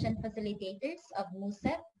extension facilitators of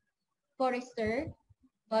MUSEP, Forester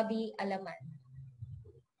Bobby Alaman.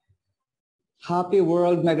 Happy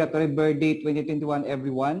World Migratory Bird Day 2021,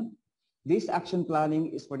 everyone. This action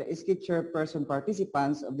planning is for the SK chairperson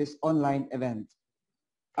participants of this online event.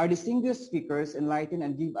 Our distinguished speakers enlighten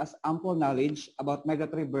and give us ample knowledge about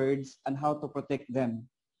migratory birds and how to protect them.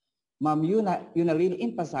 Ma'am Yunalyn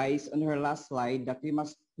emphasized on her last slide that we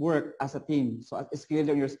must work as a team. So as SK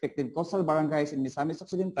leader in your respective coastal barangays in Misamis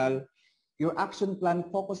Occidental, your action plan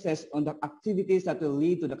focuses on the activities that will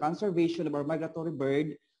lead to the conservation of our migratory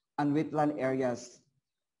bird and wetland areas.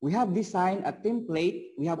 We have designed a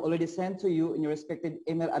template we have already sent to you in your respective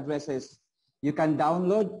email addresses. You can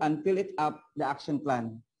download and fill it up the action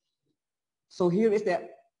plan. So here is the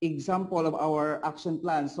example of our action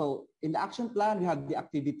plan. So in the action plan, we have the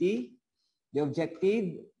activity, the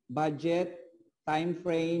objective, budget, time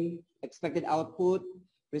frame, expected output,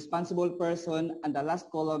 responsible person, and the last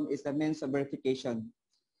column is the means of verification.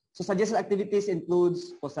 So suggested activities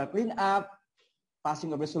includes coastal cleanup,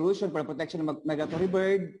 passing of resolution for protection of migratory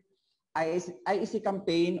bird, IEC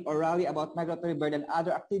campaign or rally about migratory bird and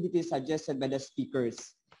other activities suggested by the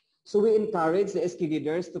speakers. So we encourage the SK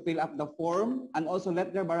leaders to fill up the form and also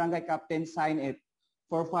let their barangay captain sign it.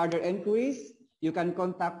 For further inquiries, you can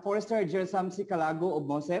contact Forester Jersamsi Calago of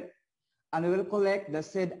MOSEP, and we will collect the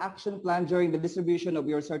said action plan during the distribution of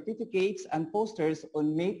your certificates and posters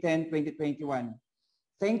on May 10, 2021.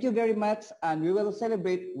 Thank you very much, and we will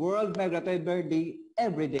celebrate World Migratory Bird Day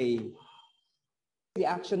every day. The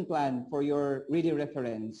action plan for your reading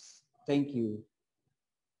reference. Thank you.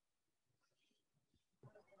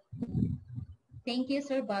 Thank you,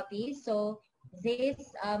 Sir Bobby. So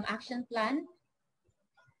this action plan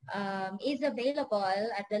is available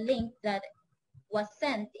at the link that was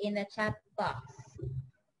sent in the chat box.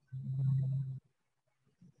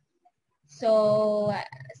 So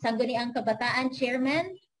Sangguniang Kabataan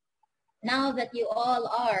Chairman, now that you all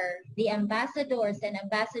are the ambassadors and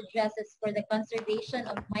ambassadresses for the conservation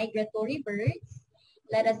of migratory birds,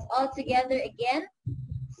 let us all together again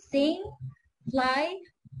sing, fly,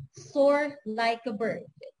 soar like a bird.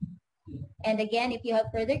 And again, if you have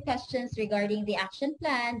further questions regarding the action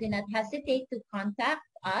plan, do not hesitate to contact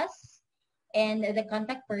us. And the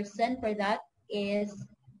contact person for that is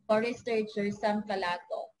Forester Jersam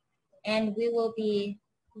Calago. And we will be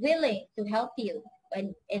willing to help you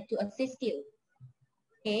and to assist you.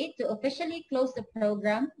 Okay, to officially close the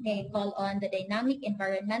program, may I call on the Dynamic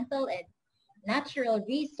Environmental and Natural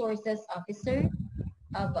Resources Officer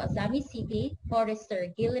of Zami City,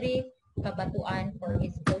 Forester Gilry Kabataan, for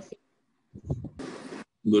his closing.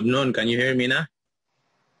 Good noon. Can you hear me now?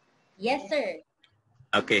 Yes, sir.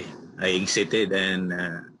 Okay. I exited and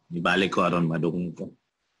ibalik ko aron madung ko.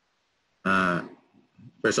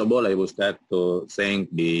 First of all, I would start to thank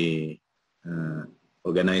the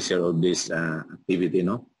organizer of this activity,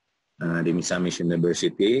 the Misamis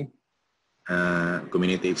University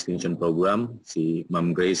Community Extension Program, si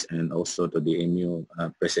Ma'am Grace, and also to the MU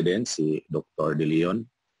President, si Dr. De Leon,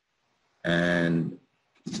 and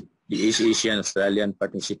the East Asian Australian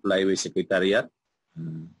Partnership Flyway Secretariat,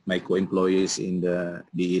 my co-employees in the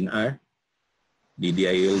DNR, the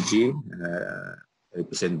DILG,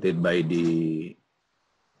 represented by the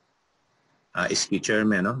SK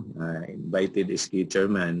Chairman, invited SK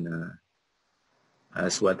Chairman,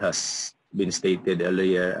 as what has been stated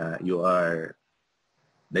earlier, you are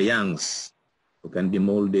the youngs who can be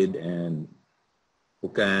molded and who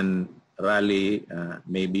can rally,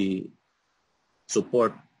 maybe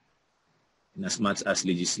support in as much as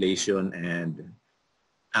legislation and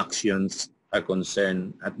actions are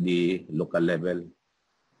concerned at the local level.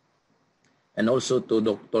 And also to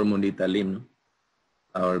Dr. Mundita Lim,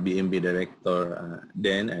 our BMB director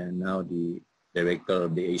then and now the director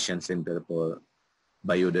of the Asian Center for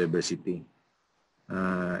Biodiversity.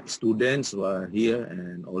 Students who are here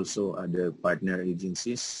and also other partner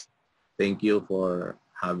agencies, thank you for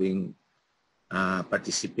having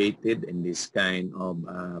participated in this kind of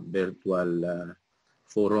virtual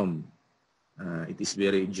forum. It is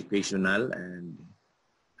very educational, and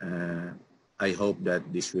I hope that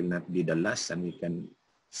this will not be the last and we can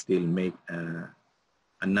still make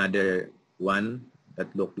another one that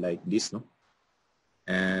look like this,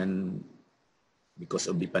 And because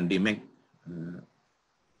of the pandemic,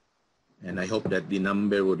 And I hope that the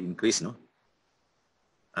number would increase, no?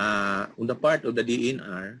 On the part of the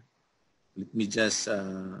DNR, let me just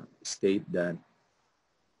state that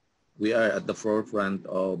we are at the forefront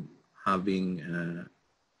of having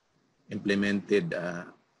implemented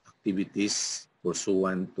activities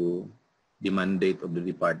pursuant to the mandate of the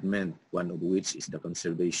department, one of which is the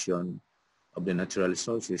conservation of the natural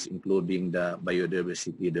resources, including the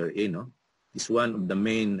biodiversity therein. No? It's one of the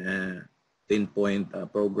main 10-point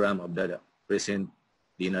program of the present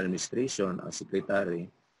DNR administration, our Secretary,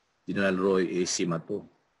 General Roy A. Simato.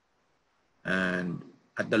 And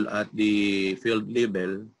at the field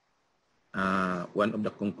level, one of the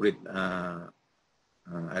concrete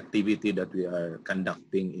activity that we are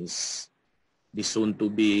conducting is the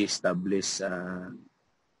soon-to-be established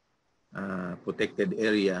protected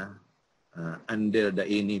area under the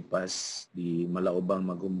INIPAS, the Malaobang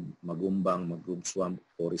Magumbang Magum Swamp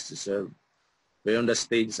Forest Reserve. We're on the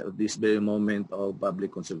stage at this very moment of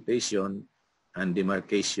public consultation and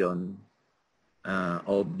demarcation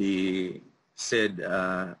of the said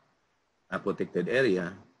protected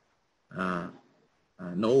area,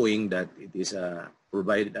 knowing that it is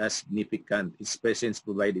provided us significant, its presence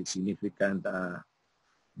provided significant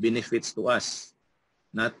benefits to us,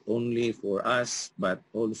 not only for us, but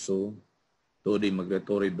also to the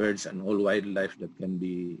migratory birds and all wildlife that can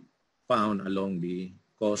be found along the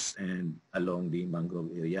coast and along the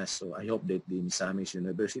mangrove areas. So I hope that the Misamis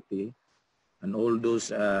University and all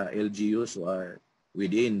those LGUs who are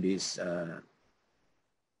within this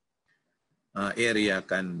area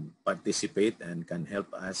can participate and can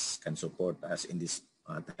help us, can support us in this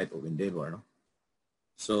type of endeavor. No?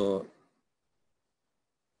 So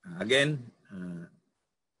again,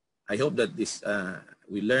 I hope that this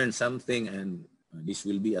we learn something, and this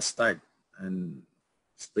will be a start and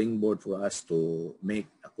springboard for us to make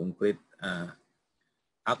a concrete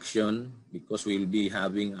action, because we will be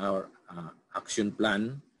having our action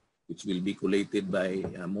plan, which will be collated by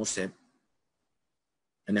MOSEP.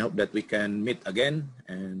 And I hope that we can meet again.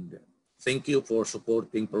 And thank you for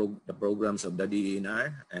supporting the programs of the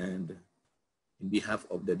DNR. And in behalf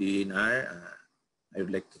of the DNR, I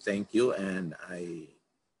would like to thank you, and I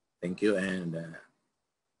thank you, and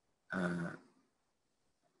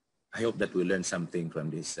I hope that we learn something from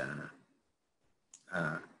this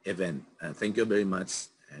event. Thank you very much,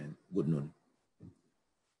 and good noon.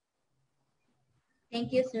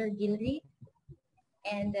 Thank you, Sir Gilry.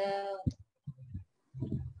 And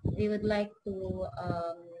we would like to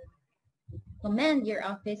commend your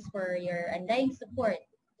office for your undying support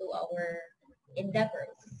to our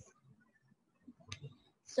endeavors.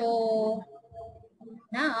 So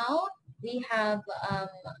now we have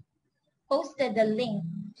posted the link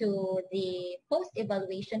to the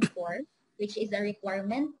post-evaluation form, which is a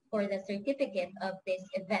requirement for the certificate of this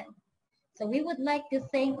event. So we would like to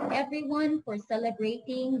thank everyone for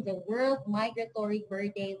celebrating the World Migratory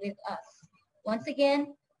Bird Day with us. Once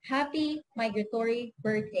again, happy Migratory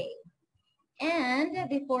Bird Day. And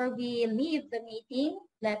before we leave the meeting,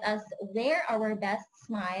 let us wear our best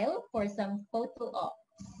smile for some photo ops.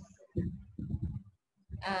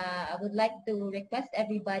 I would like to request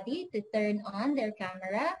everybody to turn on their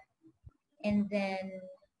camera and then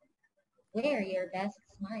wear your best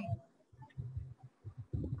smile.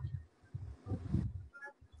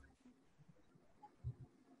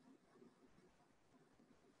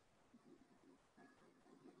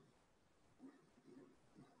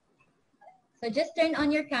 So just turn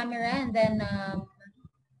on your camera, and then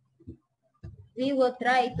we will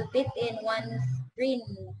try to fit in one screen.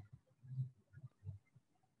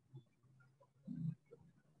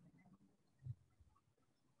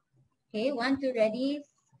 Okay, 1, 2, ready,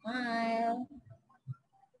 smile.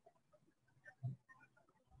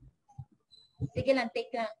 Sige lang,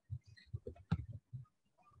 take lang.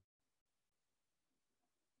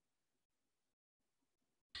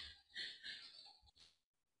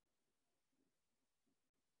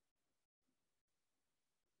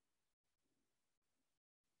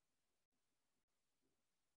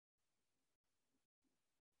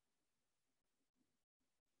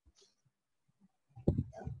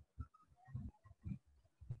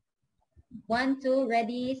 One, two,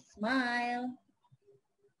 ready, smile.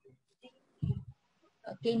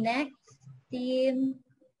 Okay, next team.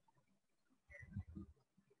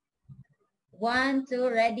 1, 2,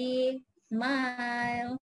 ready,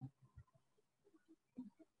 smile.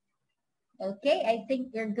 Okay, I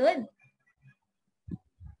think we're good.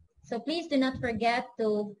 So please do not forget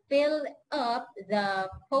to fill up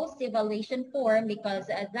the post-evaluation form, because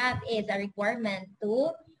that is a requirement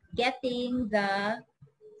to getting the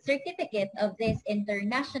certificate of this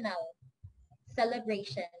international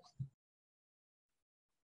celebration.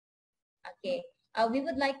 Okay. We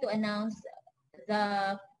would like to announce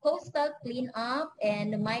the coastal cleanup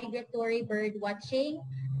and migratory bird watching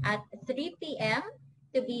at 3 p.m.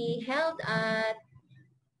 to be held at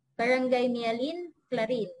Barangay Mialin,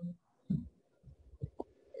 Clarin.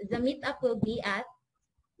 The meetup will be at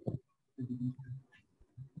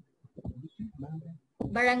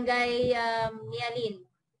Barangay Mialin,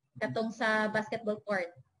 katong sa basketball court.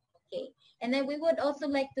 Okay. And then we would also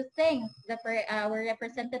like to thank our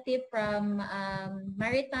representative from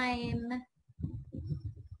Maritime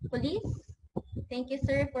Police. Thank you,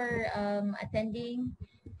 sir, for attending.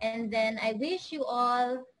 And then I wish you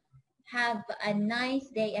all have a nice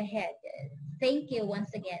day ahead. Thank you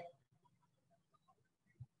once again.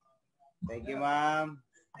 Thank you, ma'am.